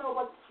 Oh God,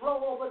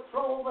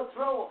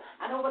 overthrow,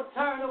 and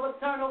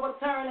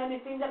overturn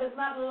anything that is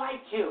not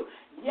like you.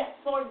 Yes,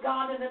 Lord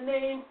God, in the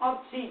name of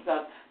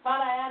Jesus.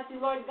 Father, I ask you,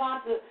 Lord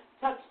God, to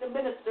touch the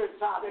ministers,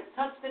 Father.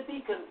 Touch the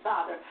deacons,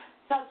 Father.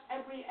 Touch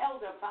every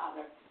elder,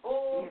 Father.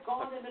 Oh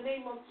God, in the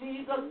name of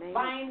Jesus,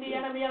 bind the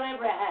enemy on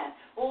every hand.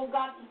 Oh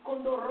God,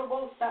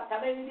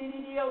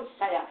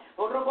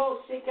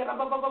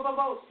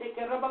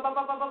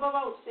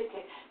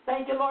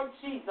 thank you, Lord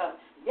Jesus.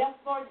 Yes,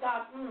 Lord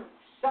God.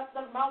 Shut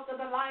the mouth of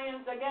the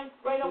lions against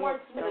Greater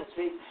Works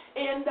Ministries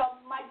in the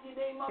mighty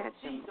name of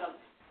Jesus.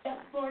 Yes,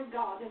 Lord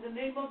God, in the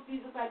name of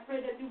Jesus, I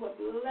pray that you would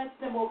bless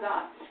them, oh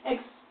God.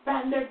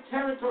 Expand their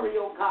territory,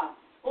 oh God.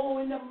 Oh,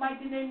 in the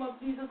mighty name of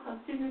Jesus,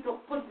 continue to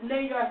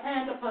lay your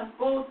hand upon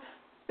both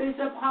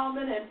Bishop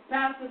Harmon and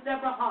Pastor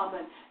Deborah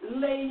Harmon.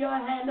 Lay your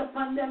hand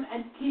upon them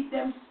and keep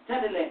them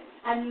steadily.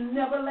 And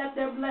never let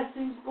their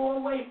blessings go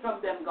away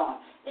from them, God.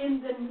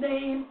 In the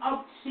name of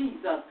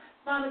Jesus.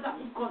 Father God,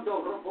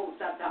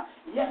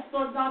 yes,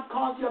 Lord God,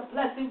 cause your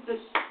blessings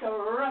to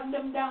run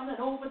them down and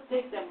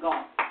overtake them,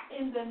 God.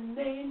 In the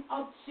name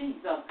of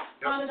Jesus.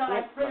 Father God,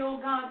 I pray, oh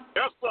God.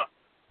 Yes, sir.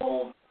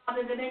 Oh God,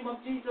 in the name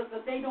of Jesus,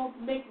 that they don't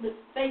make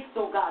mistakes,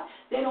 oh God.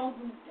 They don't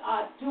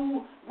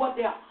do what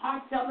their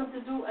heart tells them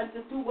to do and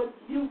to do what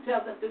you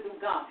tell them to do,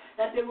 God.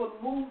 That they will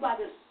move by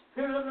the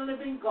Spirit of the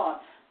living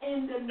God.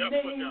 In the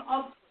name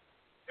of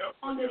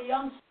under the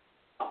unction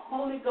of the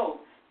Holy Ghost.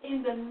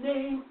 In the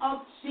name of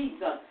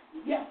Jesus.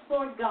 Yes,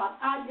 Lord God.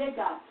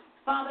 God.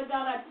 Father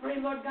God, I pray,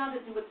 Lord God,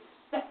 that you would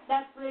set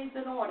that place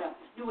in order.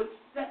 You would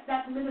set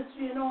that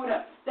ministry in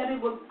order. That it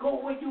would go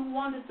where you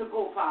want it to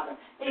go, Father.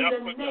 In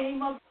the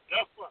name of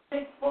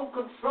take full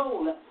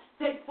control.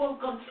 Take full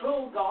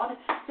control, God.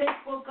 Take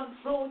full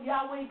control,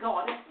 Yahweh,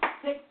 God.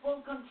 Take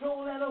full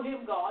control,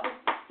 Elohim, God.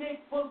 Take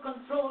full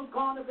control,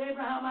 God of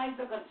Abraham,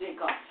 Isaac, and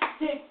Jacob.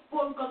 Take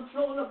full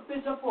control of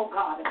Bishop, oh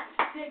God.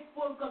 Take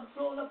full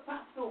control of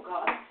Pastor, oh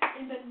God.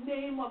 In the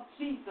name of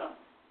Jesus.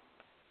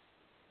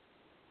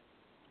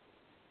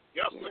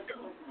 Yes, Lord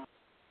God.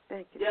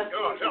 Thank you. Yes,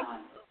 Lord God.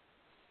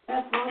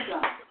 Yes, Lord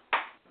God.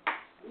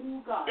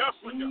 Oh, God. Yes,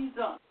 Lord God.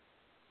 Jesus.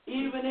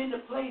 Even in the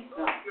place,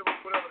 God. Give us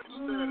whatever they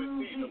stand in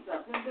need of.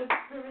 Jesus. And the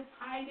Spirit's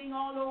hiding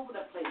all over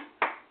the place.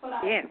 But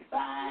I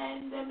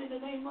bind them in the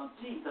name of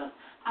Jesus.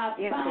 I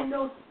bind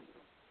those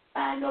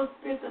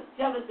spirits of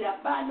jealousy. I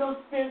bind those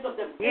spirits of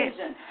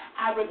division.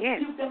 I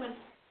rebuke them and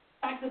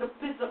back to the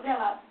pits of hell.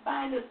 I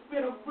bind the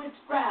spirit of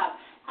witchcraft.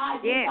 I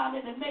get out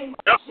in the name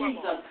of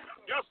Jesus.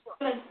 Yes,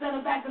 sir. And send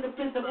them back to the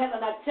pits of hell.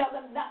 And I tell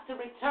them not to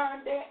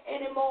return there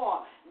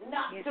anymore.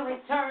 Not to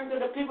return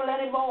to the people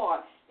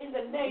anymore. In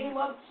the name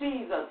of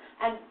Jesus.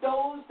 And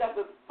those that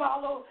will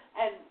follow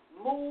and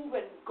move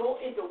and go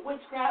into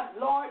witchcraft,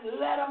 Lord,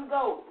 let them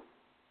go.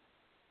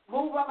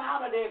 Move them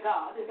out of there,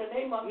 God, in the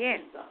name of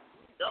Jesus.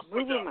 Yes,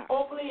 move them out.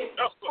 Hopefully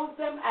expose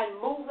them and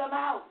move them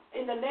out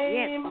in the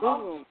name move of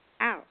them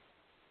out.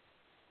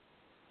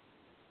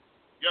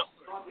 Yes,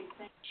 sir. God, we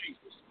thank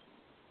Jesus.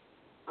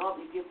 God,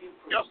 we give you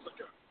praise. Yes,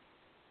 sir.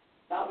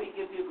 God, we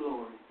give you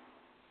glory.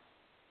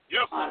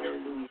 Yes, sir.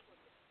 Hallelujah.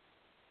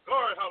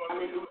 Glory,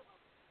 hallelujah.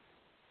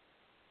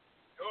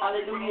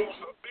 Hallelujah.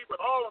 Be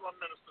with all of our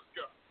ministers,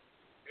 God.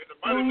 In the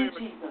mighty name of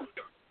Jesus,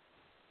 God.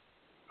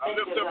 I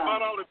lift up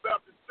Mount Olive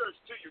Baptist Church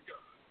to you,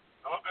 God.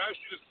 I'll ask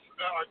you to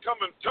come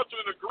and touch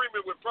an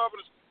agreement with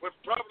Providence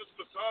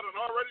Facade and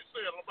already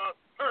said about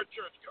her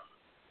church, God.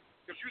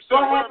 Because you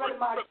said, wherever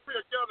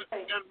three are gathered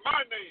in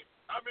my name,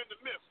 I'm in the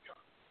midst, God.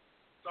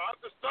 So I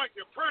just thank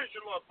you, praise you,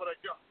 Lord, for that,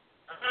 God.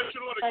 I ask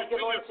you, Lord, to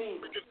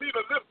continue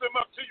to lift them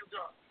up to you,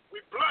 God.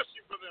 We bless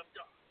you for them,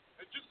 God.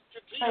 And just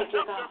continue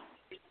to help them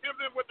and give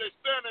them what they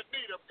stand in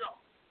need of, God.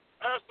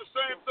 I ask the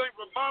same thing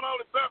for Mount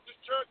Olive Baptist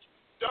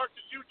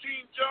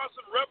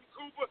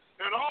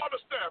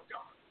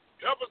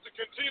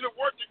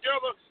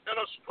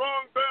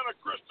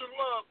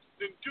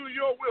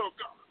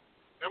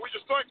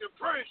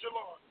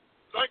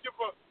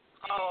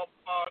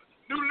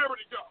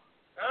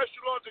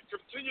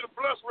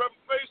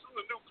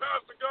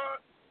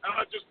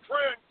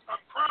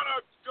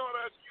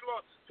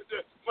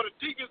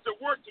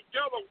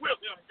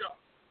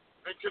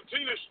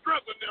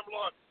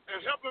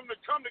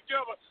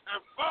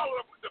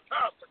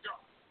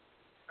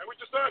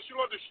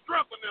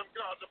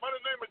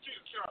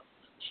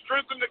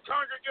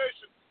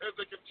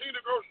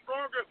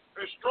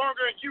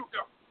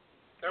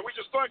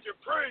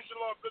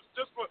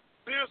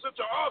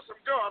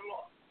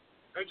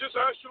And just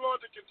ask you,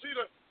 Lord, to continue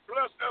to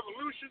bless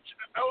Elevation,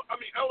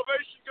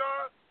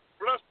 God.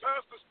 Bless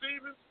Pastor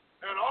Stevens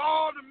and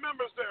all the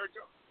members there,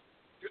 God.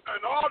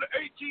 And all the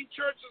 18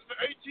 churches and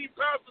the 18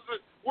 pastors that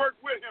work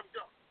with him,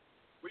 God.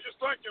 We just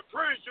thank you and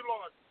praise you,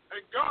 Lord.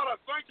 And God, I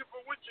thank you for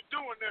what you're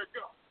doing there,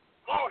 God.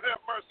 Lord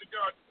have mercy,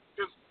 God.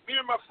 Because me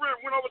and my friend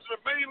went over to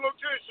the main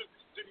location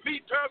to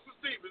meet Pastor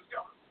Stevens,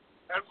 God.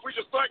 And we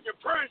just thank you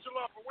and praise you,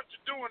 Lord, for what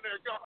you're doing there,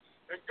 God.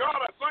 And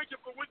God, I thank you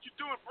for what you're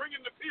doing,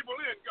 bringing the people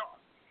in, God.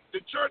 The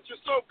church is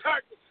so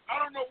packed,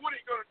 I don't know what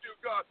he's going to do,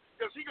 God,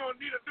 because he's going to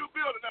need a new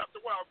building after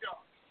a while,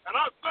 God. And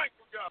I thank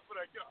you, God, for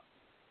that, God.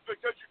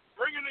 Because you're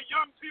bringing the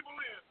young people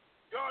in,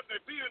 God, and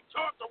they're being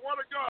taught the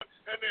word of God,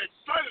 and they're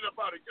excited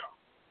about it, God.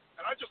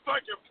 And I just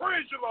thank you and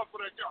praise you, Lord,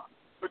 for that, God.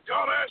 But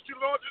God, I ask you,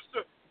 Lord, just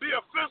to be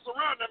a fence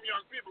around them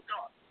young people,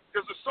 God,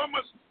 because there's so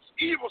much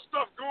evil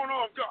stuff going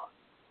on, God.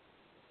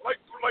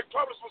 Like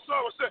Prophet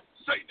Messiah said,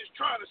 Satan is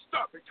trying to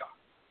stop it, God.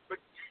 But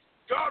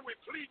God, we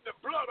plead the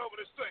blood over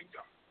this thing,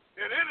 God.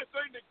 And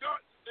anything that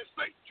God, that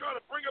Satan trying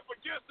to bring up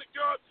against it,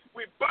 God,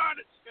 we bind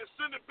it and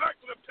send it back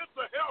to the pits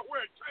of hell where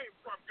it came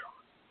from, God.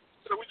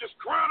 So we just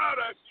cry out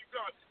after you,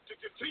 God, to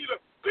continue to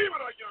be with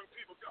our young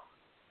people, God.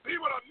 Be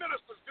with our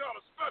ministers, God,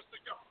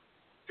 especially, God.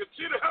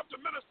 Continue to help the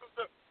ministers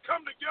to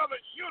come together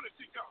in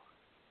unity, God.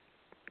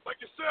 Like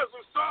it says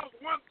in Psalms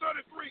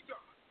 133,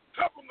 God.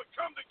 Help them to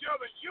come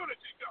together in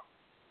unity, God.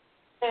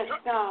 Yes,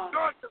 God.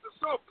 God, because it's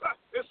so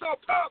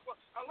powerful.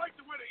 I like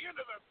the way the end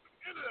of that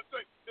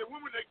thing, that when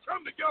they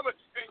come together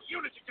in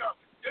unity, God,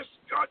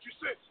 God, you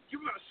said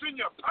you're going to send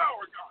your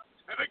power, God.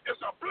 And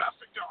it's a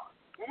blessing, God,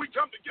 when we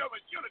come together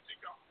in unity,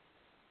 God.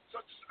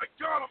 So,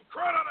 God, I'm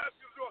crying out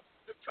asking you, Lord,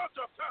 to touch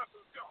our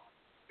pastors, God.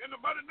 In the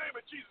mighty name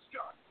of Jesus,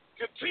 God.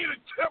 Continue to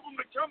help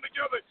them to come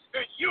together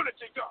in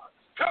unity, God.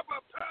 Help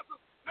our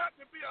pastors not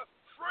to be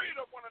afraid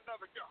of one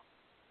another, God.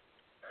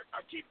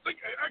 I keep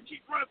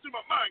running through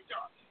my mind,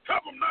 God.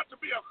 Help them not to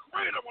be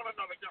afraid of one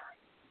another, God.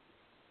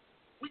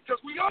 Because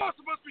we all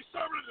supposed to be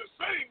serving the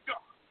same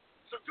God.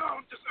 So, God,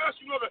 I'm just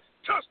asking you, Lord, to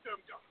touch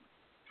them, God.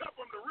 Help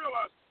them to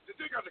realize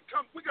that we got to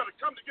come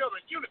together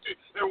in unity.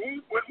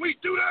 And when we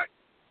do that,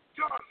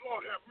 God,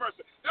 Lord, have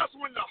mercy. That's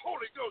when the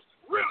Holy Ghost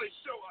really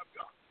show up,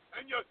 God.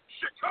 And your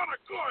Shekinah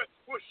glory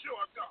will show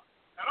up, God.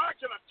 And I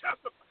can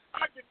testify.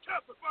 I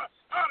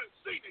done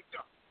seen it,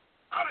 God.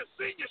 I done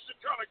seen your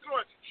Shekinah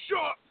glory show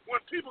up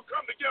when people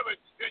come together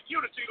in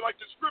unity, like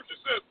the Scripture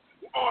says,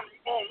 on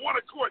one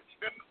accord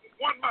and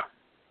one mind.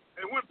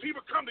 And when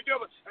people come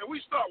together and we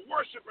start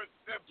worshiping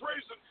and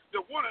praising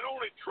the one and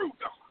only true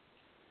God,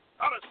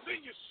 I done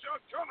seen your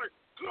Shekinah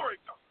glory,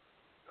 God.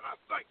 And I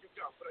thank you,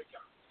 God, for that,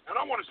 God. And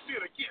I want to see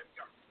it again,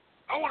 God.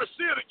 I want to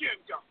see it again,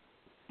 God.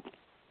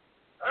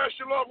 I ask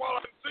you, Lord,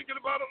 while I'm thinking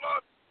about it,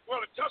 Lord,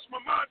 while it touched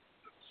my mind,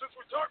 since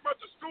we're talking about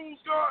the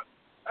schools, God,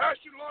 I ask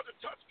you, Lord, to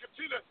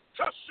continue to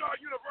touch Shaw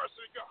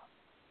University, God.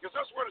 Because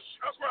that's where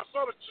I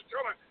saw the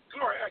Shekinah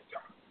glory at,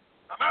 God.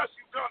 I'm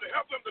asking you, God, to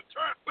help them to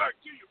turn back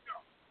to you,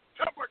 God.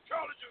 Help our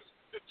colleges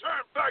to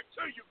turn back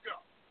to you,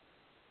 God.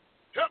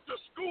 Help the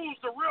schools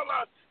to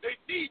realize they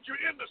need you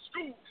in the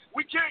school.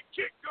 We can't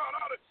kick God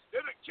out of it. They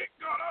done kick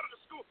God out of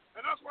the school.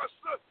 And that's why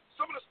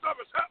some of the stuff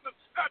is happening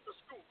at the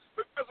school.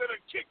 Because they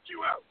done kicked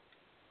you out.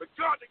 But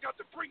God, they got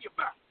to bring you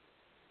back.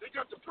 They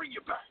got to bring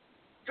you back.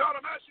 God,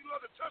 I'm asking you,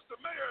 Lord, to touch the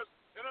mayors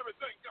and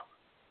everything, God.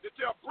 That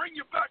they'll bring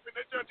you back and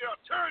that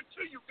they'll turn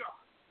to you,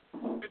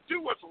 God. And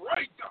do what's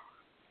right, God.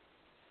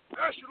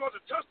 I ask you, Lord,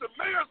 to touch the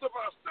mayors of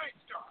our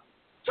states, God.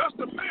 Touch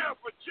the mayor of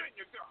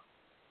Virginia, God.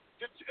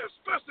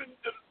 Especially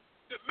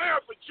the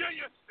mayor of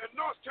Virginia and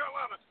North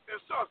Carolina and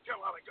South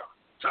Carolina, God.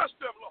 Touch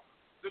them, Lord.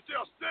 That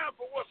they'll stand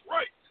for what's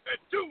right and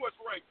do what's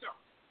right, God.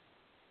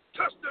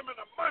 Touch them in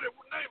the mighty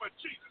name of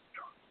Jesus,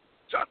 God.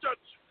 Touch our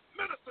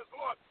ministers,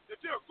 Lord,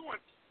 that they'll go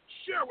and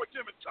share with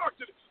them and talk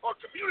to them or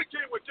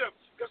communicate with them.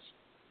 Because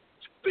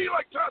be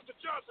like Pastor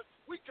Johnson,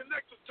 we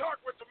connect and talk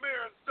with the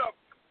mayor and stuff.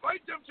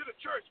 Invite them to the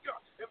church,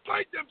 God.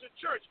 Invite them to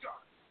church,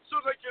 God,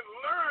 so they can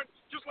learn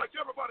just like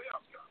everybody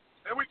else, God.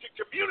 And we can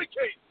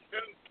communicate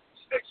and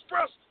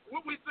express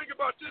what we think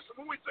about this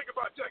and what we think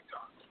about that,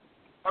 God,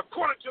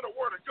 according to the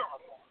word of God,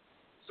 Lord.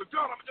 So,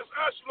 God, I'm just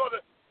asking, Lord,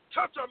 to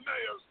touch our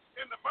mayors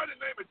in the mighty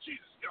name of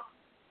Jesus, God.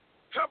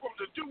 Help them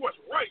to do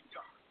what's right,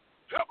 God.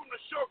 Help them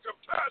to show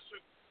compassion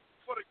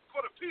for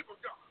the people,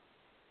 God.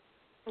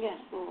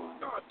 Yes, Lord.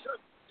 God,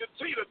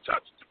 continue to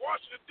touch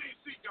Washington,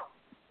 D.C., God.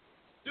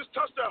 Just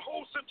touch that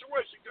whole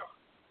situation, God.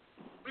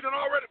 We done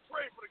already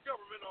prayed for the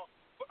government,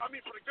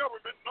 for the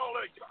government and all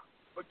that, God.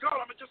 But, God,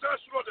 I'm just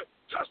asking you, Lord, to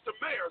touch the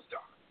mayors,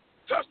 God.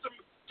 Touch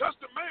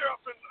the mayor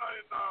up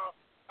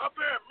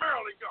there in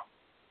Maryland, God.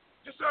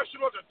 Just ask you,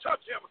 Lord, to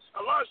touch him.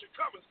 Elijah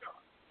Cummings, God.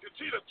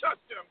 Continue to touch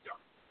them,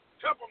 God.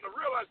 Help them to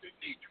realize they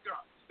need you,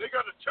 God. They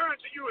got to turn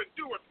to you and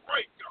do what's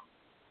right, God.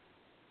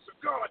 So,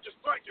 God, I just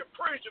thank you and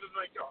praise you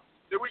tonight, God,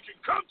 that we can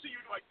come to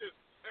you like this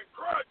and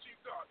cry to you,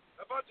 God,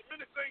 about the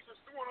many things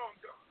that's going on,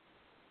 God.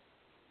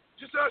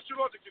 Just ask you,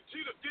 Lord, to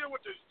continue to deal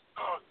with the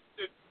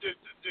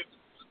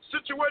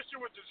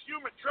situation with this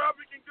human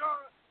trafficking,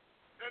 God,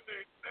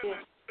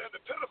 and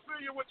the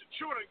pedophilia with the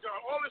children, God.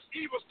 All this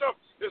evil stuff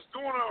is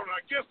going on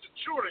against the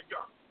children,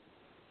 God.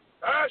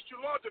 I ask you,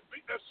 Lord, to be,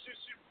 as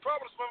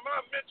Prophetess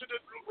Mama mentioned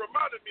it,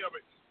 reminded me of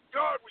it.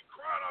 God, we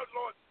cry out,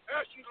 Lord,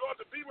 ask you, Lord,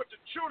 to be with the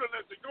children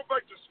as they go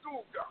back to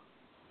school, God.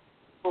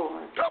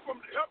 Help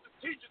the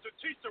teachers to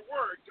teach the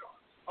word, God.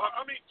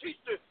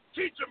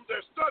 Teach them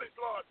their studies,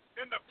 Lord,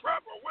 in the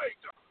proper way,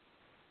 God.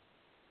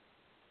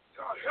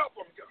 God, help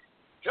them, God.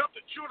 Help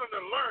the children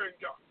to learn,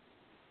 God.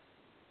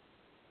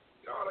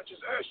 God, I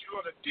just ask you,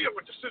 Lord, to deal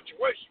with the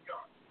situation,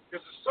 God,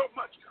 because there's so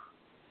much, God.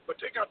 But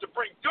they got to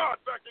bring God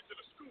back into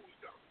the schools,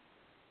 God.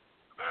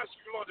 I'm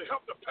asking you, Lord, to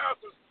help the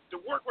pastors to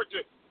work with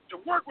the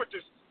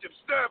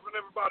staff and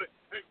everybody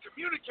and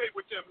communicate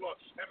with them, Lord.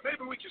 And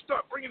maybe we can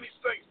start bringing these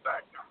things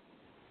back, God.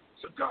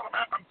 So, God,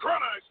 I'm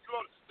crying out,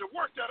 Lord, to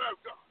work that out,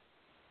 God.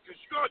 Because,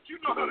 God,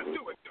 you know how to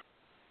do it, God.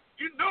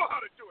 You know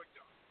how to do it,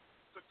 God.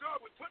 So,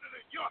 God, we put it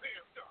in your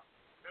hands, God.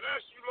 And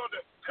ask you, Lord,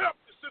 to help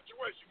the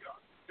situation, God.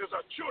 Because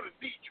our children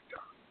need you,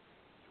 God.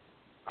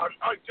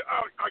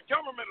 Our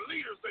government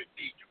leaders, they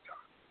need you,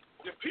 God.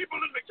 The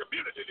people in the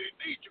community, they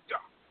need you,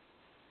 God.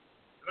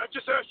 And I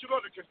just ask you,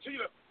 Lord, to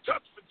continue to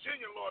touch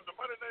Virginia, Lord, in the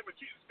mighty name of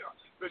Jesus, God.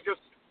 Because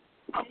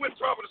I'm with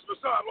Prophetess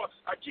Messiah, Lord.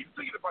 I keep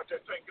thinking about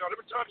that thing, God.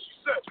 Every time she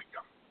says it,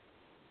 God.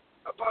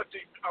 About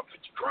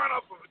crying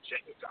out for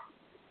Virginia, God.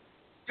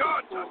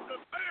 God, touch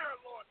the mayor,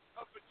 Lord,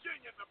 of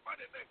Virginia in the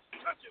mighty name.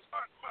 Touch his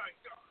heart and mind,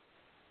 God.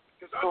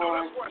 Because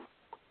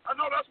I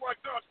know that's why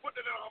God's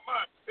putting it in our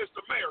mind. It's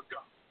the mayor,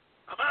 God.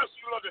 I'm asking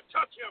you, Lord, to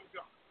touch him,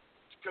 God.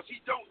 Because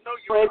he don't know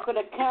you, Pray God. for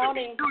the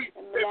county and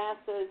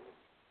Manassas.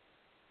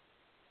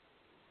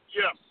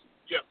 Yes.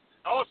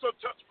 I also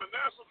touch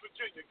Manassas,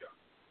 Virginia, God.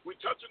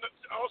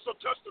 I also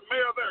touch the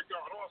mayor there,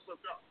 God, also,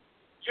 God.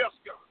 Yes,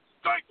 God.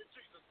 Thank you,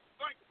 Jesus.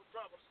 Thank you for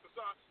Prophetess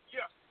Messiah.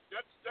 Yes,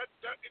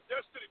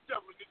 that city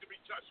definitely needs to be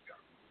touched,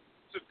 God.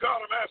 So,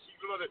 God, I'm asking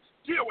you, Lord, to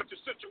deal with the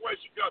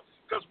situation, God,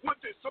 because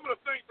some of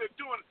the things they're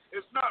doing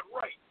is not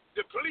right.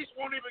 The police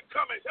won't even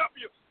come and help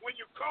you when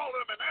you call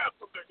them and ask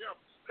them to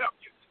help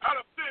you. I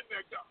done been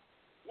there, God.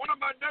 One of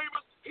my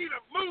neighbors, he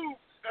done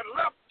moved and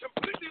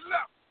completely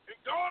left, and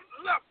gone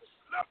left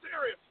the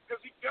area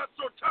because he got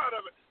so tired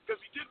of it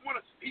because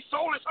he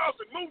sold his house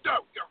and moved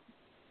out, God,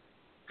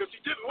 because he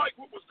didn't like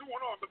what was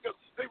going on because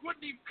they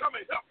wouldn't even come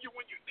and help you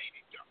when you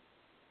needed, God.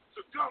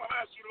 So, God, I'm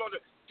asking you, Lord,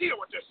 to deal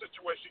with that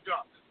situation,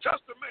 God. Touch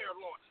the mayor,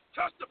 Lord.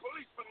 Touch the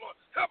policeman, Lord.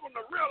 Help them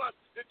to realize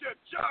that their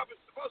job is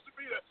supposed to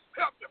be to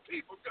help the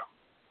people, God.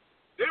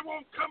 They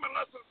won't come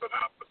unless it's an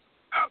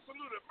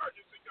absolute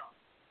emergency, God.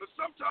 But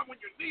sometimes when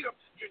you need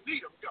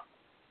them, God.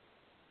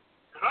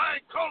 And I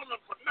ain't calling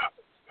them for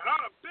nothing. And I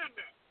done been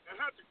there and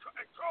had to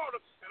call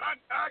them, and I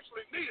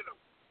actually needed them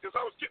because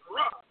I was getting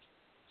robbed.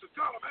 So,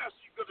 God, I'm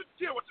asking you to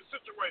deal with the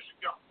situation,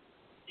 God.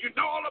 You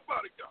know all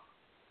about it, God.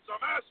 So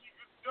I'm asking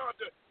you, God,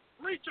 to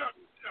reach out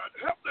and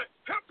help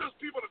those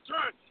people to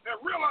turn and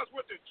realize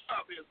what their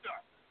job is,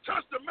 God.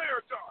 Touch the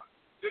mayor, God,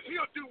 that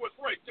he'll do what's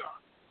right, God.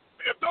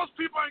 If those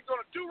people ain't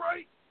going to do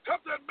right,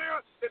 help that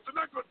mayor. If they're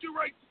not going to do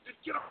right, then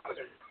get out of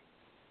there.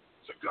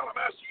 So, God, I'm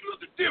asking you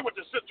to deal with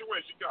the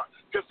situation, God,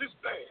 because it's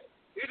bad.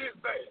 It is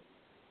bad.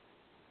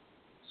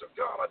 So,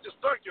 God, I just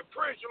thank you and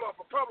praise you, Lord,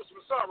 for Prophetess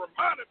Messiah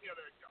reminding me of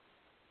that, God.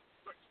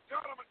 But,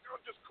 God, I'm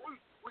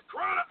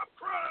crying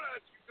out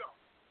at you, God,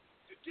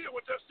 to deal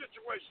with that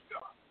situation,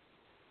 God.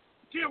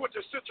 Deal with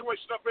the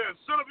situation up there in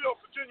Centerville,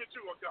 Virginia,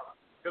 too, oh God.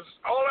 Because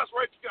all that's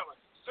right together.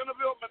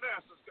 Centerville,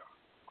 Manassas, God.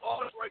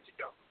 All that's right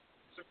together.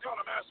 So, God,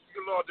 I'm asking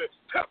you, Lord, to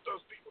help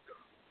those people,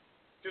 God.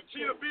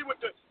 Continue to be with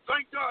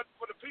thank God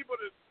for the people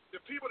that's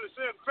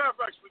in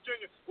Fairfax,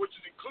 Virginia, which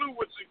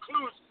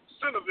includes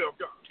Centerville,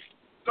 God.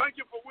 Thank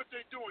you for what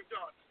they're doing,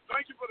 God.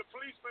 Thank you for the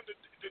policemen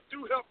that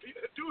do help you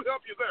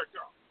there,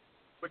 God.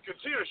 But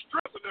continue to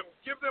strengthen them,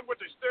 give them what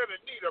they stand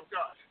in need of,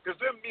 God, because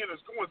them men is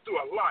going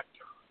through a lot,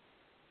 God.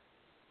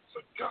 So,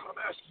 God, I'm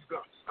asking you,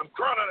 God, I'm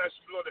crying out,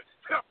 asking you, Lord, to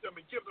help them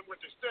and give them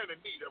what they stand in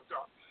need of,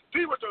 God.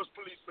 Be with those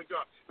policemen,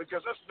 God,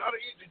 because that's not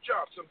an easy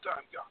job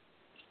sometimes, God.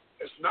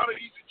 It's not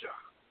an easy job.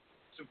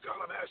 So,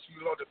 God, I'm asking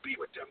you, Lord, to be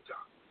with them,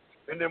 God.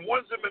 And then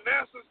ones in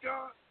Manassas,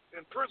 God,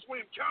 in Prince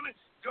William County,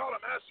 God,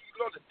 I'm asking you,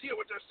 Lord, to deal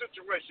with that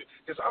situation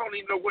because I don't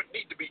even know what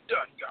needs to be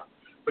done, God.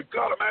 But,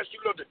 God, I'm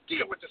asking you, Lord, to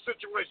deal with the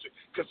situation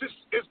because it's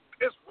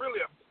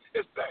really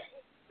it's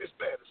bad. It's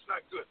bad. It's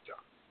not good,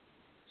 God.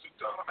 So,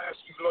 God, I'm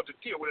asking you, Lord, to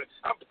deal with it.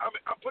 I'm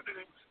putting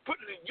it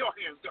in your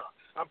hands, God.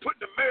 I'm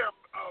putting the mayor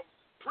of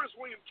Prince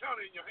William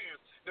County in your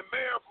hands, the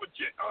mayor of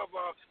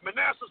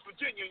Manassas,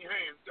 Virginia in your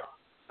hands, God.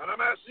 And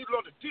I'm asking you,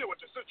 Lord, to deal with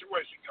the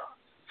situation, God,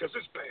 because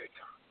it's bad,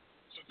 God.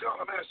 So,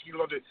 God, I'm asking you,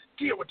 Lord, to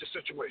deal with the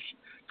situation.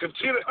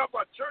 Continue to help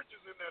our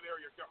churches in that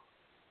area, God.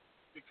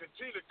 To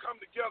continue to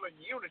come together in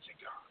unity,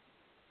 God.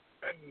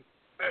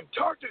 And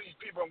talk to these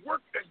people and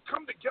work and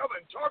come together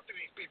and talk to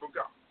these people,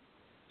 God.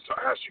 So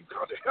I ask you,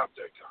 God, to help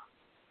that, God.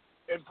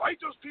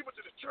 Invite those people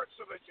to the church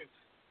so they can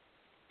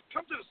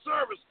come to the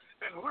service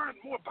and learn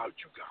more about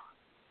you, God.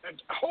 And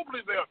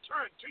hopefully they'll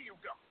turn to you,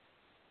 God.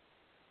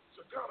 So,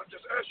 So, God, I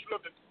just ask you,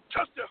 Lord, to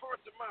touch their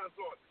hearts and minds,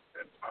 Lord.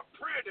 And I'm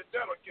praying that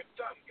that'll get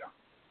done, God.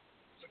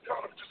 So,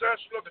 God, I'm just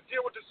asking you, Lord, to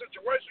deal with this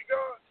situation,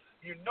 God.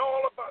 You know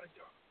all about it,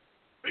 God.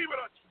 Be with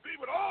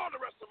all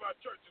the rest of our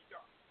churches,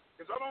 God.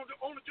 Because I don't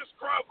only just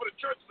cry out for the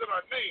churches that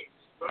I name,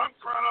 but I'm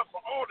crying out for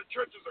all the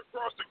churches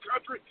across the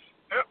country,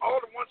 and all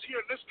the ones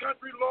here in this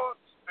country, Lord,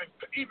 and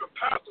even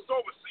pastors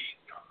overseas,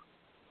 God.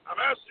 I'm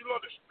asking you,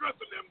 Lord, to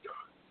strengthen them,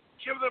 God.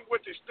 Give them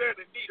what they stand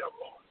in need of,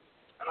 Lord.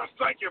 And I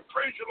thank you and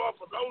praise you, Lord,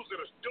 for those that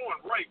are doing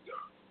right,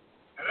 God.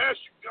 And I ask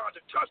you, God,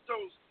 to touch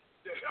those,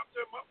 to help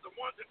them up,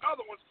 the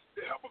other ones,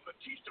 to help them to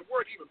teach the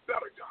word even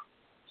better, God,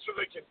 so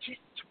they can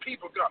teach to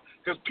people, God,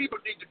 because people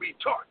need to be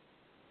taught.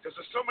 Because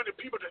there's so many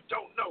people that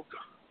don't know,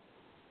 God.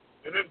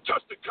 And then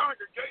touch the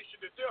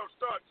congregation that they'll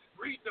start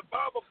reading the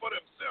Bible for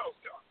themselves,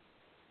 God.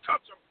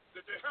 Touch them,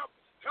 that they help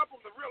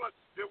them to realize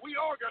that we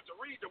all got to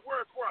read the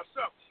word for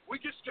ourselves. We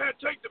just can't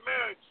take the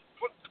man's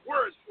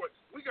words for it.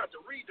 We got to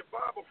read the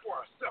Bible for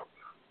ourselves,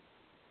 God.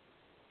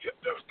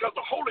 Because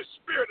the Holy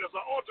Spirit is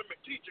our ultimate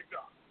teacher,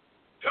 God.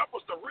 Help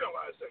us to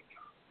realize that,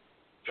 God.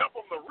 Help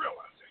them to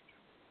realize that,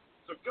 God.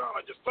 So, God,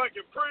 I just thank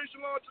you and praise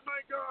you, Lord,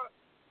 tonight, God.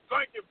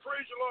 Thank you and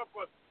praise you, Lord,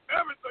 for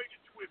everything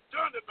that we've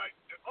done tonight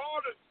and all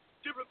the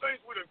different things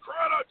we done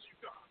cried out to you,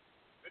 God.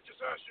 And just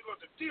ask you,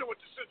 Lord, to deal with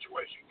the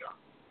situation, God.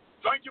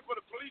 Thank you for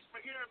the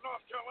policemen here in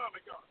North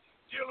Carolina, God,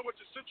 dealing with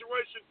the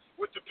situation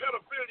with the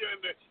pedophilia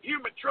and the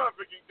human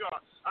trafficking, God.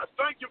 I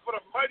thank you for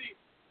the mighty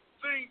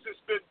things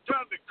that's been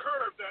done to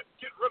curb that,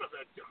 get rid of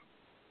that, God.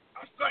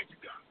 I thank you,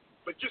 God.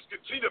 But just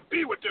continue to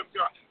be with them,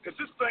 God, because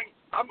this thing,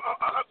 I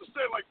have to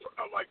say like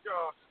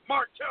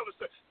Mark Taylor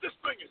said, this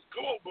thing is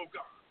global,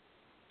 God.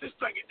 This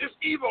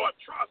evil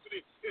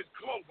atrocity is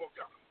global,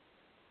 God.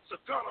 So,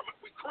 God,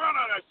 we cry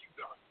out at you,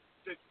 God,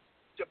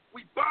 that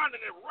we bind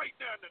it right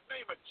now in the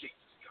name of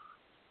Jesus, God.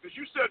 Because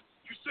you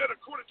said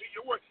according to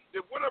your word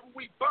that whatever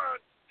we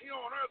bind here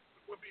on earth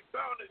will be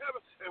bound in heaven,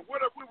 and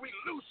whatever we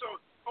loose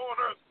on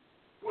earth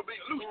will be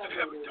loosed in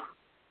heaven, God.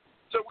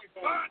 So we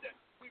bind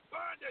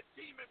that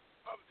demon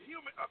of the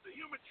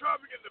human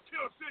trafficking and the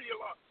pedophilia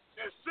law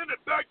and send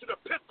it back to the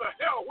pits of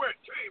hell where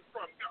it came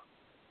from, God.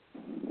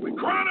 We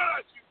cry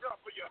out at you, God,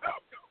 for your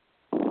help, God.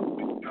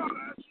 And God,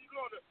 I ask you,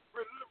 Lord, to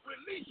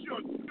release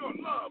your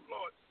love,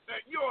 Lord,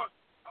 and your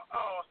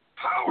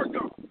power,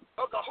 God,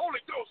 of the Holy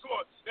Ghost,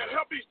 Lord, and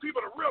help these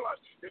people to realize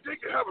that they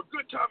can have a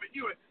good time in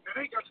you and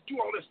they ain't got to do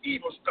all this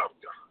evil stuff,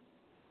 God.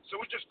 So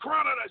we just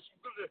cry out at you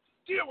to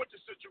deal with the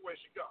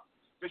situation, God,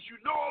 because you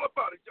know all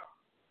about it, God.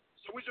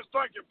 So we just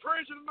thank you and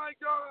praise you tonight,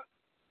 God.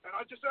 And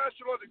I just ask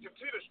you, Lord, to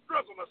continue to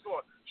strengthen us,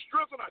 Lord.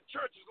 Strengthen our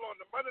churches, Lord,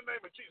 in the mighty name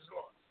of Jesus,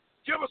 Lord.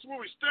 Give us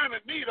what we stand in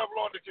need of,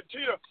 Lord, to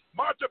continue to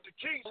march up the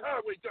King's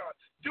Highway, God,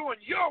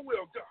 doing your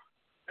will, God.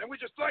 And we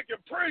just thank you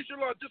and praise you,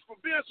 Lord, just for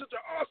being such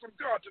an awesome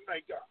God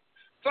tonight, God.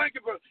 Thank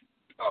you for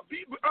us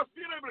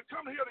being able to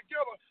come here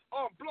together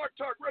on Blog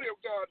Talk Radio,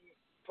 God, and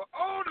for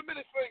all the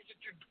many things that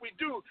we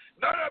do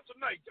night after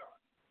night, God,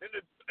 and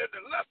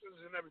the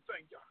lessons and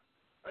everything, God.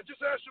 I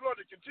just ask you,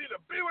 Lord, to continue to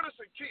be with us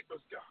and keep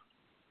us, God.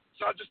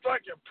 So I just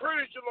thank you and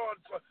praise you,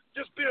 Lord, for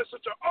just being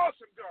such an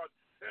awesome God.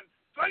 And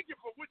thank you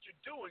for what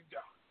you're doing,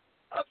 God.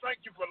 I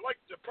thank you for, like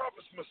the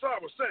prophet Messiah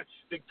was saying,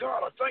 that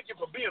God, I thank you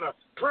for being a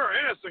prayer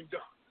answering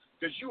God.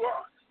 Because you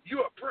are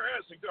a prayer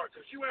answering God.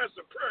 Because you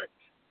answer prayer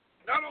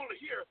not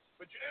only here,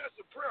 but you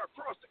answer prayer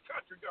across the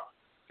country, God.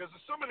 Because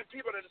there's so many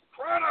people that is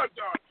crying out,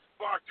 God,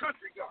 for our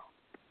country, God.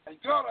 And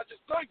God, I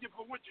just thank you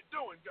for what you're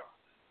doing, God.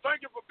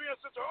 Thank you for being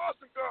such an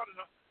awesome God in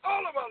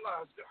all of our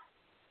lives, God.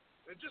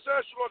 And just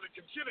ask you, Lord, to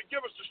continue to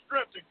give us the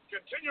strength to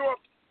continue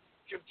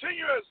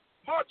as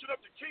marching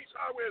up the King's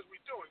Highway as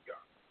we're doing,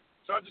 God.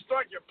 So I just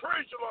thank you and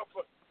praise you, Lord,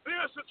 for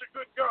being such a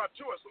good God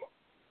to us, Lord.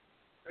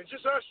 And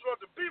just ask you, Lord,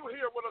 to be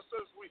here with us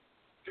as we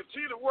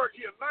continue to work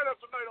here night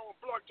after night on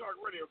Blog Talk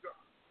Radio, God.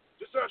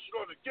 Just ask you,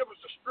 Lord, to give us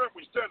the strength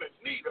we stand in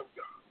need of,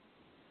 God.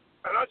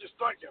 And I just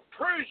thank you and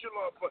praise you,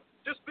 Lord, for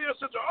just being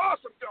such an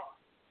awesome God.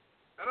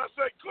 And I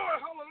say,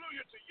 glory,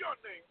 hallelujah to your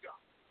name,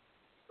 God.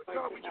 But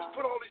God, we just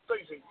put all these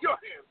things in your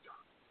hands, God.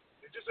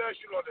 And just ask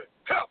you, Lord, to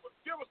help us.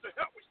 Give us the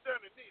help we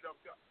stand in need of,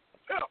 God.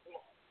 Help,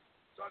 Lord.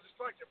 So I just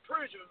thank you and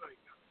praise you tonight,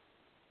 God.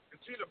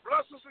 Continue to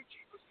bless us and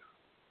keep us, God.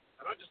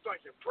 And I just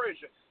thank you and praise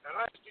you. And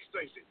I ask these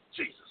things in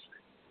Jesus'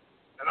 name.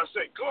 And I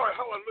say, glory,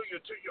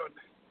 hallelujah to your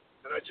name.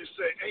 And I just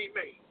say,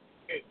 amen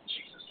in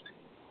Jesus' name.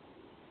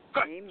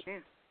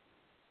 Amen.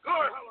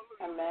 Glory,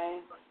 hallelujah. Amen.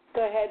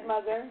 Go ahead,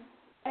 Mother.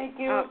 Thank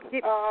you.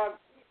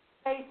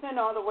 Jason,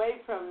 all the way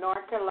from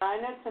North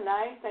Carolina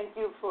tonight. Thank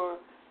you for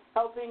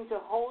helping to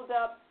hold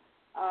up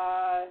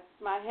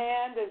my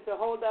hand and to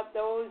hold up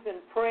those in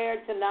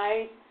prayer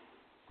tonight.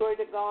 Glory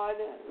to God.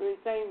 We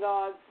thank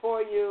God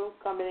for you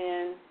coming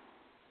in.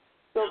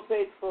 So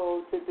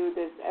faithful to do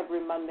this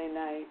every Monday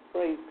night.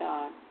 Praise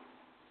God.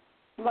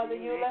 Mother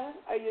Eula,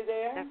 are you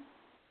there?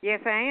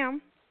 Yes, I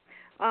am.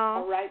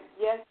 All right.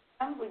 Yes,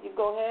 ma'am. Would you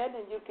go ahead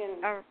and you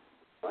can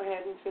go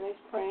ahead and finish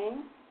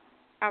praying?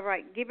 All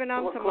right, giving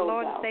unto my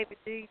Lord and Savior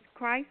Jesus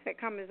Christ, that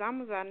come as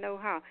humble as I know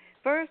how.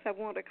 First, I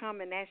want to come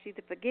and ask you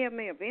to forgive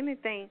me of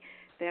anything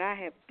that I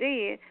have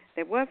did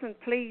that wasn't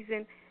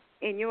pleasing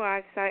in your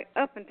eyesight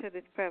up until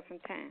this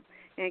present time.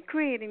 And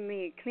create in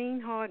me a clean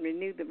heart and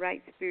renew the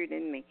right spirit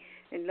in me.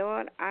 And,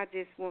 Lord, I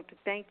just want to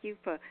thank you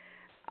for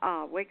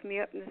waking me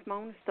up this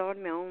morning,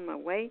 starting me on my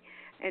way.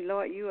 And,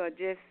 Lord, you are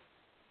just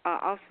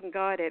awesome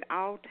God at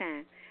all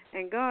times.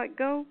 And, God,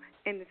 go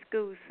in the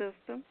school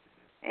system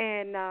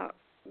and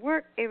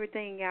work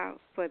everything out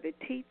for the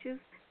teachers,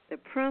 the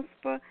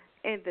principal,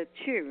 and the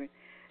children.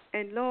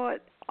 And,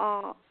 Lord,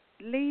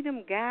 lead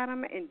them, guide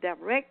them, and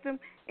direct them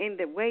in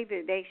the way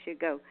that they should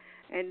go.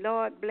 And,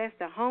 Lord, bless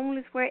the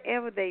homeless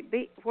wherever they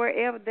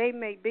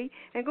may be,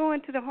 and go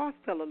into the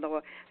hospital,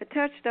 Lord, and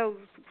touch those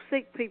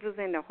sick people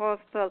in the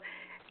hospital,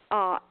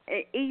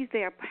 ease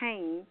their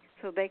pain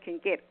so they can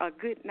get a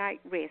good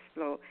night rest,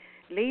 Lord.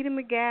 Lead them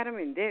and guide them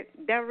and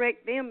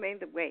direct them in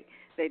the way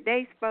that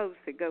they're supposed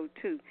to go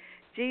to.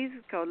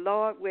 Jesus, because,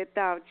 Lord,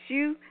 without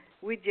you,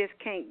 we just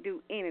can't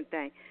do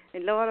anything.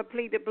 And, Lord, I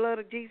plead the blood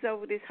of Jesus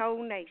over this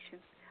whole nation,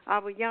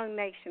 our young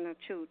nation of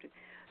children.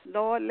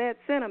 Lord, let's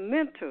send a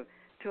mentor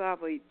to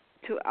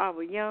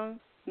our young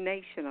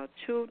nation of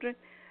children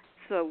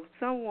so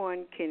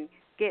someone can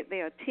get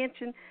their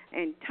attention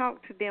and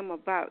talk to them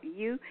about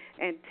you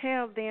and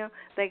tell them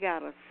they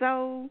got a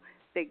soul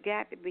that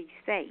got to be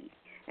saved.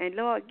 And,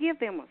 Lord, give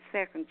them a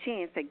second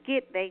chance to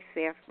get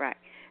themselves right.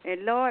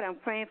 And, Lord, I'm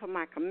praying for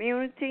my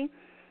community.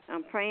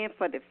 I'm praying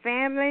for the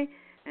family.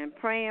 I'm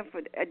praying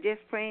for the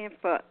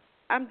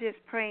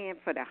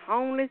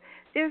homeless.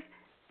 Just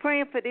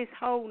praying for this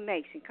whole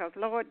nation, because,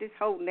 Lord, this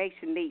whole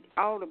nation needs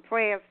all the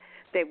prayers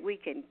that we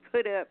can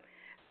put up.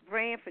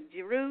 Praying for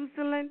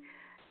Jerusalem,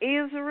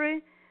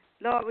 Israel.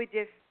 Lord,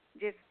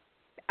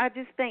 I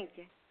just thank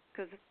you,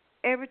 because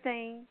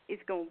everything is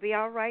going to be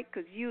all right,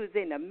 because you is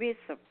in the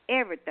midst of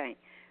everything.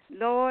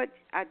 Lord,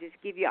 I just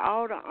give you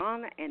all the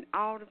honor and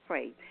all the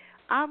praise.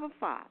 Our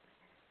Father,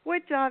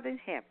 which art in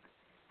heaven,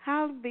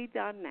 hallowed be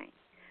thy name.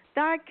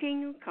 Thy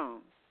kingdom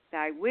come,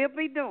 thy will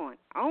be done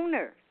on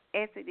earth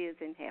as it is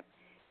in heaven.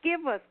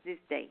 Give us this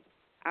day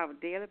our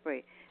daily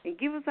bread, and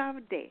give us our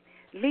debt.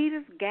 Lead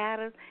us, guide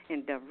us,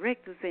 and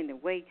direct us in the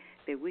way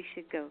that we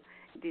should go.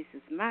 This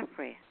is my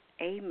prayer.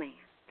 Amen.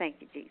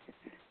 Thank you, Jesus.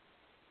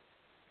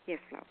 Yes,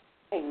 Lord.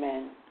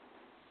 Amen.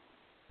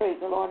 Praise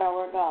the Lord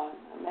our God.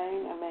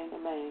 Amen, amen,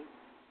 amen.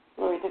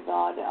 Glory to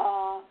God.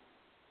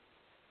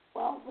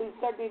 Well, we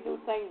certainly do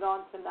things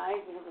on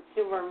tonight. We have a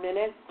few more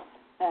minutes,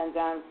 and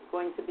I'm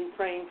going to be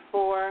praying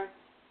for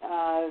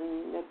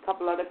a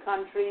couple other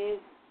countries.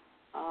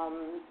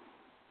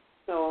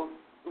 So,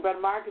 Brother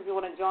Mark, if you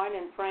want to join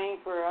in praying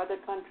for other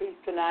countries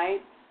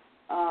tonight,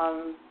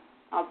 I'll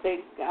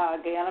take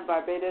Guyana,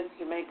 Barbados,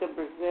 Jamaica,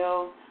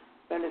 Brazil,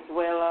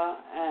 Venezuela,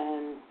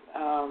 and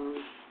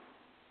I'm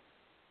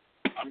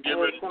getting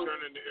ready to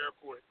turn in the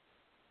airport.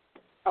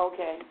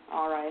 Okay,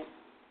 all right.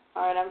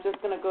 All right, I'm just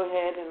going to go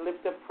ahead and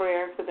lift up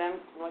prayer for them.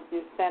 Once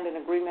you stand in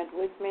agreement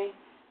with me,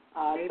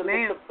 Amen. to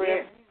lift up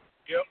prayer.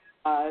 Yep.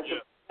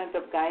 The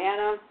President of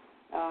Guyana,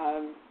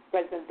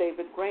 President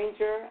David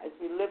Granger, as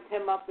we lift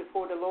him up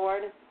before the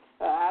Lord,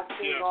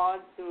 asking God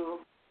to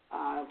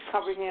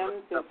cover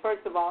him, to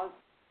first of all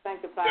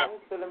sanctify him,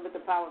 fill him with the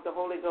power of the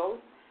Holy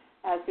Ghost.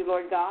 Ask you,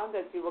 Lord God,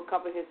 that you will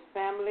cover his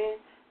family.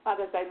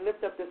 Father, as I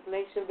lift up this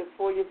nation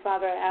before you,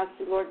 Father, I ask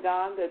you, Lord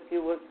God, that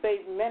you will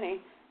save many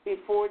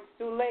before it's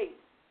too late.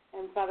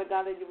 And, Father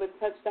God, that you would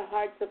touch the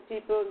hearts of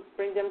people and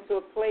bring them to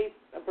a place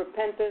of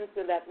repentance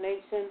in that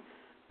nation,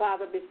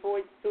 Father, before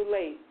it's too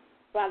late.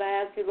 Father,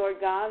 I ask you, Lord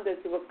God, that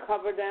you will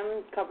cover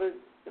them, cover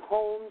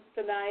homes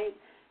tonight,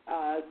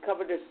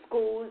 cover their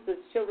schools, as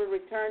children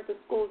return to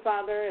school,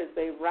 Father, as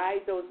they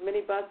ride those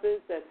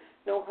minibuses, that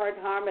no hurt,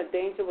 harm, and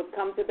danger would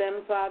come to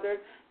them, Father.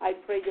 I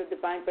pray your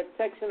divine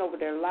protection over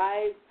their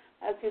lives.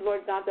 I ask you,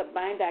 Lord God, to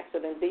bind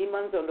accident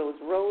demons on those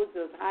roads,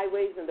 those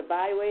highways, and the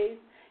byways.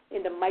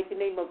 In the mighty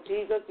name of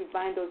Jesus, we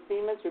bind those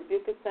demons,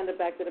 rebuke it, send it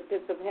back to the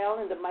pits of hell.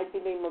 In the mighty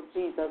name of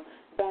Jesus,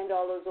 bind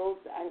all those old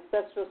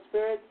ancestral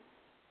spirits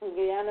in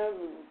Guyana,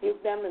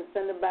 rebuke them, and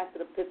send them back to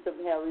the pits of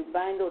hell. We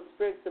bind those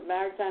spirits, the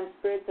maritime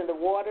spirits in the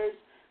waters.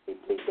 We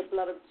plead the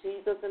blood of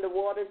Jesus in the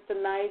waters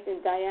tonight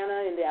in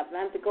Guyana, in the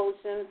Atlantic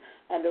Ocean,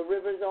 and the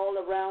rivers all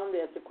around.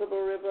 There's the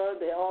Essequibo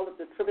River, all of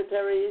the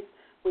tributaries.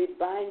 We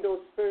bind those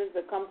spirits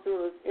that come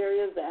through those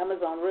areas, the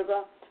Amazon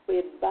River.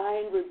 We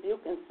bind,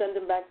 rebuke, and send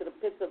them back to the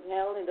pits of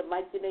hell in the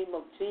mighty name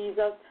of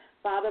Jesus.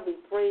 Father, we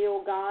pray,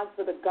 oh God,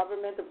 for the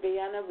government of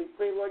Guyana. We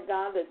pray, Lord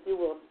God, that you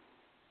will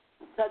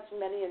touch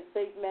many and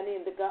save many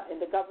in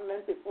the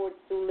government before it's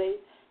too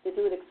late, that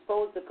you would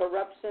expose the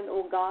corruption,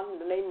 oh God, in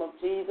the name of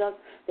Jesus,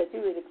 that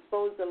you would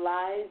expose the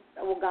lies,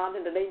 oh God,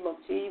 in the name of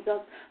Jesus.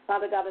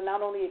 Father God, and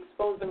not only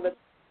expose them, but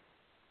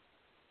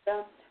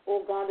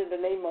oh God, in the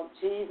name of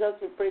Jesus,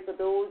 we pray for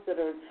those that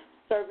are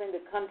serving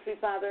the country,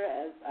 Father,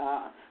 as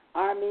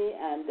Army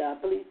and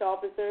police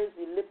officers.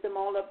 We lift them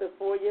all up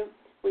before you.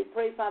 We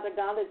pray, Father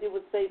God, that you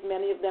would save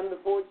many of them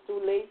before it's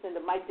too late in the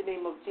mighty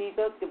name of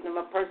Jesus. Give them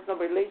a personal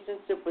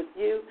relationship with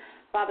you.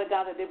 Father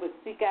God, that they would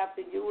seek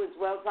after you as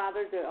well,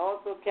 Father, to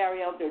also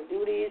carry out their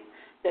duties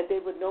that they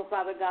would know,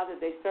 Father God, that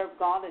they serve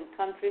God and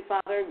country,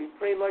 Father. We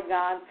pray, Lord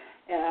God,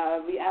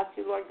 we ask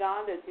you, Lord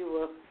God, that you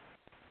will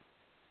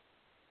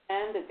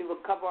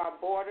cover our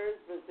borders,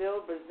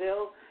 Brazil,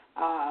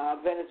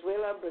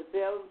 Venezuela,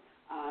 Brazil,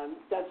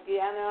 Dutch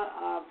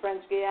Guyana,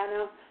 French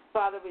Guyana.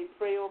 Father, we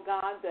pray, oh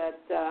God,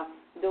 that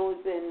those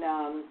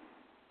in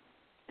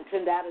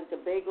Trinidad and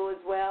Tobago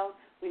as well,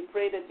 we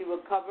pray that you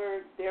will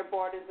cover their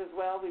borders as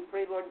well. We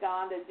pray, Lord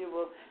God, that you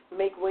will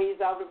make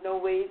ways out of no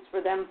ways for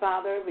them,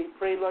 Father. We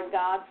pray, Lord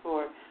God,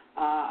 for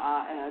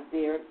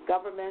their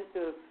government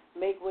to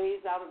make ways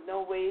out of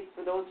no ways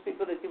for those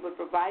people, that you would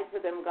provide for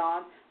them,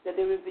 God, that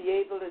they would be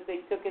able, as they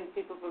took in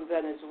people from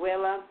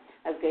Venezuela,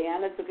 as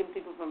Guyana took in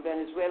people from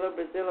Venezuela,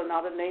 Brazil, and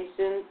other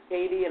nations,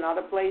 Haiti, and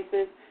other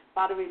places.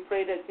 Father, we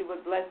pray that you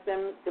would bless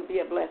them to be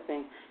a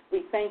blessing.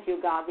 We thank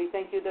you, God. We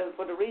thank you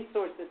for the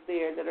resources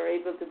there that are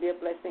able to be a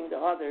blessing to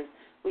others.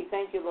 We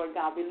thank you, Lord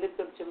God. We lift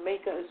up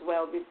Jamaica as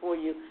well before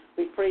you.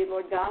 We pray,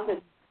 Lord God, that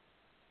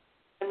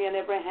on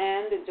every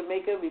hand in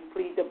Jamaica, we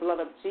plead the blood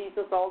of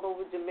Jesus all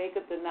over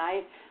Jamaica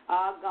tonight.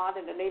 God,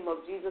 in the name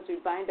of Jesus, we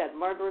bind that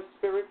murderous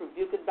spirit,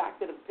 rebuke it back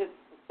to the pits,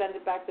 send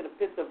it back to the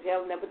pits of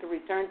hell, never to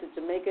return to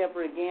Jamaica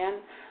ever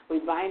again. We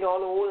bind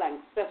all old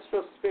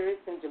ancestral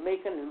spirits in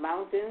Jamaica and the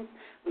mountains.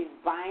 We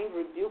bind,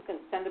 rebuke, and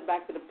send it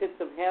back to the pits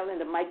of hell in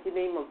the mighty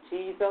name of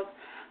Jesus,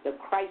 the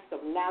Christ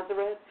of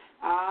Nazareth.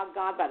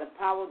 God, by the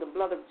power of the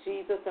blood of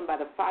Jesus and by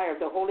the fire of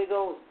the Holy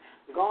Ghost.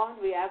 God,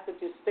 we ask that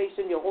you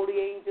station your holy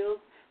angels.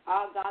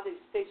 God, you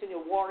station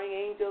your warring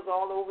angels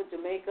all over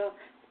Jamaica,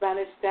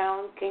 Spanish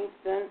Town,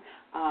 Kingston,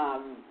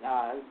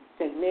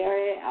 St.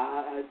 Mary,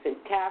 St.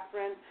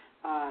 Catherine,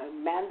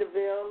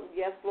 Mandeville.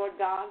 Yes, Lord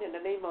God, in the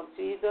name of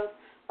Jesus.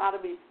 Father,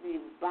 we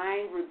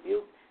bind,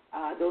 rebuke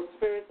those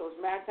spirits, those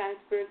maritime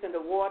spirits in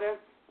the water.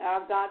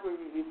 God,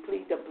 we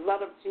plead the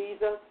blood of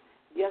Jesus.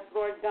 Yes,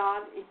 Lord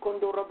God.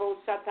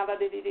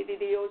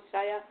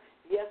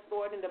 Yes,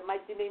 Lord, in the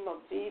mighty name of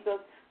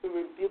Jesus, we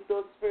rebuke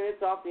those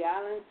spirits off the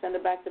island, send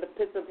it back to the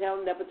pits of hell,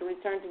 never to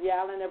return to the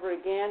island ever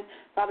again.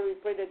 Father, we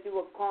pray that you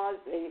will cause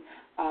a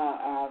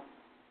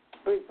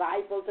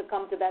revival to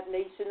come to that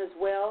nation as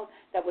well,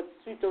 that would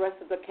sweep the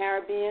rest of the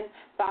Caribbean.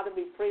 Father,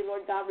 we pray,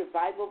 Lord God,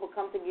 revival will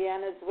come to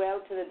Guyana as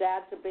well,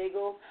 Trinidad,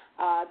 Tobago,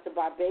 to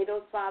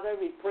Barbados, Father.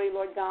 We pray,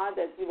 Lord God,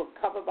 that you will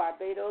cover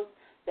Barbados,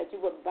 that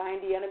you will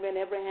bind the enemy in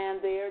every hand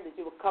there, that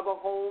you will cover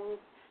homes,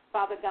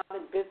 Father God,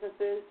 and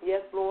businesses.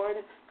 Yes, Lord.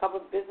 Cover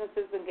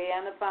businesses in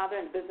Guyana, Father,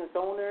 and business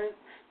owners.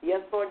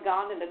 Yes, Lord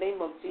God, in the name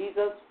of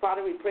Jesus.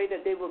 Father, we pray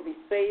that they will be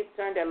saved,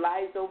 turn their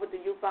lives over to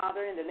you,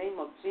 Father, in the name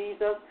of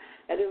Jesus,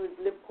 that they would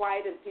live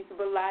quiet and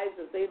peaceable lives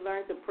as they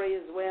learn to pray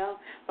as well.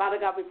 Father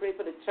God, we pray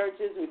for the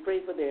churches. We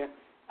pray for their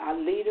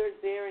leaders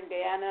there in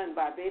Guyana and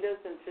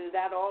Barbados and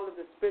Trinidad, all of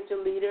the spiritual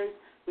leaders.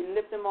 We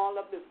lift them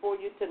all up before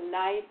you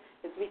tonight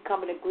as we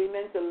come in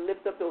agreement to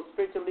lift up those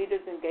spiritual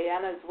leaders in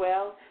Guyana as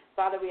well.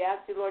 Father, we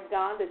ask you, Lord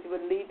God, that you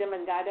would lead them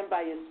and guide them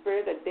by your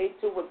Spirit, that they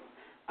too would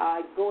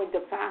go into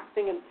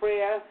fasting and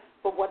prayer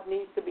for what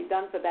needs to be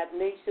done for that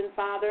nation,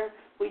 Father.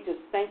 We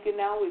just thank you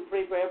now. We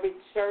pray for every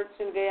church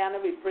in Guyana.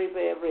 We pray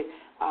for every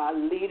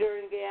leader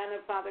in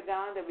Guyana, Father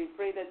God, and we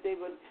pray that they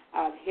would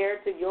adhere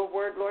to your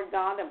word, Lord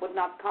God, and would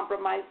not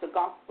compromise the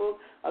gospel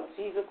of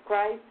Jesus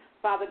Christ.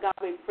 Father God,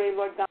 we pray,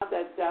 Lord God,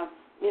 that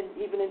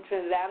even in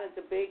Trinidad and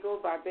Tobago,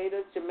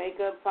 Barbados,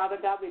 Jamaica, Father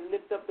God, we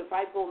lift up the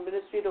fivefold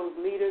ministry, those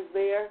leaders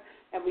there,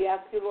 and we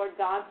ask you, Lord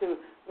God, to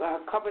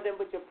cover them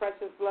with your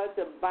precious blood,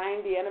 to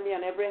bind the enemy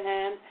on every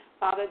hand,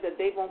 Father, that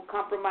they won't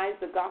compromise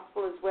the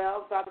gospel as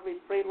well. Father,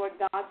 we pray, Lord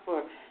God,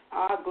 for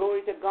our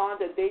glory to God,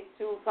 that they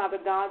too, Father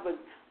God,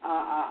 would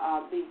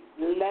be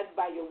led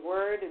by your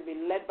word and be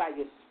led by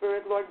your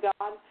Spirit, Lord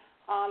God.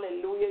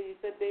 Hallelujah. You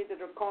said they that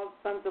are called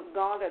sons of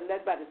God are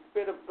led by the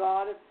Spirit of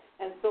God.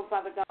 And so,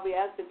 Father God, we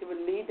ask that you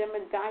would lead them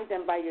and guide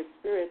them by your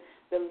Spirit,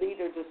 the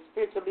leaders, the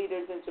spiritual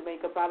leaders in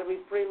Jamaica. Father,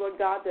 we pray, Lord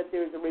God, that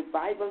there is a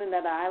revival in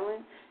that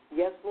island.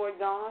 Yes, Lord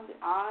God,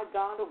 our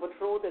God,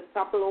 overthrow that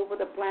topple over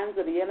the plans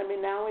of the enemy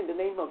now in the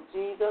name of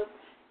Jesus.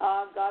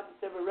 God,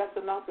 that we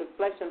wrestle not with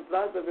flesh and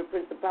blood, but with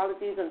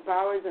principalities and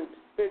powers and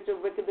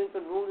spiritual wickedness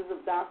and rulers of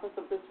darkness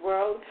of this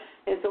world.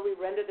 And so we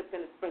render the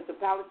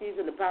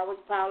principalities and the powers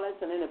powerless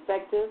and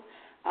ineffective.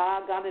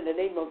 God, in the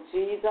name of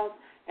Jesus,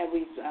 and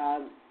we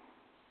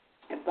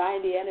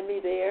bind the enemy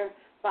there.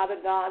 Father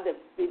God, that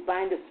we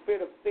bind the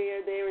spirit of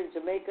fear there in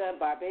Jamaica,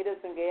 Barbados,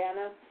 and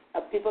Guyana,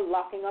 of people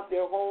locking up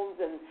their homes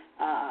and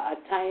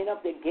tying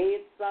up their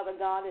gates, Father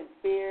God, in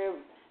fear.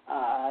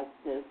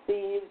 The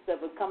thieves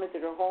that would come into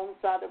their homes,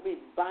 Father, we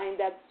bind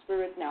that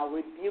spirit now,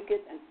 rebuke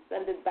it, and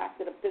send it back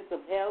to the pits of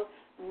hell,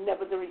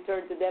 never to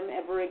return to them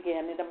ever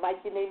again. In the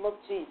mighty name of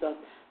Jesus,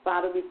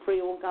 Father, we pray,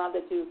 oh God,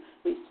 that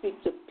we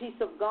speak the peace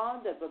of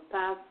God that will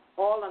pass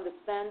all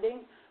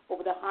understanding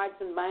over the hearts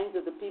and minds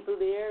of the people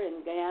there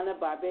in Guyana,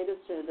 Barbados,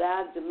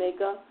 Trinidad,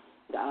 Jamaica.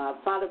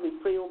 Father, we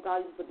pray, oh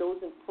God, for those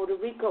in Puerto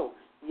Rico.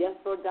 Yes,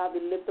 Lord God,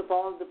 we lift up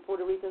all the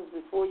Puerto Ricans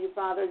before you,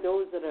 Father,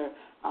 those that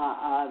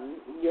are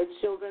your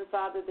children,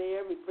 Father,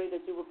 there. We pray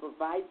that you will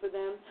provide for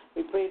them.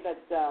 We pray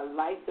that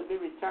life will be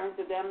returned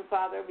to them,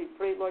 Father. We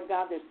pray, Lord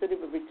God, their city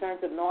will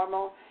return to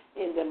normal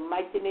in the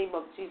mighty name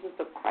of Jesus,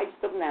 the Christ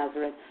of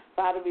Nazareth.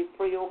 Father, we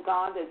pray, oh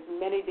God, that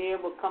many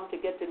there will come to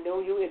get to know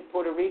you in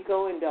Puerto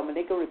Rico, in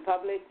Dominican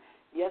Republic.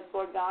 Yes,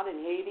 Lord God, in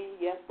Haiti.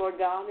 Yes, Lord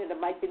God, in the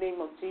mighty name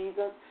of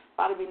Jesus.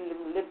 Father, we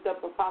lift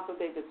up Apostle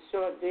David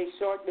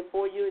Short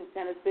before you in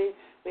Tennessee.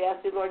 We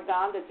ask you, Lord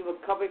God, that you will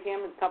cover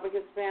him and cover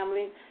his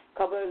family,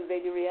 cover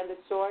Lady Rihanna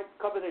Short,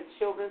 cover their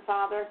children,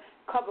 Father.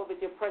 Cover with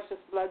your precious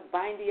blood.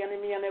 Bind the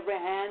enemy on every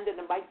hand in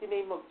the mighty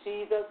name of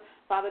Jesus.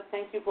 Father,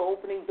 thank you for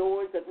opening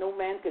doors that no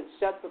man can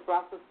shut for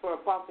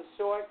Apostle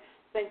Short.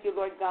 Thank you,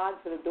 Lord God,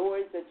 for the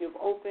doors that you've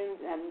opened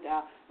and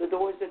the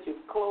doors that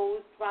you've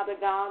closed, Father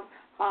God.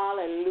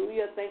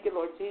 Hallelujah. Thank you,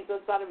 Lord Jesus.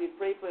 Father, we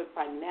pray for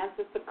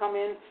finances to come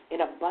in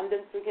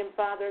abundance for him,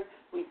 Father.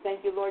 We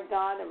thank you, Lord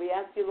God, and we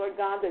ask you, Lord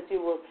God, that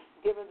you will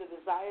give him the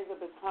desires of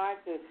his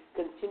heart to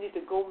continue to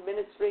go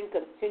ministering,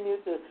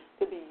 continue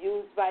to be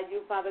used by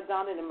you, Father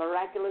God, in a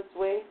miraculous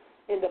way.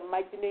 In the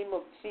mighty name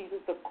of Jesus,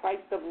 the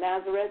Christ of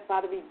Nazareth,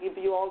 Father, we give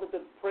you all of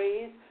the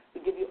praise. We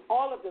give you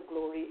all of the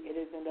glory. It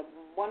is in the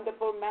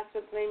wonderful,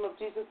 matchless name of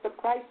Jesus the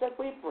Christ that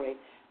we pray.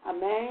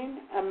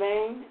 Amen,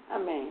 amen,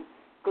 amen.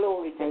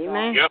 Glory to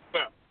Amen. God. Yes,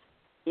 sir.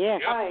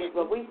 Yes. All right,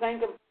 well, we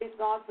thank and praise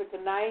God for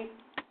tonight.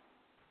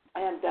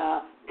 And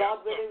God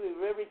willing, we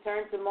will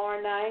return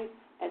tomorrow night.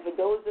 And for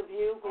those of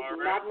you who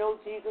do not know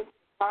Jesus,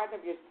 pardon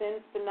of your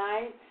sins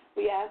tonight,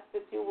 we ask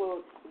that you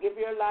will give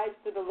your lives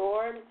to the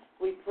Lord.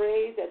 We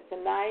pray that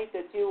tonight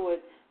that you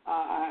would,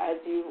 as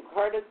you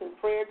heard us in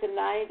prayer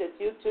tonight, that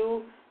you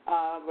too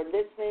were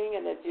listening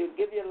and that you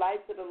give your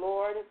life to the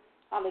Lord.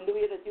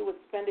 Hallelujah, that you would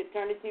spend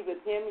eternity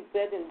with him. He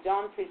said in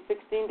John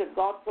 3:16 that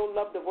God so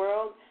loved the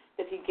world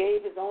that he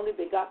gave his only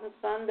begotten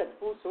Son, that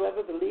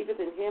whosoever believeth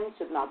in him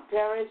should not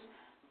perish,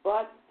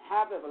 but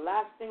have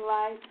everlasting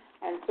life.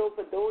 And so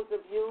for those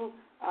of you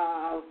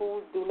who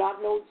do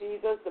not know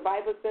Jesus, the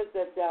Bible says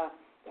that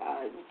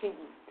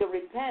to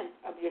repent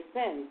of your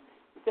sins.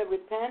 It said,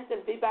 repent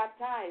and be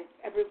baptized,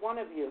 every one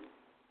of you,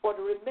 for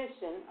the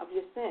remission of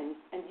your sins,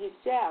 and ye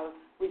shall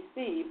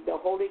receive the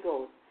Holy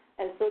Ghost.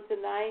 And so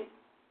tonight,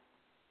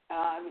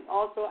 we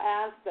also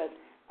ask that,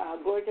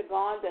 glory to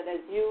God, that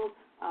as you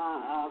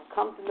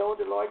come to know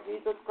the Lord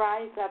Jesus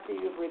Christ, after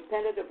you've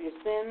repented of your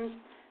sins,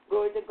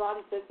 glory to God,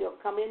 he says he'll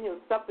come in,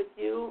 he'll sup with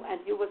you, and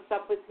you will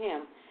sup with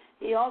him.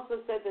 He also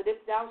said that if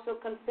thou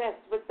shalt confess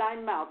with thy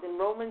mouth, in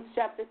Romans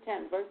chapter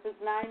 10, verses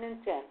 9 and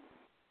 10,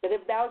 that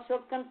if thou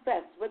shalt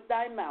confess with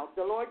thy mouth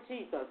the Lord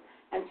Jesus,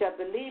 and shalt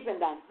believe in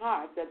thine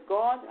heart that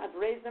God hath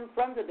raised him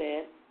from the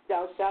dead,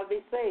 thou shalt be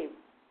saved.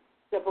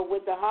 So for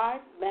with the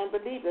heart man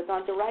believeth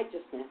unto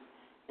righteousness,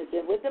 and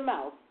then with the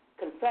mouth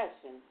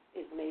confession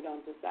is made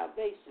unto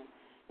salvation.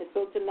 And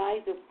so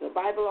tonight the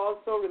Bible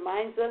also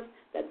reminds us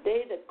that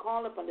they that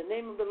call upon the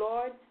name of the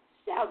Lord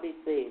shall be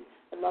saved.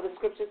 Another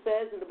scripture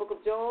says in the book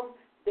of Job,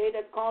 they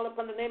that call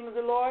upon the name of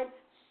the Lord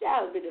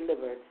shall be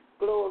delivered.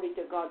 Glory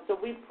to God. So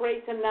we pray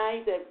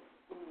tonight that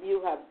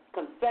you have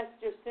confessed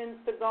your sins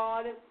to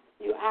God.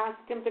 You ask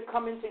him to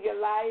come into your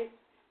life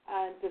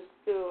and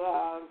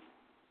to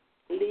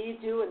lead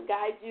you and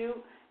guide you.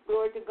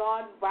 Glory to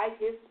God by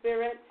his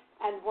Spirit.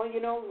 And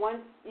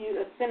once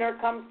a sinner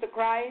comes to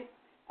Christ,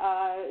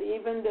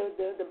 even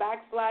the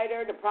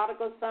backslider, the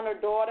prodigal son or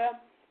daughter,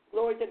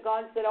 glory to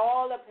God, said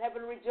all of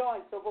heaven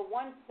rejoice over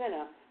one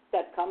sinner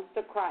that comes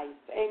to Christ.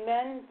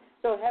 Amen.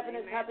 So heaven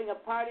is having a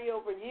party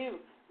over you.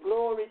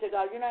 Glory to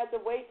God. You don't have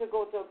to wait to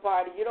go to a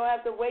party. You don't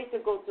have to wait to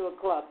go to a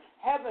club.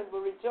 Heaven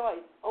will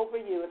rejoice over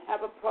you and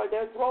have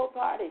they'll throw a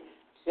party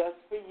just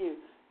for you.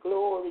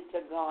 Glory to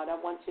God. I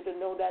want you to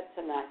know that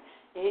tonight.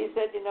 And he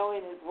said, in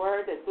his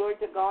word, that glory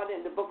to God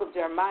in the book of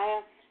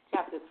Jeremiah,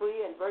 chapter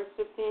 3 and verse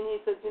 15, he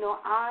says,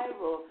 I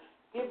will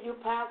give you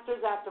pastors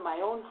after my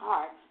own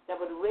heart that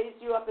would raise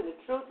you up in the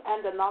truth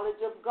and the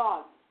knowledge of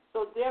God.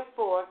 So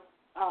therefore,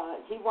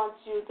 he wants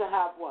you to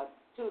have what?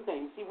 Two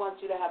things. He wants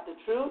you to have the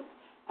truth,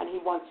 and he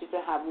wants you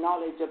to have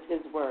knowledge of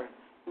his word,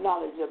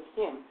 knowledge of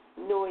him,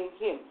 knowing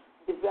him,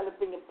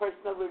 developing a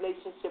personal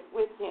relationship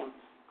with him.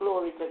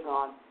 Glory to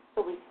God.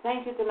 So we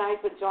thank you tonight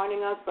for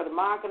joining us, Brother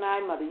Mark and I,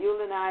 Mother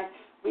Eula and I.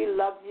 We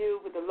love you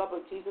with the love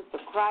of Jesus the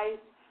Christ,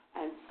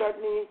 and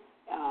certainly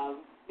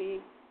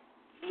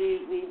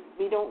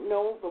we don't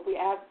know, but we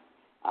ask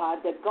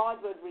that God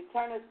would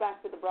return us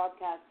back to the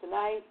broadcast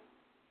tonight,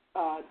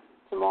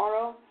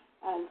 tomorrow,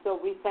 and so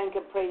we thank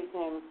and praise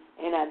him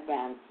in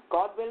advance.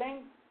 God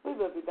willing, we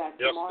will be back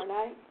tomorrow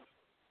night.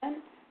 And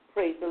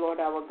praise the Lord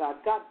our God.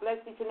 God bless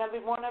each and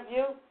every one of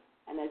you,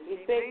 and as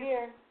we say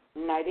here,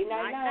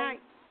 nighty-night-night.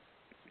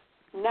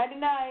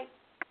 Nighty-night.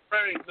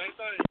 Right,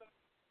 night-night.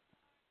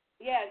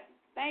 Yes.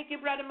 Thank you,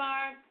 Brother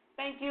Mark.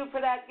 Thank you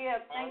for that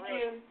gift. Thank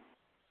you.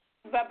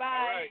 Bye-bye.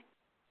 All right.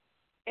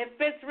 It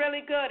fits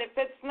really good. It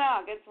fits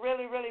snug. It's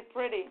really, really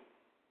pretty.